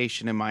in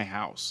rotation in my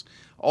house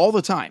all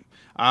the time.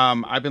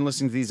 I've been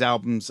listening to these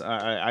albums.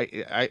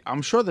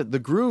 I'm sure that the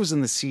grooves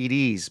in the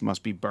CDs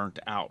must be burnt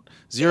out.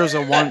 Zeros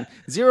and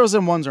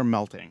ones are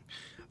melting.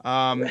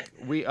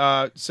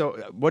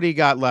 So what do you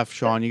got left,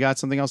 Sean? You got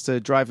something else to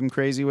drive him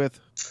crazy with?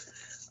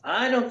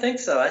 I don't think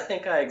so. I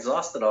think I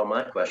exhausted all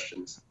my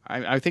questions.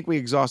 I think we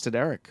exhausted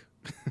Eric.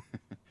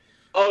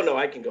 Oh no,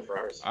 I can go for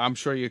hours. I'm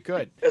sure you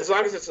could. As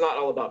long as it's not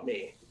all about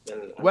me.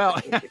 Then well,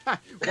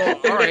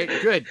 all right,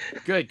 good,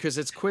 because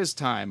it's quiz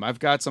time. I've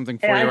got something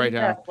for you right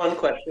now. One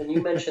question.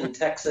 You mentioned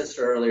Texas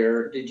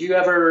earlier. Did you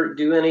ever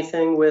do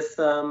anything with,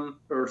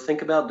 or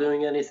think about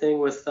doing anything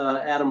with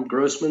Adam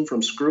Grossman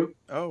from Screw?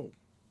 Oh.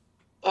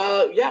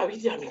 Yeah, we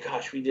did. I mean,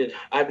 gosh, we did.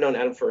 I've known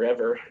Adam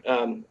forever.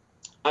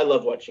 I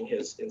love watching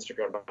his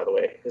Instagram, by the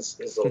way, his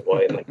little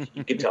boy, and like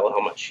you can tell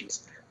how much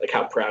he's like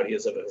how proud he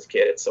is of his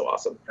kid. It's so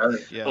awesome.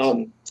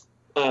 Yes.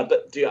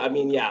 But dude, I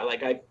mean, yeah,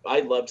 like I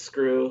loved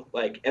Screw,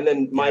 like, and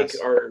then Mike,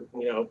 Yes. our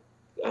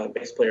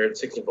bass player at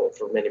 16 Volt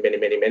for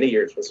many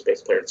years, was a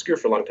bass player at Screw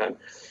for a long time.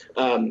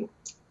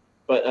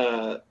 But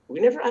I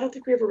don't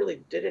think we ever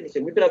really did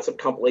anything. We've been on some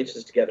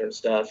compilations together and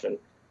stuff, and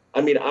I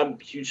mean, I'm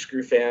a huge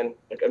Screw fan.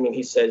 Like, I mean,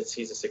 he says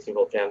he's a 16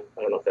 Volt fan.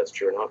 I don't know if that's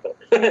true or not, but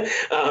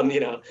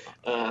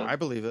I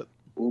believe it.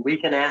 We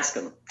can ask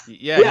him.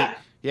 Yeah.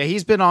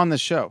 He's been on the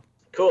show.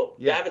 Cool.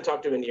 Yeah, I haven't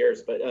talked to him in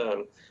years, but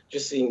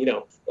just seeing,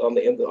 on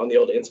the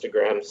old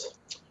Instagrams.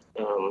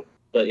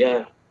 But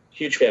yeah,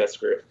 huge fan of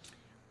Screw.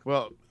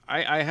 Well,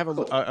 I have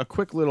a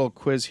quick little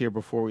quiz here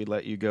before we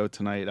let you go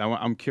tonight.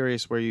 I'm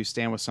curious where you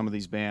stand with some of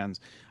these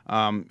bands.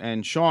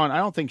 And Sean, I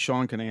don't think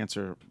Sean can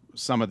answer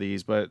some of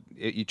these, but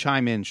you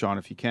chime in, Sean,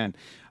 if you can.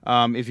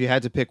 If you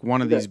had to pick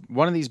one of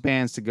these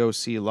bands to go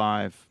see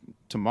live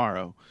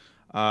tomorrow,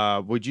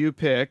 would you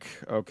pick?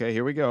 Okay,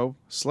 here we go.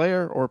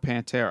 Slayer or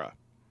Pantera?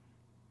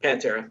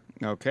 Pantera.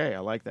 Okay, I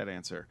like that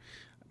answer.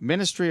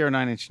 Ministry or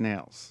Nine Inch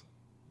Nails?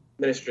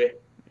 Ministry.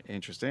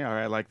 Interesting. All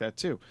right, I like that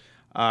too.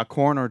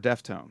 Korn or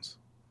Deftones?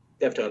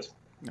 Deftones.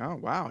 Oh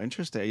wow,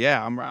 interesting.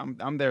 Yeah,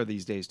 I'm there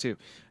these days too.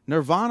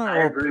 Nirvana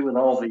I agree with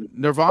all these.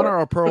 Nirvana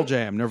or Pearl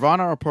Jam?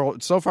 Nirvana or Pearl?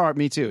 So far,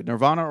 me too.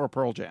 Nirvana or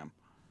Pearl Jam?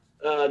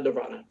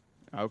 Nirvana.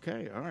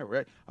 Okay, all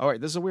right.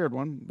 This is a weird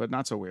one, but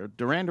not so weird.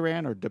 Duran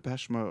Duran or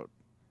Depeche Mode?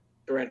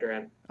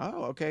 Duran.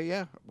 Oh, okay,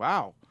 yeah.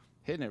 Wow,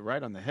 hitting it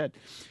right on the head.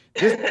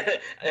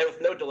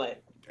 With no delay.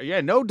 Yeah,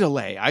 no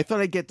delay. I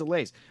thought I'd get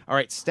delays. All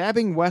right,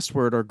 Stabbing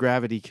Westward or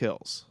Gravity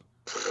Kills?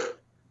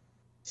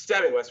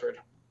 Stabbing Westward.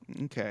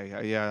 Okay,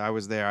 yeah, I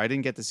was there. I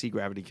didn't get to see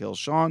Gravity Kills.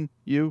 Sean,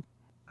 you?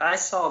 I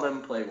saw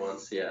them play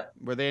once. Yeah.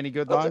 Were they any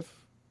good live?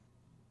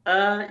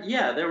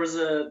 Yeah, there was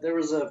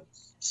a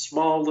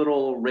small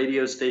little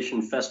radio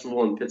station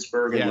festival in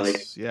Pittsburgh in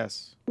like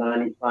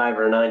 95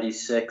 or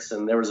 96,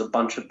 and there was a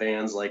bunch of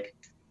bands like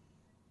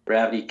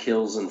Gravity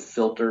Kills and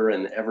Filter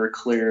and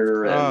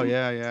Everclear. And oh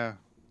yeah,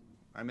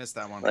 I missed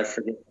that one. I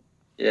forget.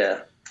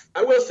 Yeah.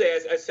 I will say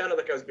I sounded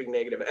like I was being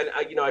negative, and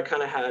I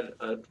kind of had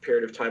a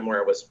period of time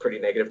where I was pretty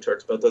negative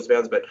towards both those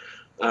bands, but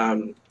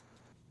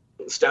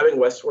Stabbing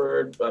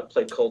Westward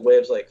played Cold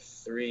Waves like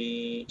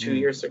 3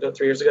 years ago,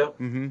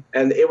 mm-hmm.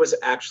 and it was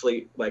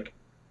actually like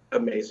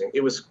amazing.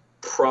 It was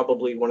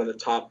probably one of the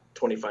top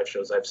 25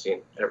 shows I've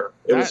seen ever.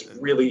 It was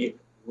really,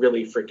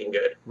 really freaking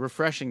good.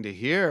 Refreshing to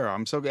hear.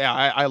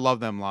 I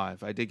love them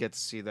live. I did get to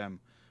see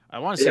them. I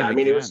want to see them I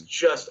mean, again. it was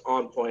just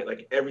on point.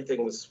 Like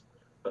everything was.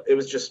 It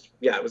was just,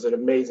 it was an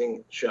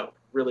amazing show.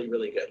 Really,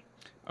 really good.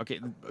 Okay,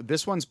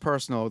 this one's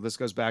personal. This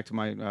goes back to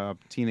my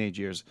teenage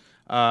years.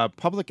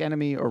 Public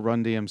Enemy or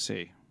Run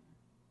DMC?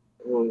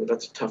 Ooh,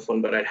 that's a tough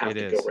one, but I'd have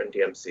to go Run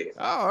DMC.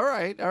 Oh, all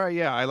right.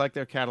 Yeah, I like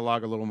their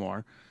catalog a little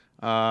more.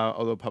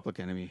 Although Public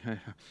Enemy,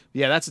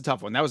 yeah, that's a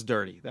tough one. That was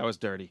dirty.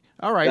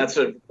 All right,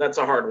 that's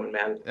a hard one,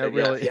 man.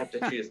 Really, you have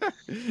to choose.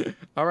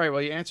 All right,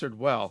 well, you answered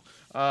well.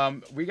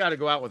 We got to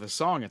go out with a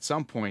song at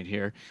some point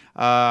here.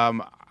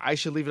 I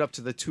should leave it up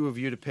to the two of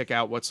you to pick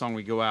out what song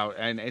we go out,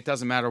 and it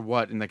doesn't matter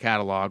what in the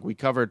catalog. We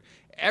covered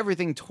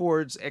everything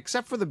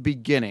except for the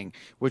beginning,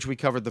 which we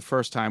covered the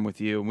first time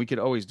with you, and we could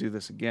always do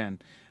this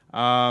again.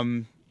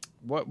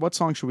 What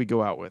song should we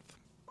go out with?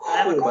 I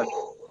have a question.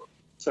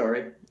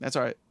 Sorry. That's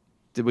all right.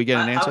 Did we get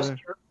an answer there?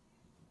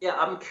 Yeah,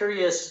 I'm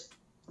curious.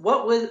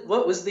 What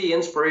was the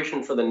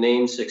inspiration for the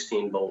name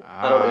 16 Volt?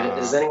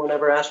 Has anyone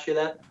ever asked you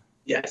that?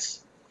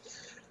 Yes.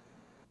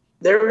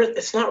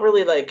 It's not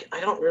really like,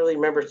 I don't really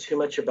remember too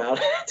much about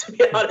it, to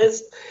be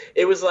honest.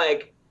 It was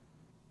like,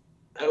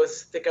 I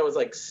was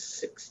like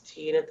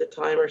 16 at the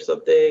time or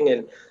something,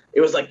 and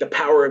it was like the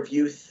power of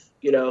youth,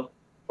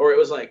 or it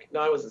was like, no,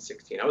 I wasn't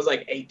 16. I was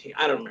like 18.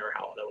 I don't remember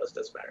how old I was,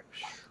 doesn't matter.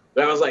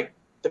 But I was like,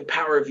 the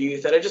power of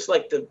youth, and I just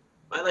liked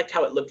I liked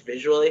how it looked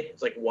visually.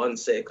 It's like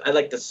 1-6. I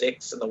like the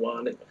 6 and the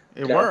 1. And,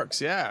 it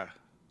works, yeah.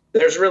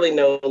 There's really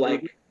no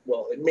like,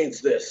 well, it means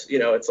this,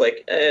 it's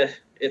like,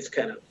 it's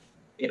kind of,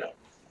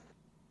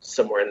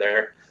 somewhere in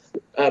there.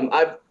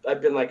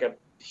 I've been like a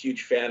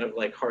huge fan of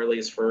like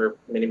Harleys for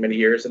many, many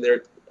years, and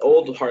their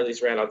old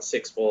Harleys ran on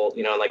 6 volt,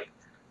 like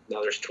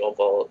now there's 12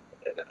 volt,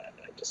 and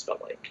I just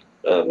felt like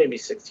maybe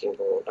 16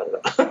 volt. I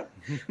don't know.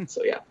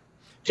 So yeah,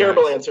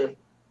 terrible answer.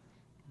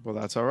 Well,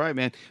 that's all right,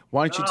 man.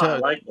 Why don't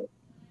you why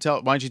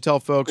don't you tell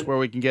folks where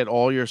we can get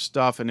all your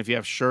stuff, and if you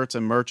have shirts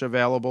and merch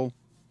available?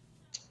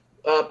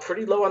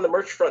 Pretty low on the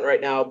merch front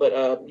right now,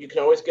 but you can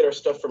always get our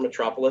stuff from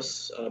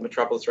Metropolis,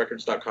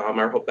 metropolisrecords.com.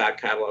 Our whole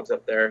back catalog's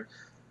up there.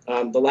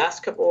 The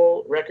last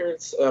couple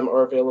records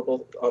are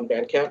available on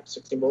Bandcamp,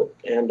 16 Volt,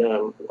 and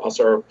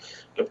also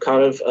I'm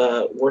kind of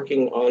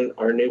working on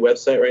our new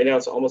website right now.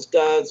 It's almost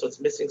done, so it's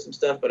missing some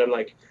stuff, but I'm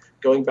like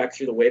going back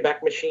through the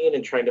Wayback Machine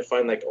and trying to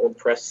find like old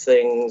press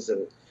things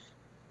and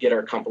get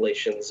our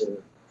compilations and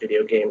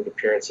video game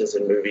appearances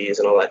and movies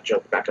and all that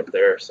junk back up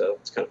there. So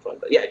it's kind of fun.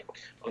 But yeah,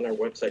 on our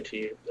website too,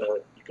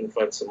 you can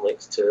find some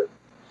links to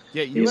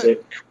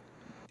music.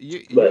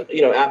 But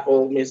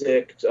Apple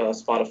Music,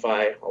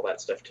 Spotify, all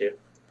that stuff too.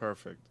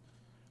 Perfect.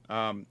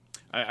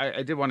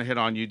 I did want to hit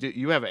on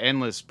you have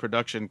endless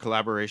production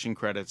collaboration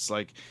credits,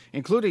 like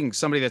including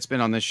somebody that's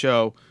been on this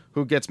show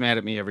who gets mad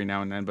at me every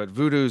now and then, but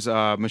Voodoo's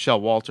Michelle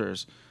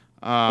Walters.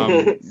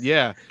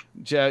 Yeah.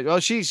 Well,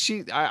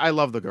 I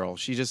love the girl.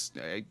 She just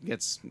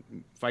gets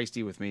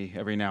feisty with me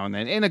every now and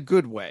then in a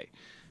good way.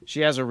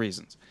 She has her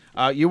reasons.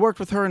 You worked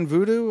with her in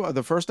Voodoo,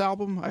 the first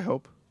album, I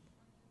hope.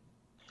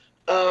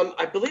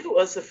 I believe it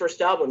was the first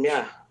album.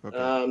 Yeah.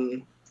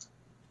 Okay.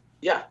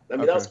 Yeah. I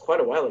mean, that was quite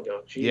a while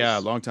ago. Jeez. Yeah.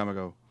 A long time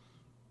ago.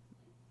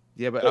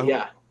 Yeah. But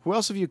yeah. Who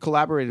else have you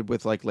collaborated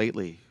with like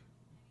lately?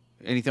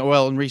 Anything?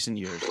 Well, in recent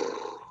years.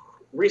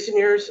 Recent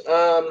years.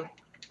 I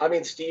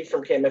mean, Steve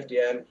from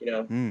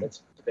KMFDM,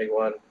 that's the big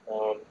one.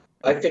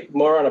 I think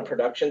more on a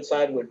production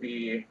side would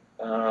be,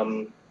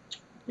 the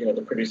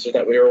producer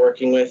that we were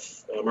working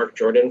with, Mark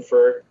Jordan,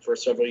 for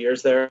several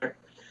years there.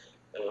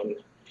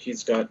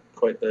 He's got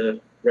quite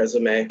the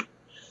resume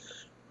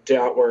to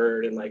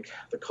Outward and like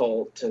The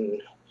Cult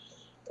and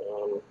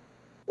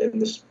in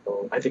this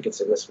moment. I think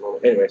it's in this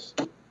moment. Anyways,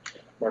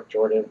 Mark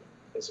Jordan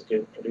is a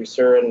good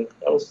producer, and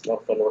that was a lot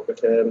of fun to work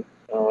with him.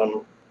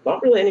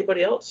 Not really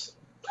anybody else.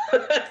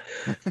 But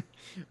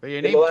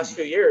in the last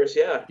few years,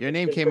 yeah. Your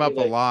name came up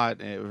a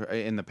lot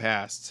in the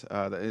past,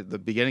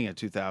 the beginning of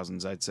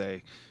 2000s, I'd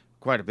say,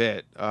 quite a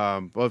bit.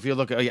 Well, if you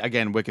look at,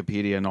 again,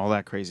 Wikipedia and all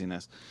that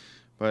craziness.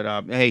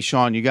 But, hey,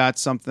 Sean, you got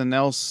something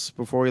else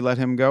before we let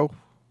him go?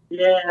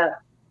 Yeah,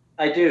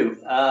 I do.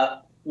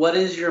 What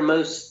is your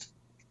most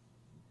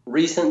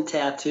recent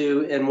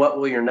tattoo, and what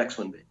will your next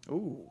one be?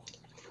 Ooh.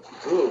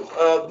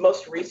 The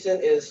most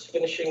recent is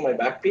finishing my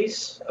back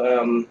piece.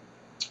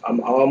 I'm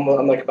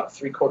like about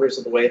 3/4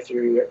 of the way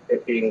through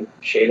it being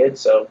shaded,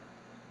 so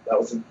that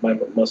was my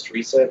most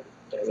recent,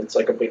 and it's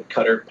like a big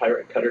pirate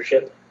cutter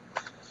ship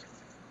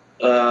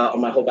on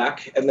my whole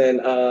back. And then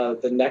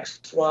the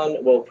next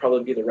one will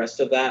probably be the rest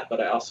of that, but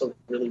I also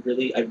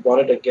really I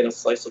wanted to get a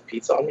slice of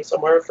pizza on me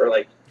somewhere for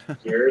like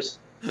years,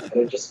 and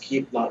I just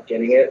keep not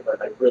getting it,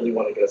 but I really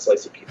want to get a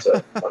slice of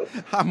pizza.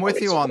 I'm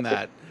with you on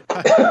that.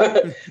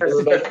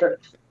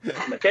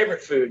 My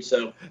favorite food,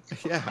 so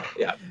yeah.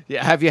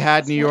 Have you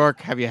had New York?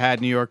 Have you had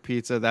New York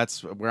pizza?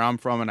 That's where I'm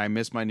from, and I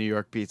miss my New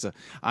York pizza.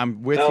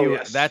 I'm with you.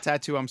 Yes. That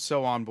tattoo, I'm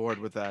so on board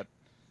with that.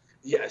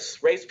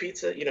 Yes, Ray's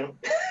Pizza.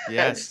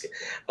 Yes.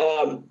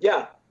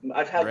 Yeah,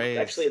 I've had Ray's.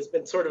 Actually, it's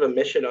been sort of a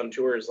mission on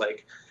tours.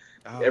 Like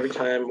every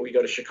time we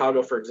go to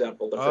Chicago, for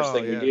example, the first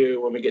thing we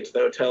do when we get to the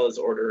hotel is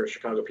order a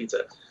Chicago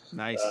pizza.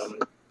 Nice.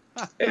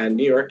 And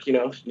New York,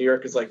 New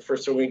York is like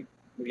first when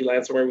we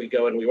land somewhere, we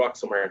go and we walk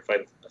somewhere and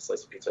find a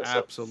slice of pizza.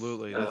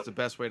 Absolutely. That's the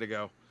best way to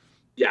go.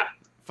 Yeah.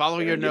 Follow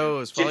your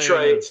nose.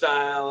 Detroit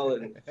style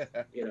and,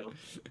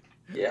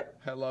 Yeah.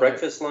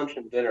 Breakfast, lunch,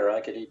 and dinner. I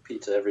could eat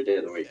pizza every day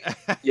of the week.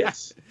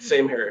 Yes.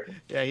 Same here.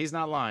 Yeah, he's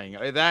not lying.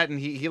 That, and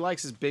he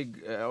likes his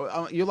big,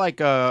 you like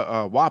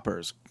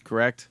Whoppers,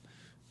 correct?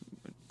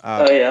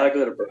 I'll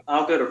go to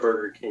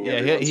Burger King.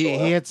 Yeah,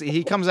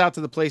 he comes out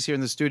to the place here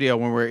in the studio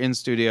when we're in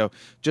studio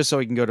just so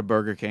he can go to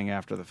Burger King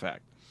after the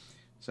fact.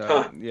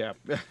 So, yeah.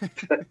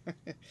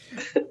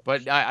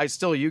 But I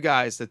still, you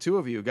guys, the two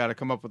of you, got to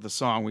come up with a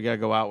song we got to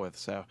go out with.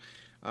 So,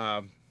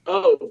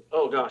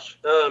 oh gosh.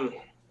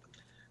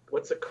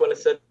 What's a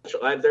quintessential?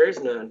 There is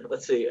none.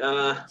 Let's see.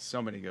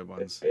 So many good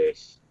ones.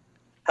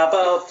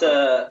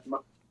 How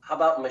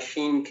about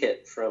Machine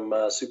Kit from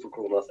Super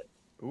Cool Nothing?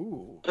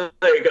 Ooh.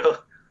 There you go.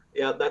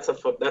 Yeah, that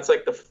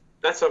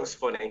song's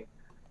funny.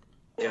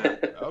 Yeah.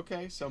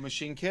 Okay, so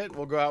Machine Kit,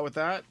 we'll go out with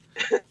that.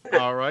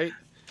 All right.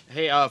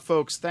 Hey,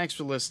 folks, thanks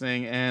for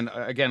listening. And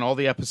again, all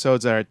the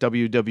episodes are at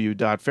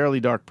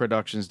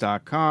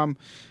www.fairlydarkproductions.com.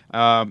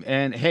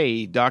 And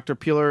hey, Dr.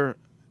 Peeler,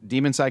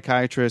 Demon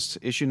Psychiatrist,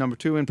 issue number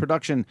 2 in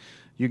production.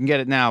 You can get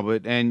it now,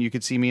 and you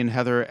can see me and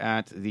Heather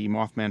at the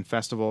Mothman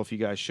Festival if you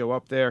guys show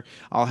up there.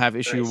 I'll have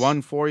issue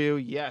 1 for you.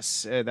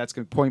 Yes, that's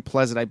going to Point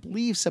Pleasant, I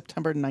believe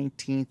September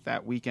 19th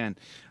that weekend.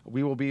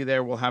 We will be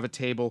there. We'll have a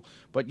table.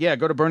 But yeah,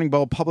 go to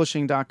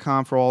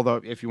burningbulbpublishing.com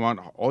for if you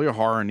want, all your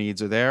horror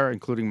needs are there,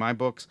 including my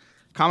books.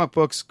 Comic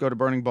books, go to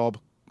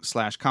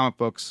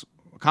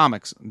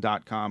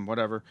burningbulb/comics.com,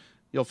 whatever.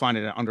 You'll find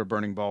it under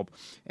Burning Bulb.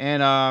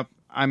 And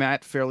I'm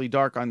at Fairly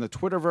Dark on the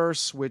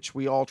Twitterverse, which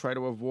we all try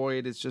to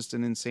avoid. It's just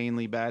an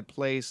insanely bad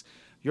place.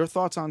 Your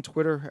thoughts on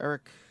Twitter,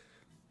 Eric?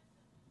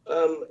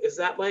 Is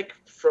that like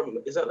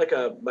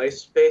a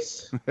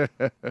MySpace?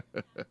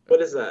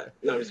 What is that?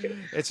 No, I'm just kidding.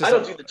 I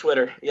don't do the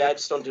Twitter. Yeah, I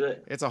just don't do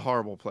it. It's a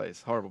horrible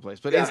place.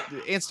 But Yeah.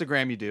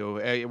 Instagram you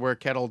do. We're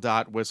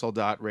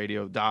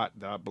kettle.whistle.radio.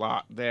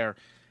 Blah there.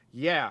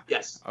 Yeah.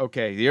 Yes.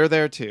 Okay, you're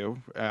there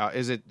too.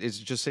 Is it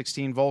just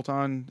 16 volt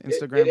on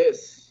Instagram? It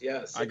is. Yeah.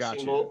 16 I got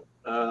you. Volt.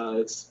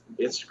 It's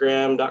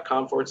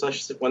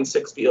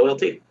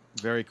Instagram.com/160VOLT.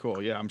 Very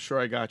cool. Yeah, I'm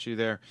sure I got you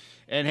there.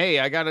 And hey,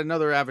 I got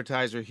another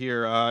advertiser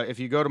here. If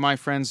you go to my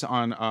friends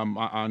on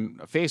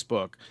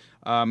Facebook,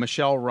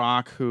 Michelle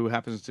Rock, who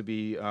happens to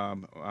be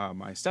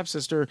my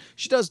stepsister,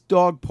 she does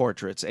dog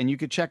portraits, and you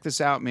could check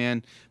this out,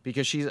 man,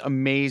 because she's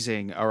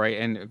amazing. All right,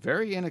 and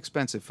very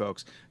inexpensive,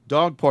 folks.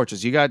 Dog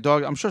portraits. You got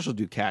dog. I'm sure she'll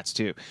do cats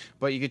too,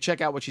 but you could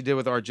check out what she did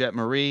with Arjette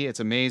Marie. It's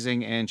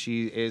amazing, and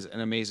she is an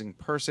amazing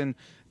person.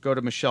 Go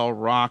to Michelle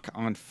Rock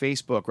on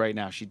Facebook right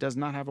now. She does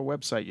not have a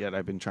website yet.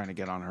 I've been trying to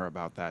get on her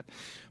about that.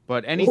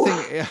 But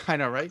anything, I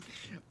know, right?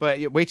 But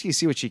wait till you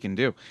see what she can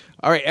do.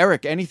 All right,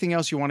 Eric, anything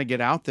else you want to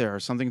get out there?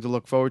 Something to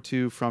look forward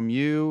to from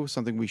you?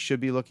 Something we should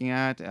be looking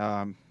at?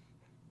 Yeah,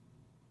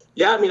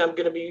 I mean, I'm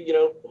going to be,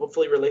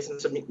 hopefully releasing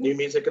some new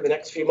music in the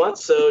next few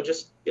months. So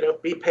just,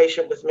 be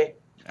patient with me.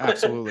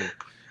 Absolutely.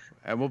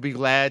 And we'll be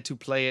glad to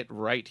play it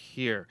right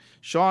here.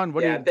 Sean,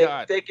 what do you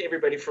got? Thank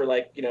everybody for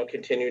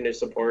continuing to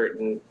support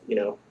and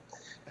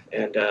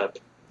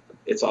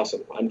it's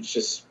awesome. I'm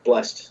just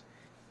blessed.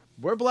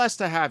 We're blessed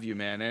to have you,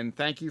 man. And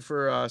thank you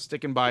for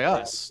sticking by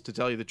us, to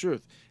tell you the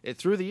truth.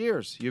 Through the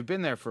years, you've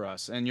been there for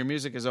us, and your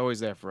music is always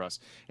there for us.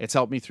 It's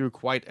helped me through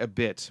quite a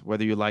bit,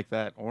 whether you like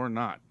that or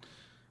not.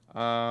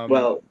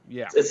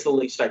 Yeah, it's the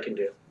least I can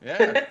do.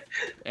 Yeah,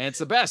 and it's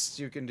the best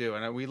you can do,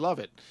 and we love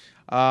it.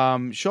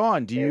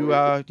 Sean, do you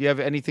have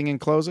anything in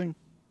closing?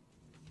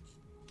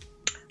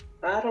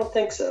 I don't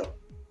think so.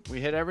 We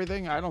hit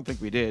everything? I don't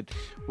think we did.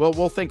 Well,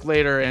 we'll think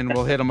later, and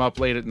we'll hit them up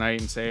late at night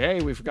and say, hey,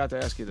 we forgot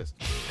to ask you this.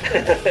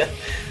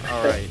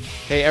 All right.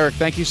 Hey, Eric,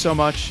 thank you so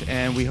much,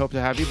 and we hope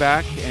to have you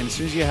back. And as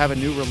soon as you have a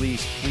new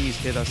release, please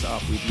hit us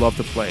up. We'd love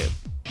to play it.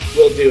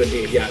 Will do,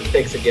 indeed. Yeah,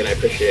 thanks again. I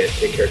appreciate it.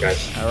 Take care,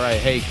 guys. All right.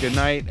 Hey, good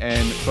night.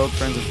 And folks,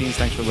 friends and fiends,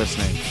 thanks for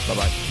listening.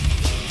 Bye-bye.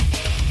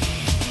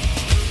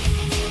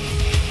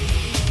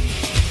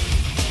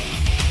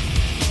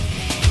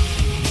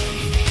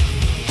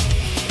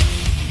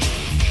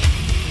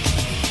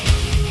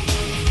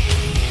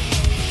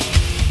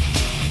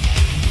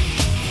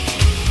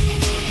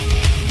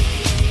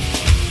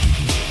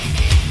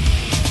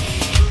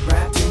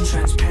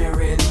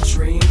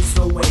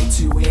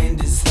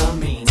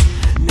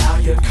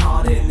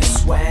 Caught in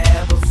this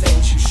web of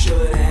things you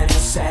shouldn't have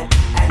said,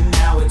 and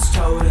now it's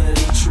totally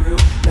true.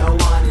 No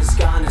one is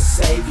gonna say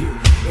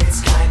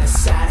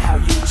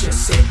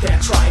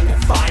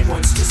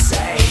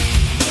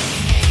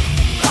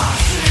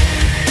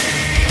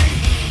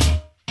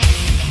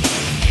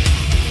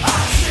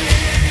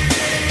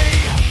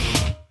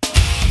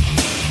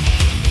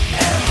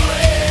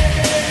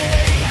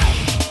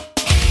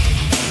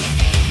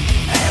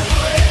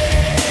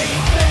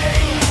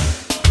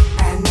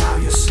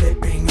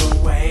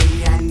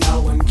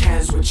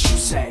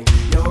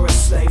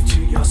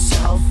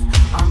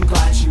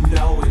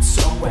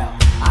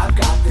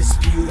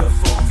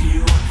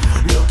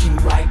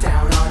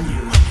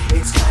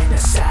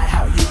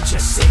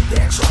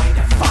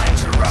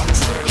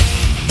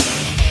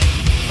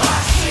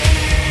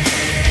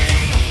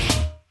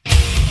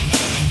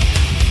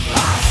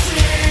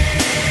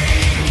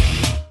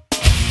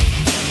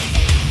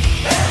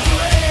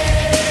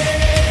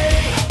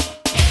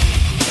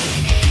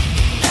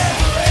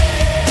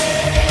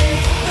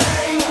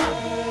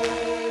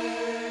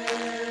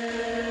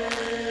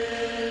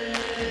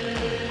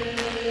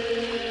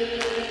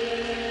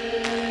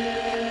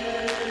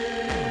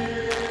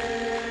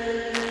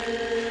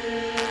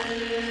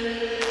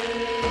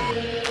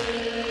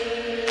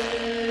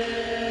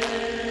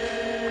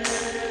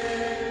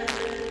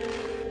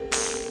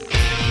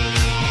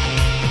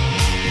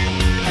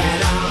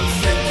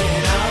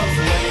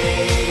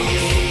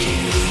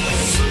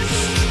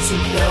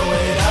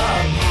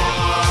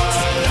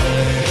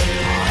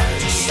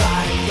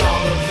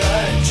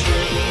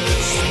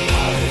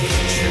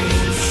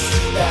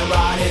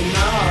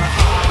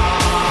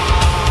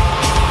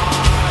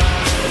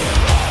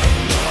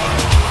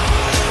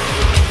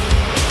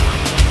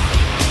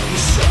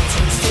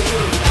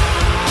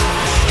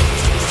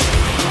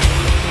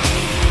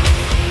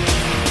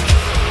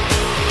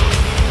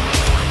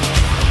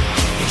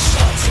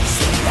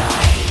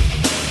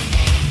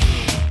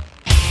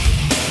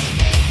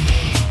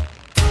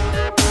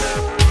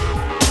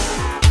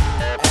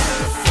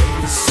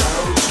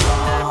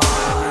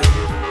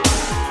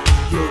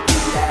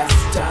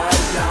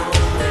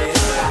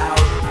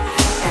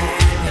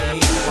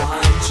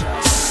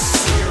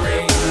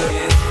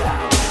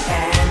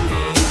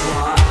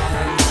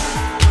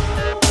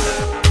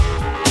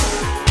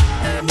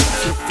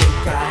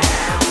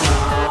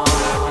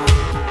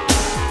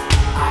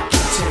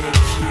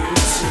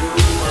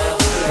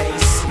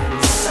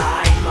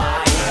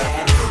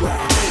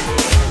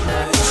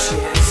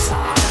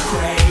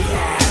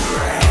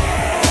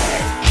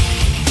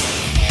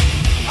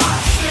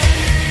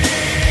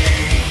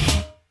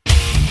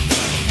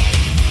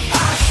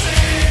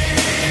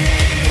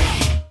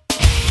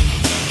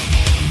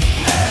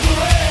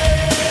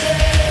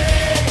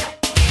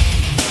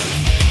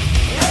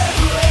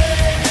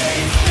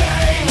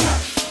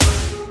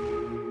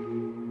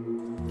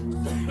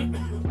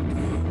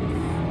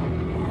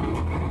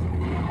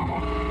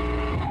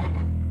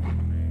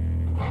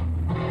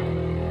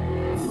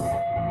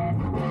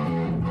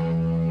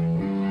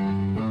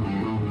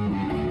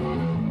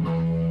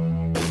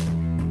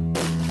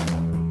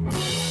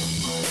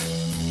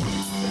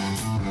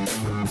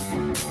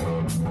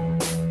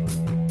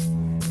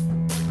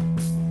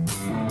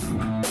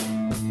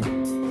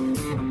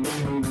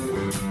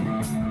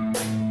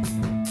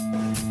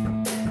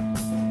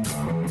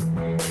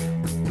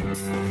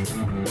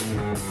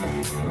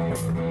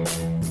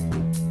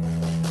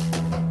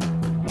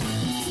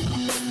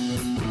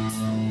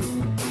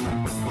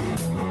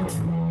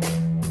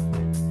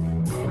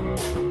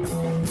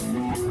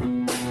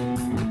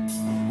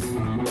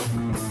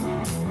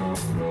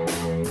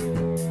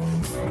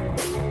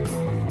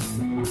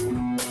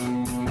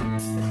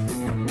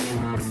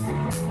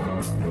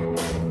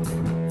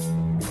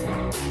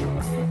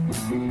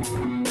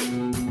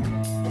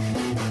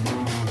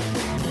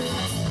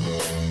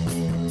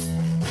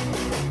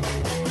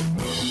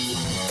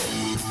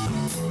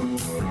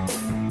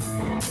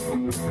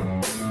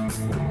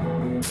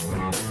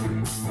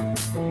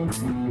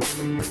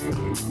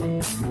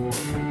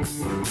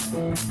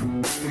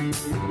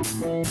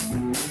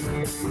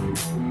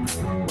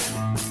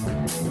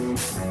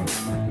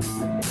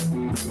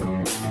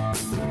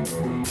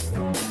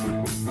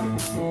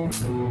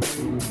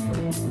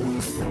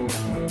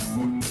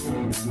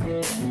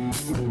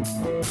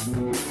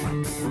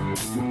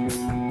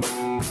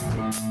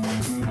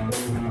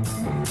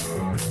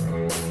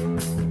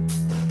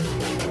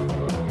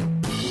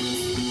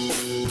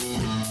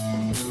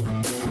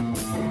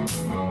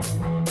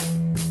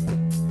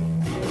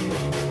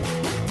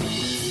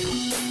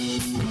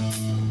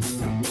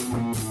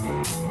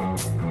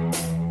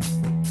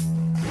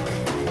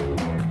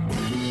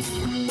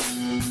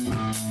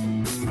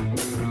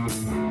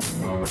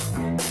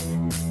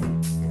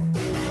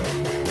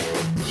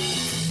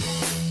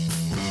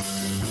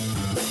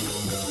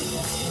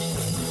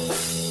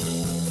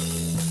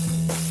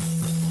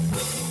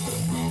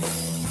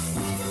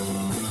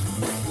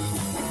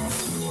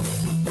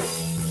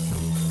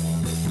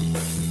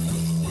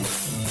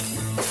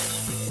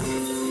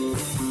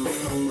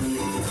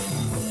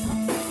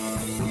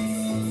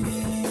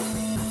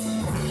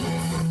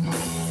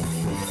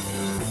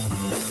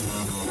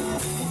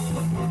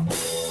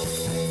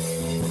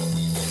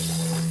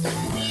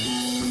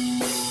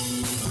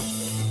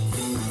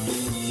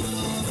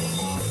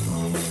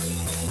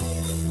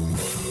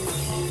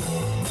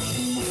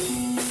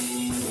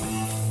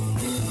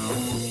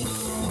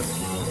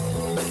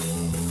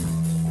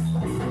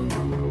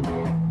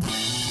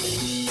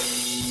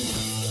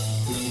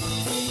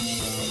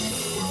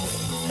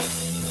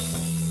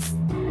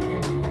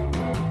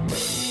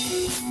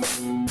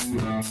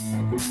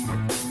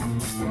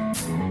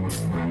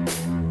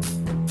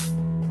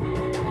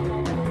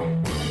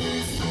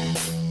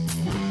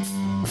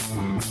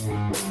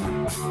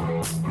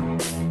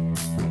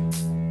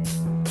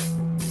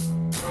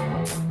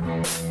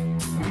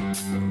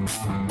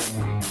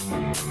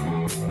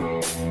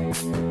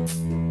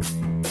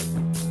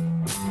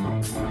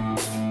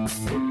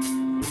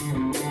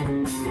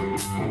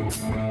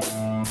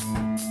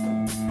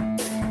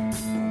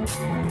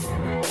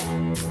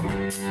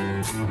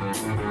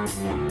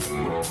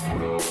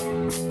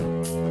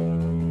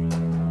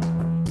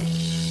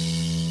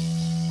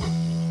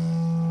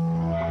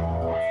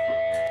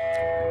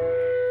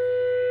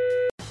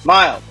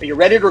Miles, are you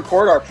ready to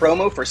record our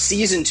promo for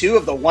Season 2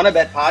 of the Wanna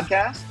Bet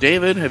podcast?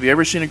 David, have you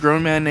ever seen a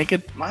grown man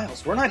naked?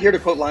 Miles, we're not here to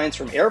quote lines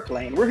from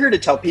Airplane. We're here to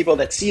tell people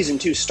that Season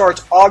 2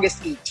 starts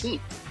August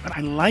 18th. But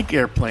I like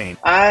Airplane.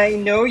 I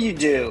know you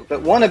do,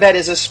 but Wanna Bet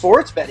is a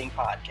sports betting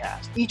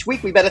podcast. Each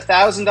week we bet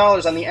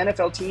 $1,000 on the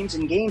NFL teams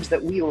and games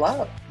that we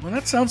love. Well,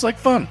 that sounds like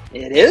fun.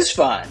 It is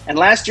fun. And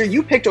last year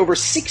you picked over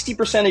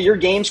 60% of your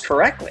games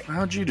correctly.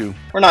 How'd you do?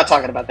 We're not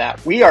talking about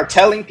that. We are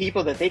telling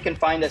people that they can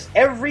find us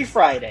every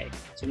Friday.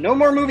 So no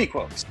more movie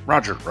quotes.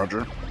 Roger.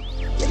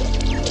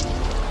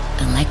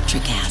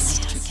 Electricast.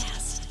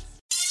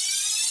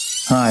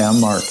 Hi, I'm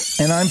Mark.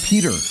 And I'm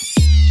Peter.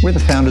 We're the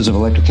founders of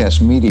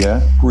Electricast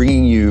Media,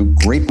 bringing you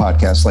great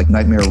podcasts like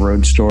Nightmare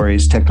Road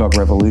Stories, Tech Talk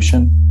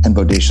Revolution, and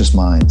Bodacious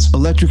Minds.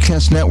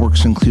 Electricast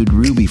networks include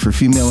Ruby for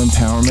female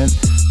empowerment,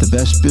 the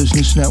Best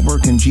Business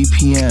Network, and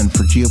GPN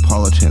for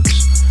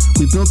geopolitics.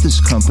 We built this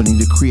company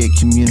to create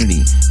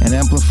community and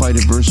amplify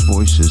diverse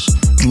voices,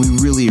 and we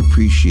really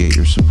appreciate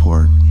your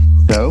support.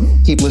 So,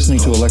 keep listening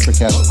to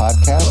Electricast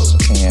podcasts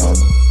and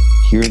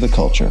hear the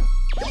culture.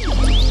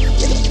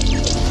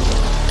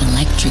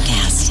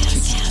 Electricast.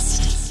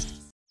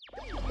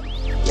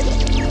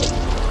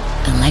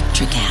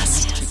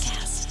 Electricast.